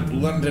we haven't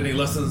learned any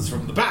lessons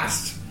from the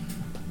past.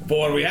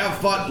 For we have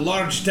fought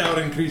large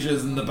towering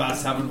creatures in the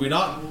past, haven't we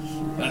not?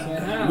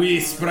 We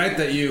sprite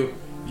that you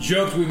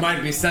joked we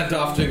might be sent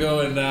off to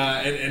go in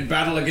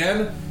battle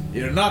again.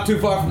 You're not too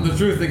far from the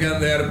truth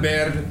again there,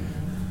 Baird.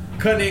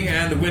 Cunning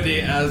and witty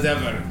as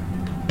ever.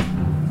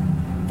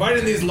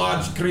 Fighting these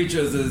large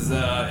creatures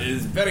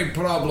is very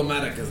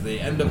problematic as they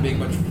end up being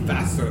much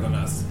faster than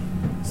us.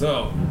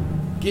 So,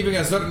 keeping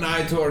a certain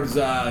eye towards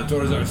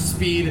our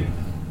speed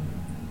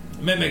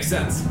may make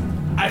sense.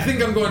 I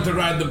think I'm going to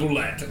ride the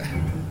Boulette.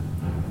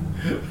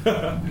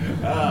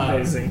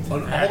 Amazing.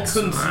 On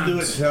Alton's do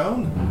it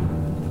down.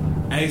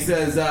 And he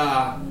says,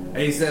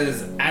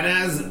 and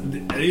as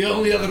the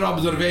only other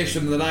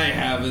observation that I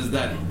have is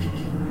that,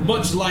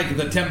 much like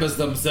the Tempest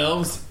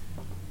themselves,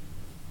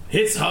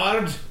 hits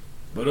hard,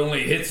 but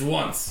only hits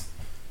once.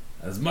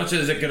 As much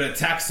as it could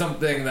attack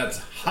something that's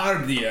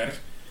hardier,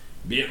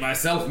 be it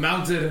myself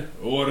mounted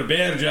or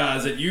Bearjaw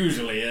as it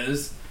usually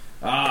is,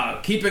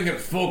 keeping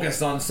it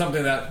focused on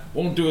something that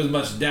won't do as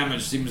much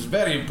damage seems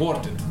very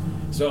important.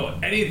 So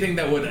anything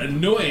that would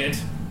annoy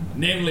it,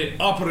 namely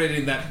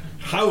operating that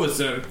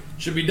howitzer,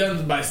 should be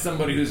done by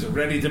somebody who's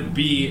ready to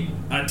be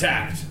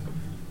attacked.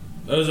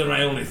 Those are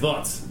my only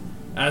thoughts.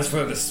 As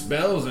for the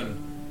spells and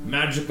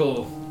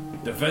magical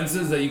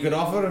defenses that you could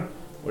offer,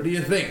 what do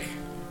you think?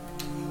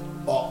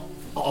 I'll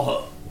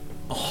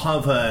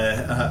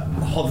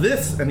have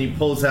this, and he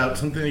pulls out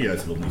something you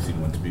guys have only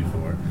seen once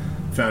before.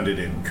 found it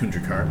in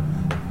Kundrakar.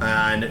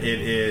 And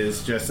it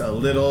is just a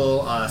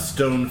little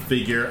stone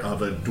figure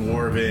of a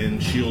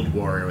dwarven shield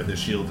warrior with a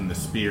shield and a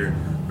spear,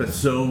 but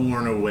so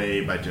worn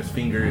away by just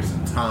fingers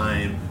and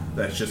time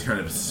that it's just kind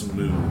of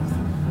smooth.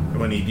 And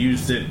when he'd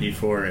used it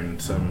before in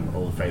some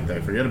old fight that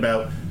I forget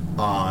about,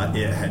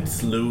 it had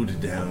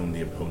slowed down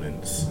the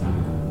opponents.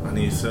 And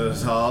he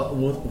says,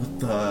 with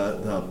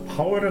the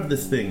power of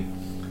this thing,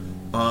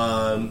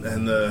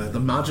 and the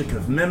magic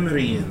of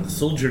memory and the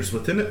soldiers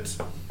within it,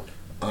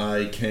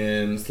 I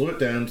can slow it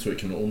down so it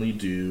can only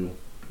do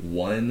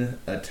one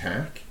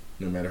attack,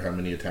 no matter how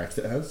many attacks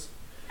it has.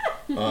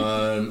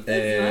 And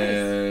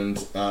it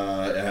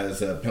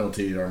has a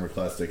penalty, armor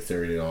class,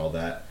 dexterity, and all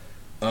that.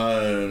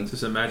 Is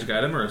this a magic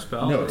item or a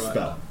spell? No, it's a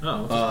spell.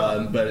 Oh, what's a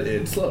spell? But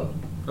it's slow.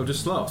 Oh,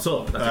 just slow.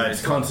 So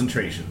it's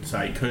concentration. So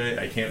I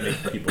can't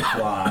make people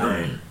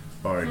fly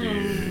or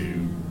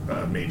do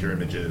major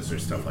images or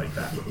stuff like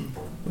that.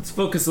 Let's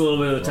focus a little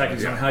bit of the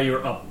tactics on how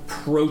you're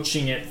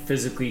approaching it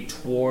physically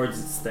towards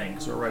its thing.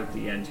 So right at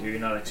the end here, you're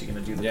not actually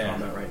going to do the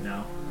combat right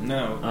now.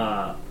 No.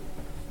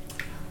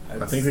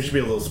 I think we should be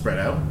a little spread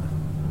out.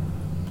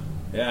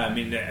 Yeah, I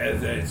mean,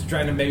 it's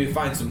trying to maybe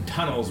find some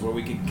tunnels where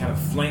we can kind of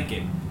flank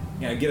it.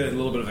 Get a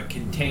little bit of a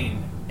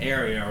contained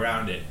area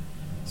around it,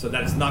 so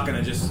that it's not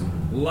going to just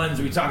lunge.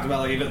 We talked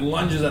about, like, if it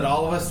lunges at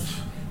all of us.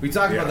 We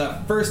talked about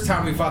that first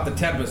time we fought the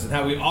Tempest and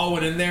how we all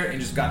went in there and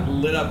just got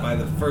lit up by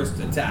the first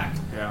attack.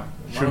 Yeah.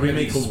 Should we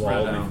make a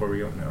wall before we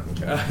go? No.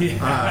 Okay.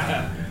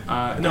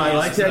 No, I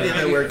like the idea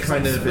that we're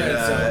kind of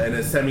in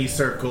a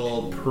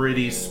semicircle,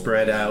 pretty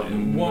spread out.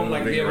 And won't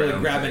be able to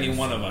grab any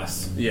one of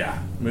us.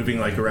 Yeah, moving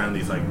around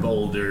these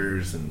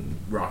boulders and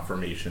rock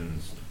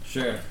formations.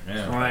 Sure.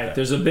 Yeah. All right.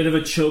 There's a bit of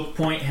a choke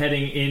point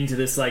heading into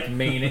this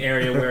main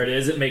area where it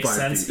is. It makes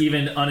sense.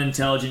 Even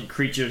unintelligent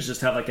creatures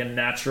just have a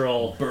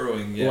natural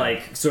burrowing,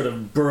 sort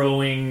of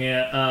burrowing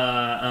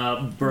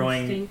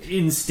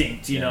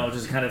instinct. You know,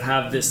 just kind of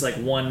have this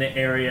one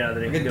area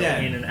that it can go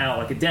in and out,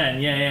 like a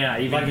den. Yeah.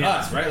 Even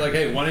us, right? Like,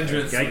 hey, one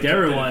entrance. Like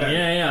everyone.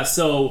 Yeah.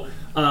 So.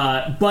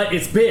 But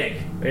it's big.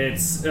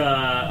 It's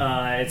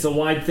a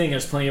wide thing.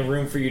 There's plenty of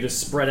room for you to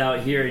spread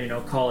out here.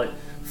 Call it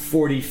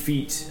 40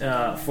 feet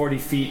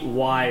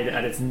wide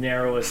at its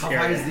narrowest area.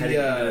 How high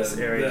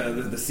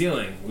is the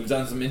ceiling? We've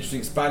done some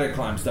interesting spider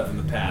climb stuff in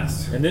the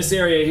past. In this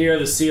area here,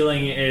 the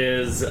ceiling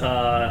is it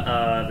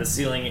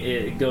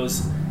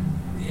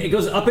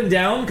goes up and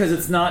down because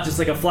it's not just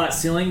like a flat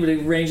ceiling, but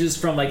it ranges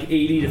from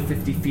 80 to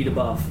 50 feet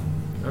above.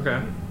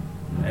 Okay.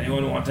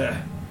 Anyone want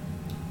to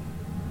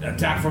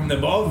attack from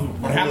above?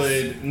 Perhaps?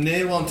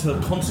 Would want to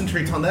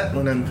concentrate on that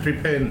when I'm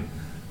preparing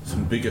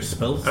some bigger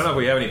spells. I don't know if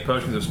we have any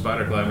potions of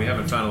spider climb. We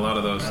haven't found a lot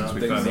of those since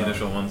we found the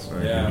initial ones.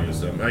 Yeah,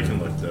 I can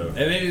look though.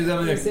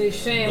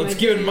 Let's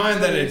keep in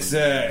mind that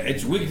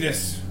its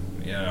weakness,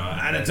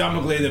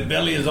 anatomically, the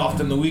belly is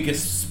often the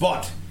weakest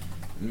spot.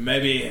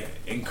 Maybe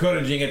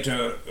encouraging it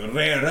to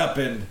rear up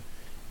and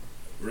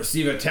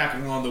receive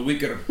attacking on the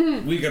weaker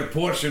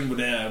portion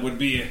would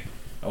be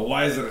a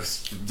wiser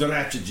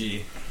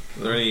strategy.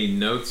 Are there any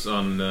notes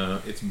on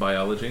its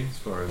biology as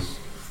far as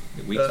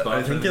weak spots?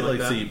 I think it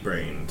likes to eat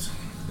brains.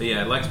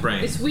 Yeah, it likes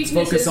brains. Its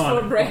weakness is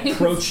for brains.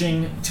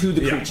 Approaching to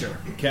the creature.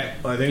 Okay.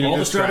 I think all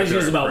the strategy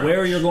is about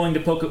where you're going to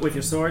poke it with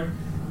your sword.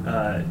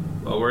 Well,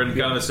 we're in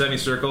kind of a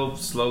semicircle,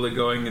 slowly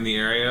going in the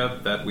area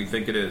that we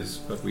think it is,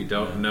 but we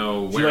don't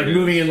know where. So you're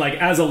moving in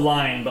as a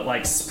line,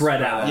 but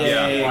spread out,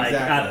 exactly.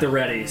 at the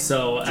ready.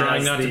 So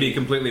trying not to be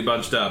completely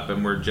bunched up,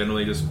 and we're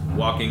generally just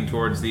walking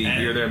towards the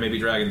here, there, maybe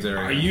dragons area.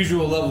 Our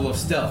usual level of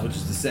stealth, which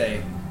is to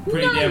say,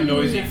 pretty damn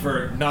noisy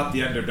for not the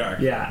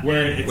Underdark. Yeah,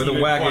 with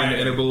a wagon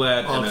and a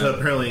boulette. Also,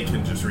 apparently, you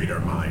can just read our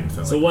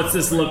minds. So what's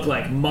this look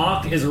like?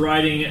 Mock is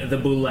riding the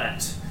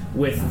boulette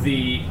with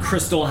the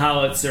crystal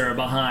howitzer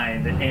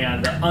behind,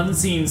 and the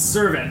unseen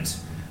servant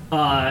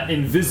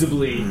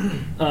invisibly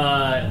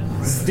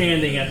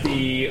standing at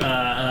the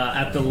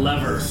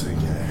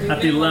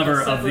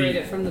lever of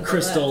the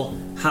crystal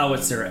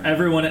howitzer.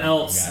 Everyone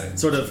else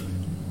sort of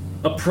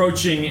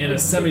approaching in a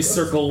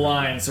semicircle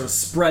line, sort of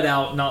spread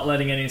out, not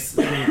letting any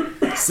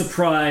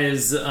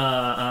surprise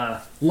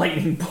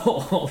lightning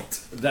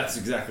bolt. That's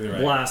exactly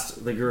right.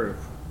 Blast the group.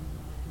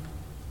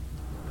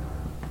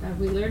 Have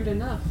we learned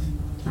enough?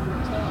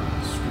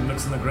 Scream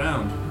looks on the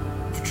ground.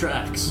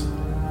 Tracks.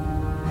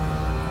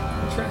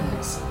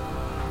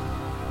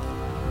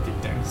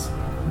 Get dense.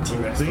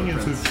 I think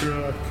it's a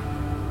truck.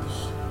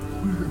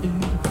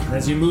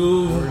 As you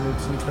move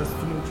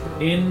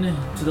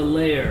into the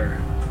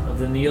lair of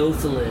the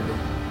Neothalid,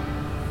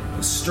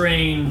 a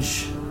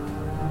strange,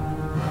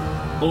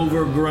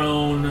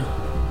 overgrown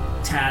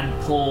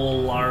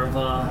tadpole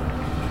larva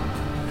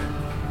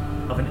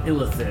of an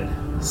illithid,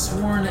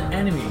 sworn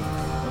enemy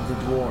of the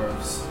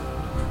dwarves.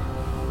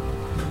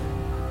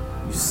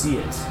 You see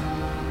it.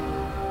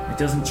 It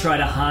doesn't try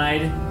to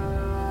hide.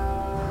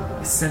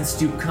 It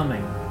sensed you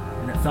coming,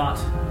 and it thought,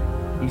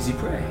 easy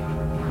prey.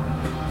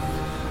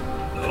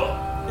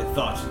 It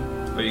thought,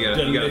 Oh, you got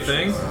a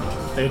thing?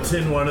 It's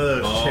in one of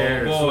those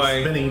chairs, boy.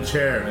 a spinning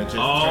chair, and it just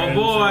turns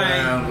boy.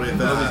 around with He's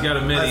got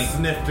a mini.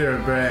 snifter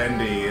of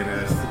brandy and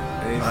a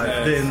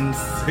thin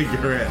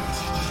cigarette.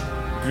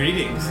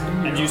 Greetings.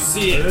 And you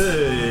see it.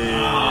 Hey.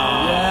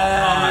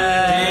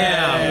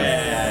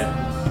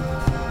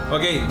 Damn.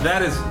 Okay,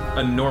 that is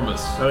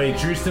enormous. Oh wait,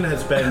 Drewston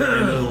has been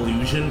an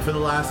illusion for the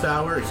last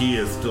hour. He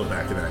is still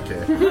back in that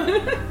cave.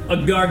 A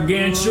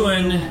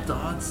gargantuan,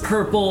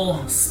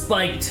 purple,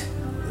 spiked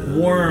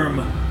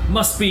worm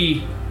must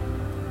be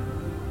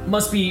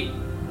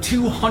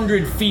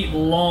 200 feet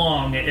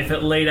long if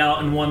it laid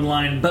out in one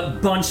line,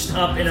 but bunched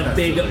up in a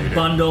big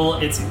bundle,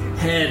 its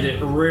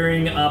head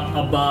rearing up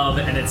above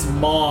and its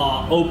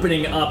maw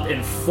opening up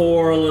in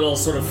 4 little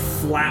sort of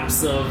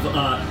flaps of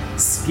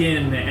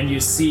skin, and you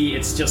see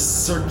its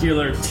just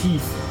circular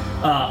teeth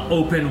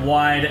open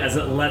wide as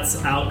it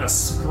lets out a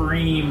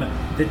scream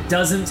that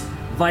doesn't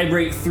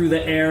vibrate through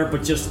the air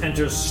but just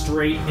enters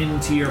straight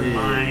into your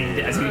mind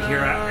as you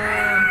hear it.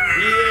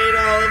 He ate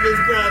all of his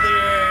brothers.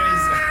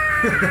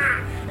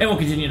 And we'll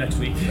continue next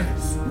week.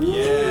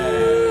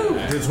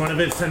 Yeah. Because one of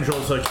its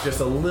tendrils looks just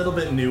a little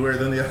bit newer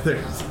than the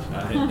others.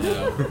 I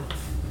know.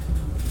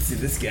 See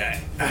this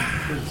guy.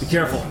 Be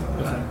careful.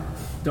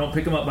 Don't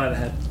pick him up by the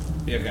head.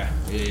 Yeah, okay.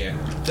 Yeah.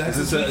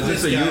 Is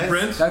this a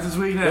U-print? That's his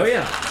weakness. Oh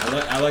yeah.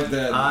 I like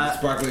the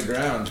sparkly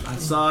ground. I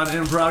saw it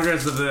in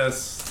progress of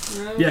this.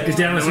 Yeah, because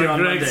Dan was And here when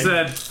on Greg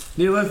Monday. said,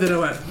 you lifted it, I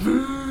went,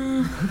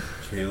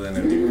 Kaylin,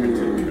 have you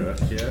printed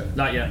cook yet?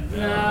 Not yet.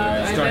 No,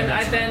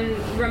 I've been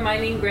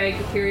reminding Greg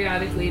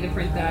periodically to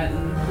print that,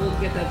 and we'll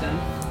get that done.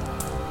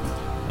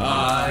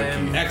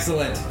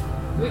 Excellent.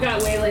 We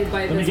got waylaid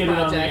by Let me this get it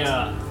on project.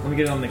 the. Let me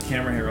get it on the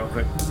camera here real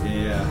quick.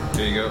 Yeah.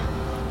 There you go.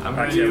 I'm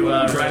going to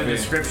write a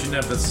description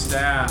of the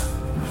staff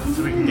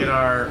so we can get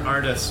our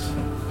artist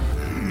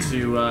to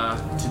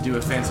do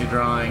a fancy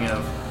drawing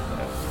of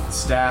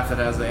staff that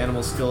has the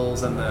animal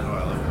skulls and the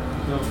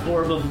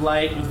orb of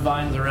light with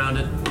vines around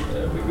it.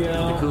 There we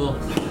go. Pretty cool.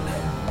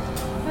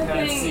 That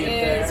Kinda thing see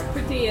it is there.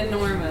 pretty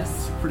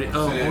enormous. Pretty.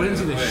 Oh, we didn't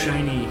see the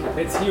shiny.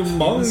 It's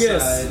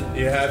humongous. Inside.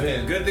 You have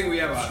him. Good thing we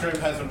have a Shrimp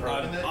hasn't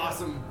broken it.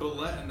 awesome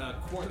bullet and a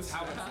quartz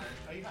house.